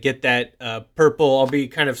to get that purple. I'll be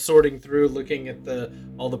kind of sorting through, looking at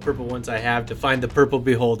all the purple ones I have to find the purple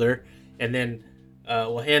beholder, and then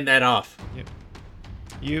we'll hand that off.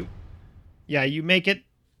 You make it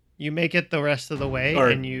the rest of the way, Or-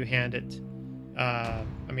 and you hand it. I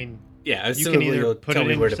mean, Yeah, you assumably can either you'll put tell it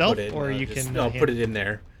me in where yourself, to put it. or you just- can. I'll hand put it in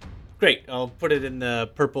there. Great, I'll put it in the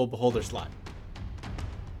purple beholder slot.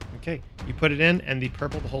 Okay, you put it in, and the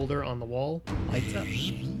purple beholder on the wall lights up.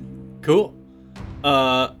 Cool.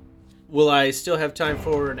 Will I still have time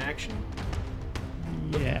for an action?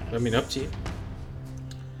 Yeah. I mean, up to you.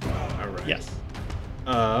 All right. Yes.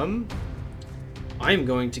 I'm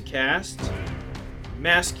going to cast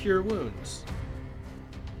Mass Cure Wounds.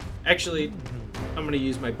 Actually, I'm going to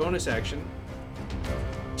use my bonus action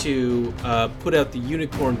to put out the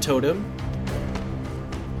Unicorn Totem,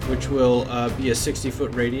 which will be a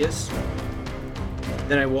 60-foot radius.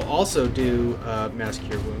 Then I will also do Mass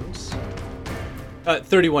Cure Wounds.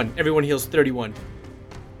 31. Everyone heals 31.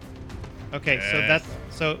 Okay, so Yes.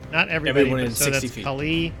 not everybody, Everyone but in so 60 that's feet.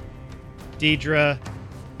 Kali, Deidre,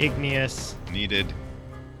 Igneous, Needed.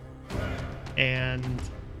 and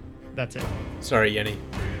that's it. Sorry, Yenny.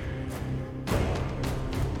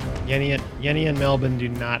 Yenny and Melbourne do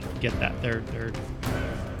not get that. They're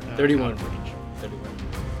 31. out of range. 31.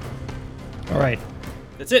 All right,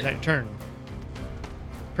 That's it. that turn.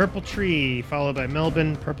 Purple Tree, followed by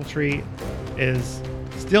Melbourne. Purple Tree is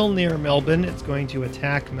still near Melbourne. It's going to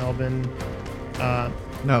attack Melbourne.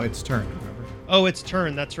 No, it's turn. Remember? Oh, its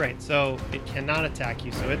turn. That's right. So it cannot attack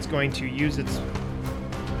you. So it's going to use its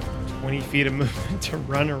 20 feet of movement to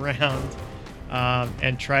run around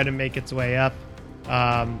and try to make its way up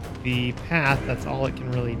the path. That's all it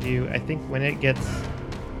can really do. I think when it gets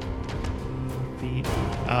feet,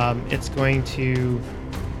 it's going to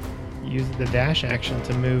use the dash action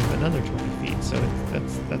to move another 20 feet. So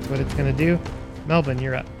that's what it's going to do. Melbourne,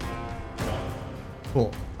 you're up.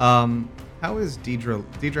 Cool. How is Deidre?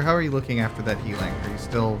 Deidre, how are you looking after that healing? Are you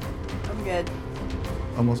still I'm good.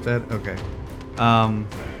 almost dead? Okay. All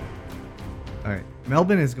right.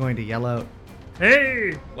 Melvin is going to yell out.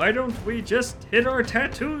 Hey, why don't we just hit our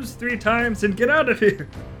tattoos 3 times and get out of here?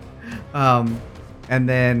 And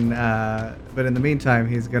then, but in the meantime,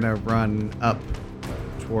 he's gonna run up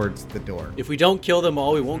towards the door. If we don't kill them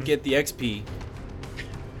all, we won't get the XP.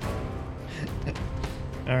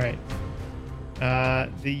 All right.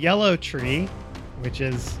 The yellow tree, which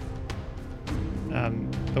is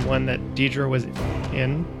the one that Deidre was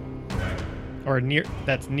in, or near,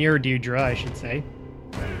 that's near Deidre, I should say,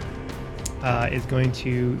 is going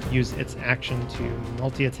to use its action to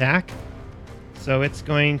multi-attack. So it's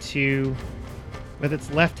going to, with its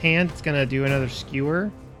left hand, it's going to do another skewer.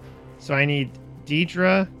 So I need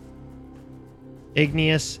Deidre,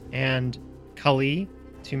 Igneous, and Kali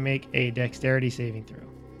to make a dexterity saving throw.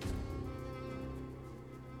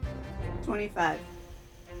 25.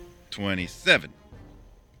 27.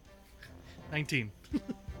 19.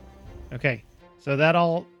 Okay,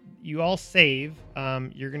 so you all save.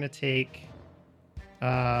 You're gonna take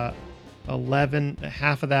 11,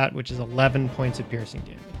 half of that, which is 11 points of piercing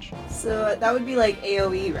damage. So that would be like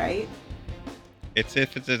AoE, right? It's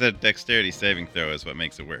if it's a dexterity saving throw is what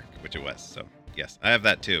makes it work, which it was. So yes, I have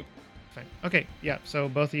that too. Fine. Okay, yeah. So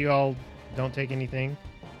both of you all don't take anything.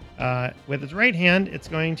 With its right hand, it's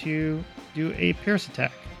going to do a pierce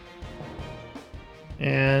attack.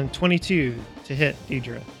 And 22 to hit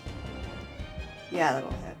Deidre. Yeah,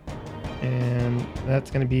 that'll hit. And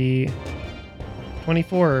that's going to be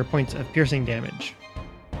 24 points of piercing damage.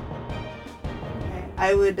 Okay.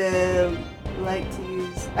 I would like to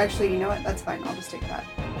use Actually, you know what? That's fine. I'll just take that.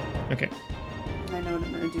 Okay. I know what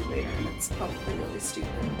I'm going to do later, and it's probably really stupid.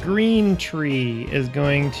 Green tree is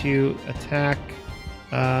going to attack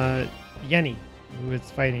Yenny, who is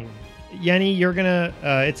fighting. Yenny, you're gonna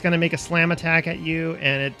it's gonna make a slam attack at you,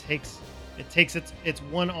 and it takes its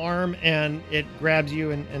one arm and it grabs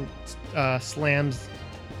you and slams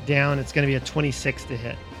down. It's gonna be a 26 to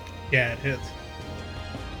hit, Yeah, it hits.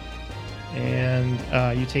 and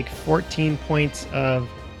you take 14 points of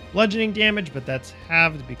bludgeoning damage, but that's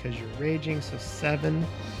halved because you're raging, so 7.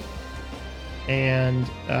 And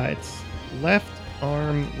its left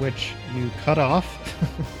arm, which you cut off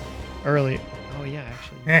early. Oh yeah,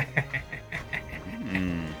 actually.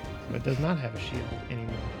 So it does not have a shield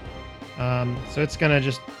anymore. So it's gonna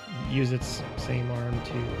just use its same arm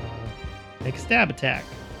to make a stab attack.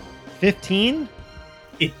 15.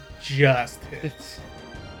 It just hits.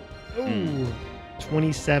 Ooh.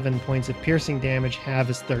 27 points of piercing damage. Half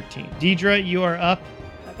is 13. Deidre, you are up.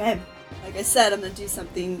 Okay. Like I said, I'm going to do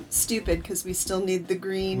something stupid because we still need the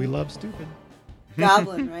green We love stupid.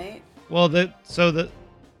 goblin, right? Well, the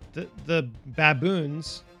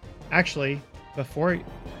baboons, actually, before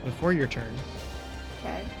your turn,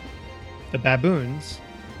 Okay. the baboons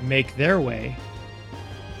make their way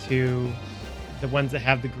to the ones that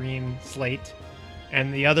have the green slate,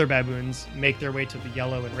 and the other baboons make their way to the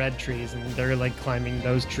yellow and red trees, and they're like climbing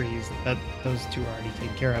those trees. That those two are already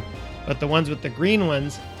taken care of. But the ones with the green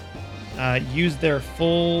ones use their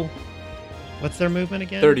full. What's their movement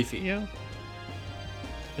again? 30 feet. Theo?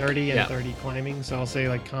 30 and Yeah. 30 climbing. So I'll say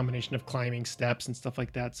like combination of climbing steps and stuff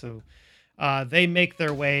like that. So they make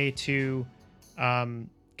their way to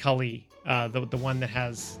Kali, the one that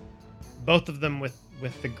has both of them with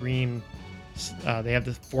the green. They have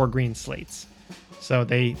the 4 green slates. So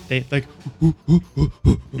they like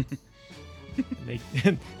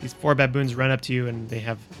these 4 baboons run up to you, and they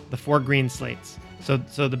have the 4 green slates. So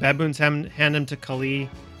the baboons hand them to Kali.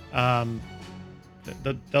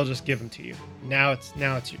 They'll just give them to you. Now it's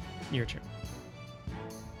your turn.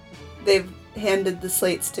 They've handed the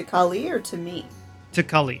slates to Kali or to me? To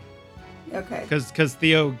Kali, Okay. because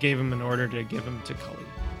Theo gave him an order to give him to Kali.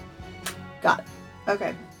 Got it.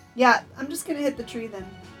 Okay. Yeah, I'm just going to hit the tree then.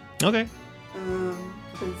 Okay.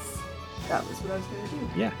 Because that was what I was going to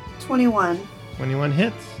do. Yeah. 21. 21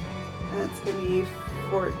 hits. That's going to be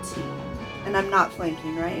 14. And I'm not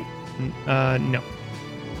flanking, right? No.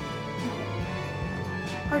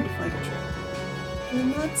 Hard to flank a tree.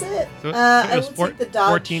 And that's it. So I it was will take the dodge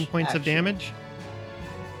 14 points of action. damage.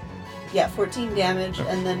 Yeah, 14 damage, Okay.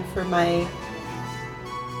 and then for my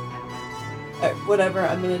whatever,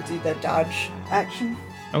 I'm gonna do the dodge action.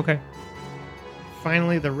 Okay.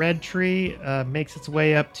 Finally, the red tree makes its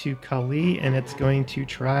way up to Kali, and it's going to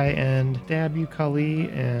try and stab you, Kali.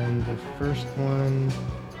 And the first one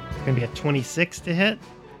is going to be a 26 to hit.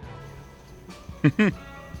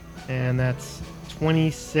 And that's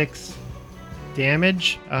 26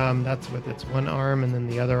 damage. That's with its one arm, and then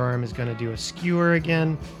the other arm is going to do a skewer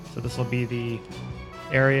again. So this will be the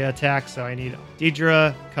area attack. So I need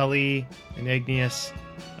Deidre, Kali, and Igneous,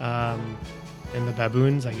 and the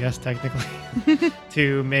baboons, I guess, technically,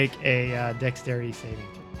 to make a dexterity saving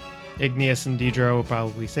throw. Igneous and Deidre will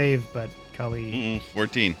probably save, but Kali...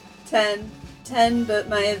 14. 10, but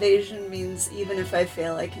my evasion means even if I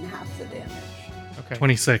fail, I can half the damage. Okay.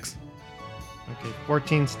 26. Okay,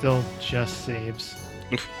 14 still just saves.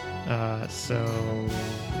 So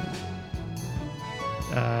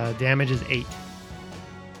damage is 8.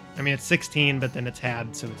 I mean, it's 16, but then it's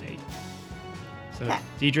halved, so it's 8. So Okay.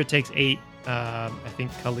 Deidre takes 8. I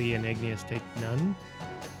think Kali and Igneous take none.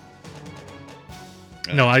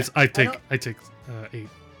 No, I take don't- 8.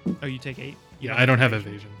 Oh, you take 8? Yeah, I don't have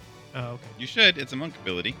evasion. Oh, okay. You should. It's a monk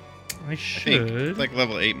ability. I I should. think. It's like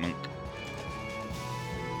level 8 monk.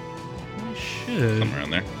 I should. Somewhere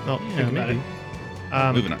around there. Well, Yeah, think about maybe.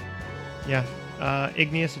 it. Moving on. Yeah.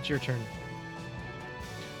 Igneous, it's your turn.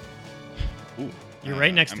 Ooh, You're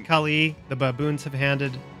right next to I'm- Kali. The baboons have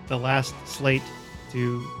handed the last slate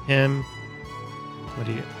to him. What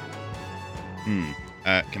do you do?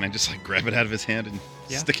 Can I just like grab it out of his hand and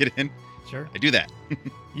Yeah. stick it in? Sure. I do that.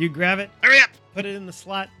 You grab it, Hurry up! put it in the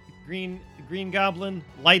slot. The green goblin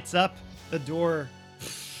lights up. The door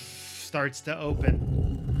starts to open.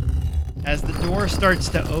 As the door starts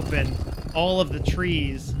to open, all of the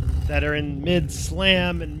trees that are in mid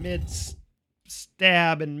slam and mid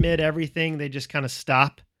stab and mid everything, they just kind of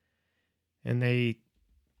stop and they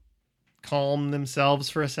calm themselves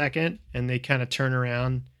for a second, and they kind of turn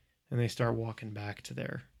around and they start walking back to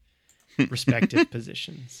their respective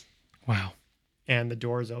positions. Wow. And the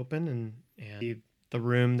doors open, and the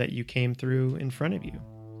room that you came through in front of you.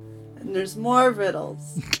 And there's more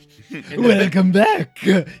riddles. Welcome back.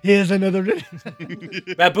 Here's another riddle.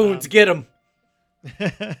 Baboons, get him.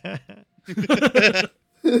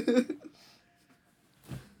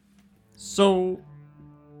 So,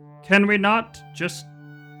 can we not just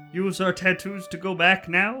use our tattoos to go back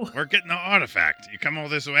now? We're getting the artifact. You come all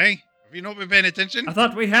this way? Have you not been paying attention? I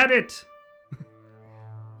thought we had it.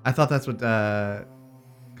 I thought that's what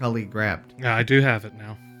Kali grabbed. Yeah, I do have it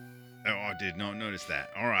now. Oh, I did not notice that.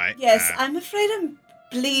 All right. Yes, I'm afraid I'm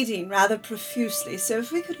bleeding rather profusely, so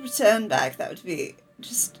if we could return back, that would be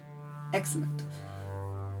just excellent.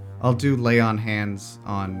 I'll do lay on hands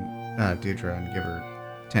on Deirdre and give her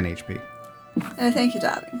 10 HP. Thank you,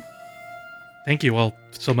 darling. Thank you all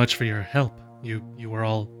so much for your help. You were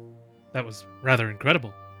all... That was rather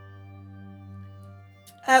incredible.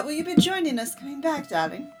 Will you be joining us coming back,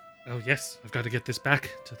 darling? Oh, yes. I've got to get this back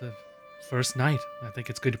to the first night. I think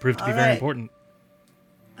it's going to prove to be All very right. important.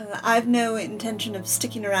 I've no intention of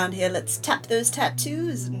sticking around here. Let's tap those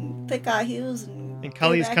tattoos and click our heels and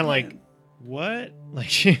Cully's kind kind of like, what? Like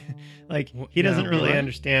he doesn't really what?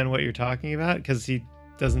 understand what you're talking about because he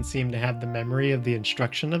doesn't seem to have the memory of the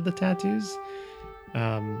instruction of the tattoos.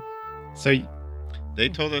 So They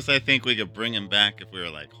told us I think we could bring him back if we were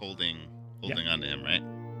like holding onto him, right?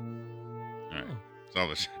 All right. So I'll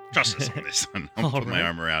just trust us on this one. I'll put my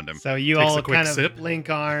arm around him. So you Takes all a quick kind of sip. link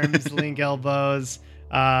arms, link elbows.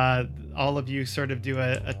 All of you sort of do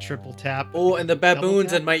a triple tap. Oh, and the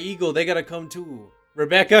baboons tap? and my eagle, they gotta come too.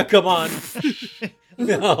 Rebecca, come on.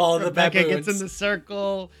 All the Rebecca baboons. gets in the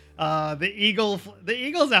circle. The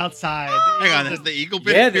eagle's outside. Hang on, has the eagle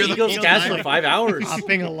been Yeah, here the eagle's whole cast time? for 5 hours.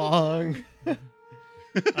 hopping along.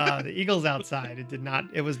 The eagle's outside.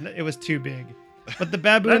 It was too big. But the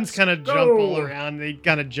baboons Let's kind of go. jump all around. They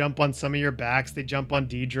kind of jump on some of your backs. They jump on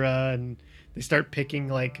Deidre and they start picking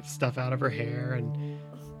like stuff out of her hair. And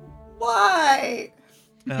Why?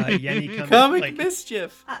 Yenny comes Comic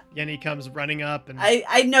mischief. Yenny comes running up and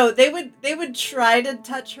I know they would try to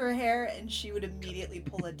touch her hair and she would immediately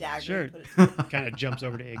pull a dagger. Sure. And put it kind of jumps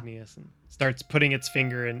over to Igneous and starts putting its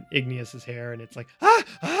finger in Igneous's hair, and it's like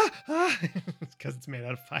because it's made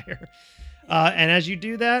out of fire. And as you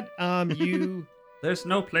do that, you There's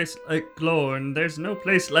no place like Glorn. There's no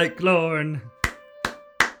place like Glorn.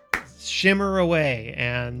 shimmer away,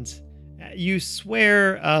 and you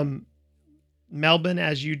swear, Melbourne.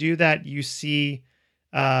 As you do that, you see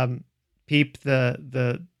Peep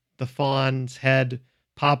the fawn's head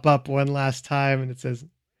pop up one last time, and it says,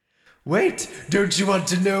 Wait, don't you want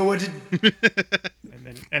to know what it...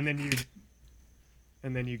 and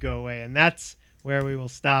then you go away, and that's where we will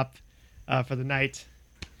stop for the night.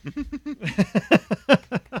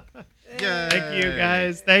 Thank you,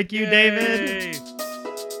 guys. Thank you, David.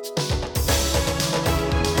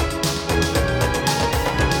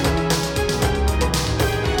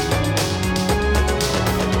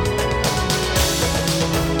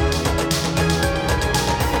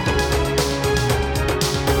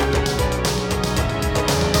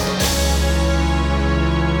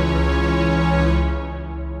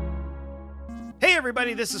 Hey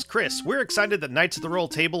everybody, this is Chris. We're excited that Knights of the Roll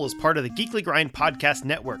Table is part of the Geekly Grind Podcast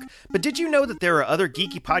Network. But did you know that there are other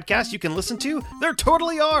geeky podcasts you can listen to? There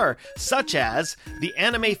totally are! Such as The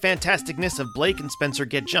Anime Fantasticness of Blake and Spencer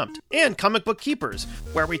Get Jumped, and Comic Book Keepers,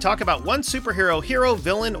 where we talk about one superhero, hero,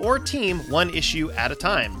 villain, or team one issue at a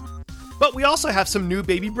time. But we also have some new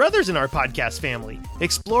baby brothers in our podcast family.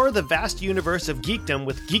 Explore the vast universe of geekdom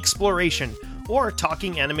with Geeksploration, or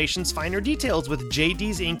Talking Animation's Finer Details with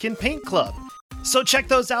JD's Ink and Paint Club. So check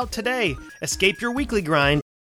those out today. Escape your weekly grind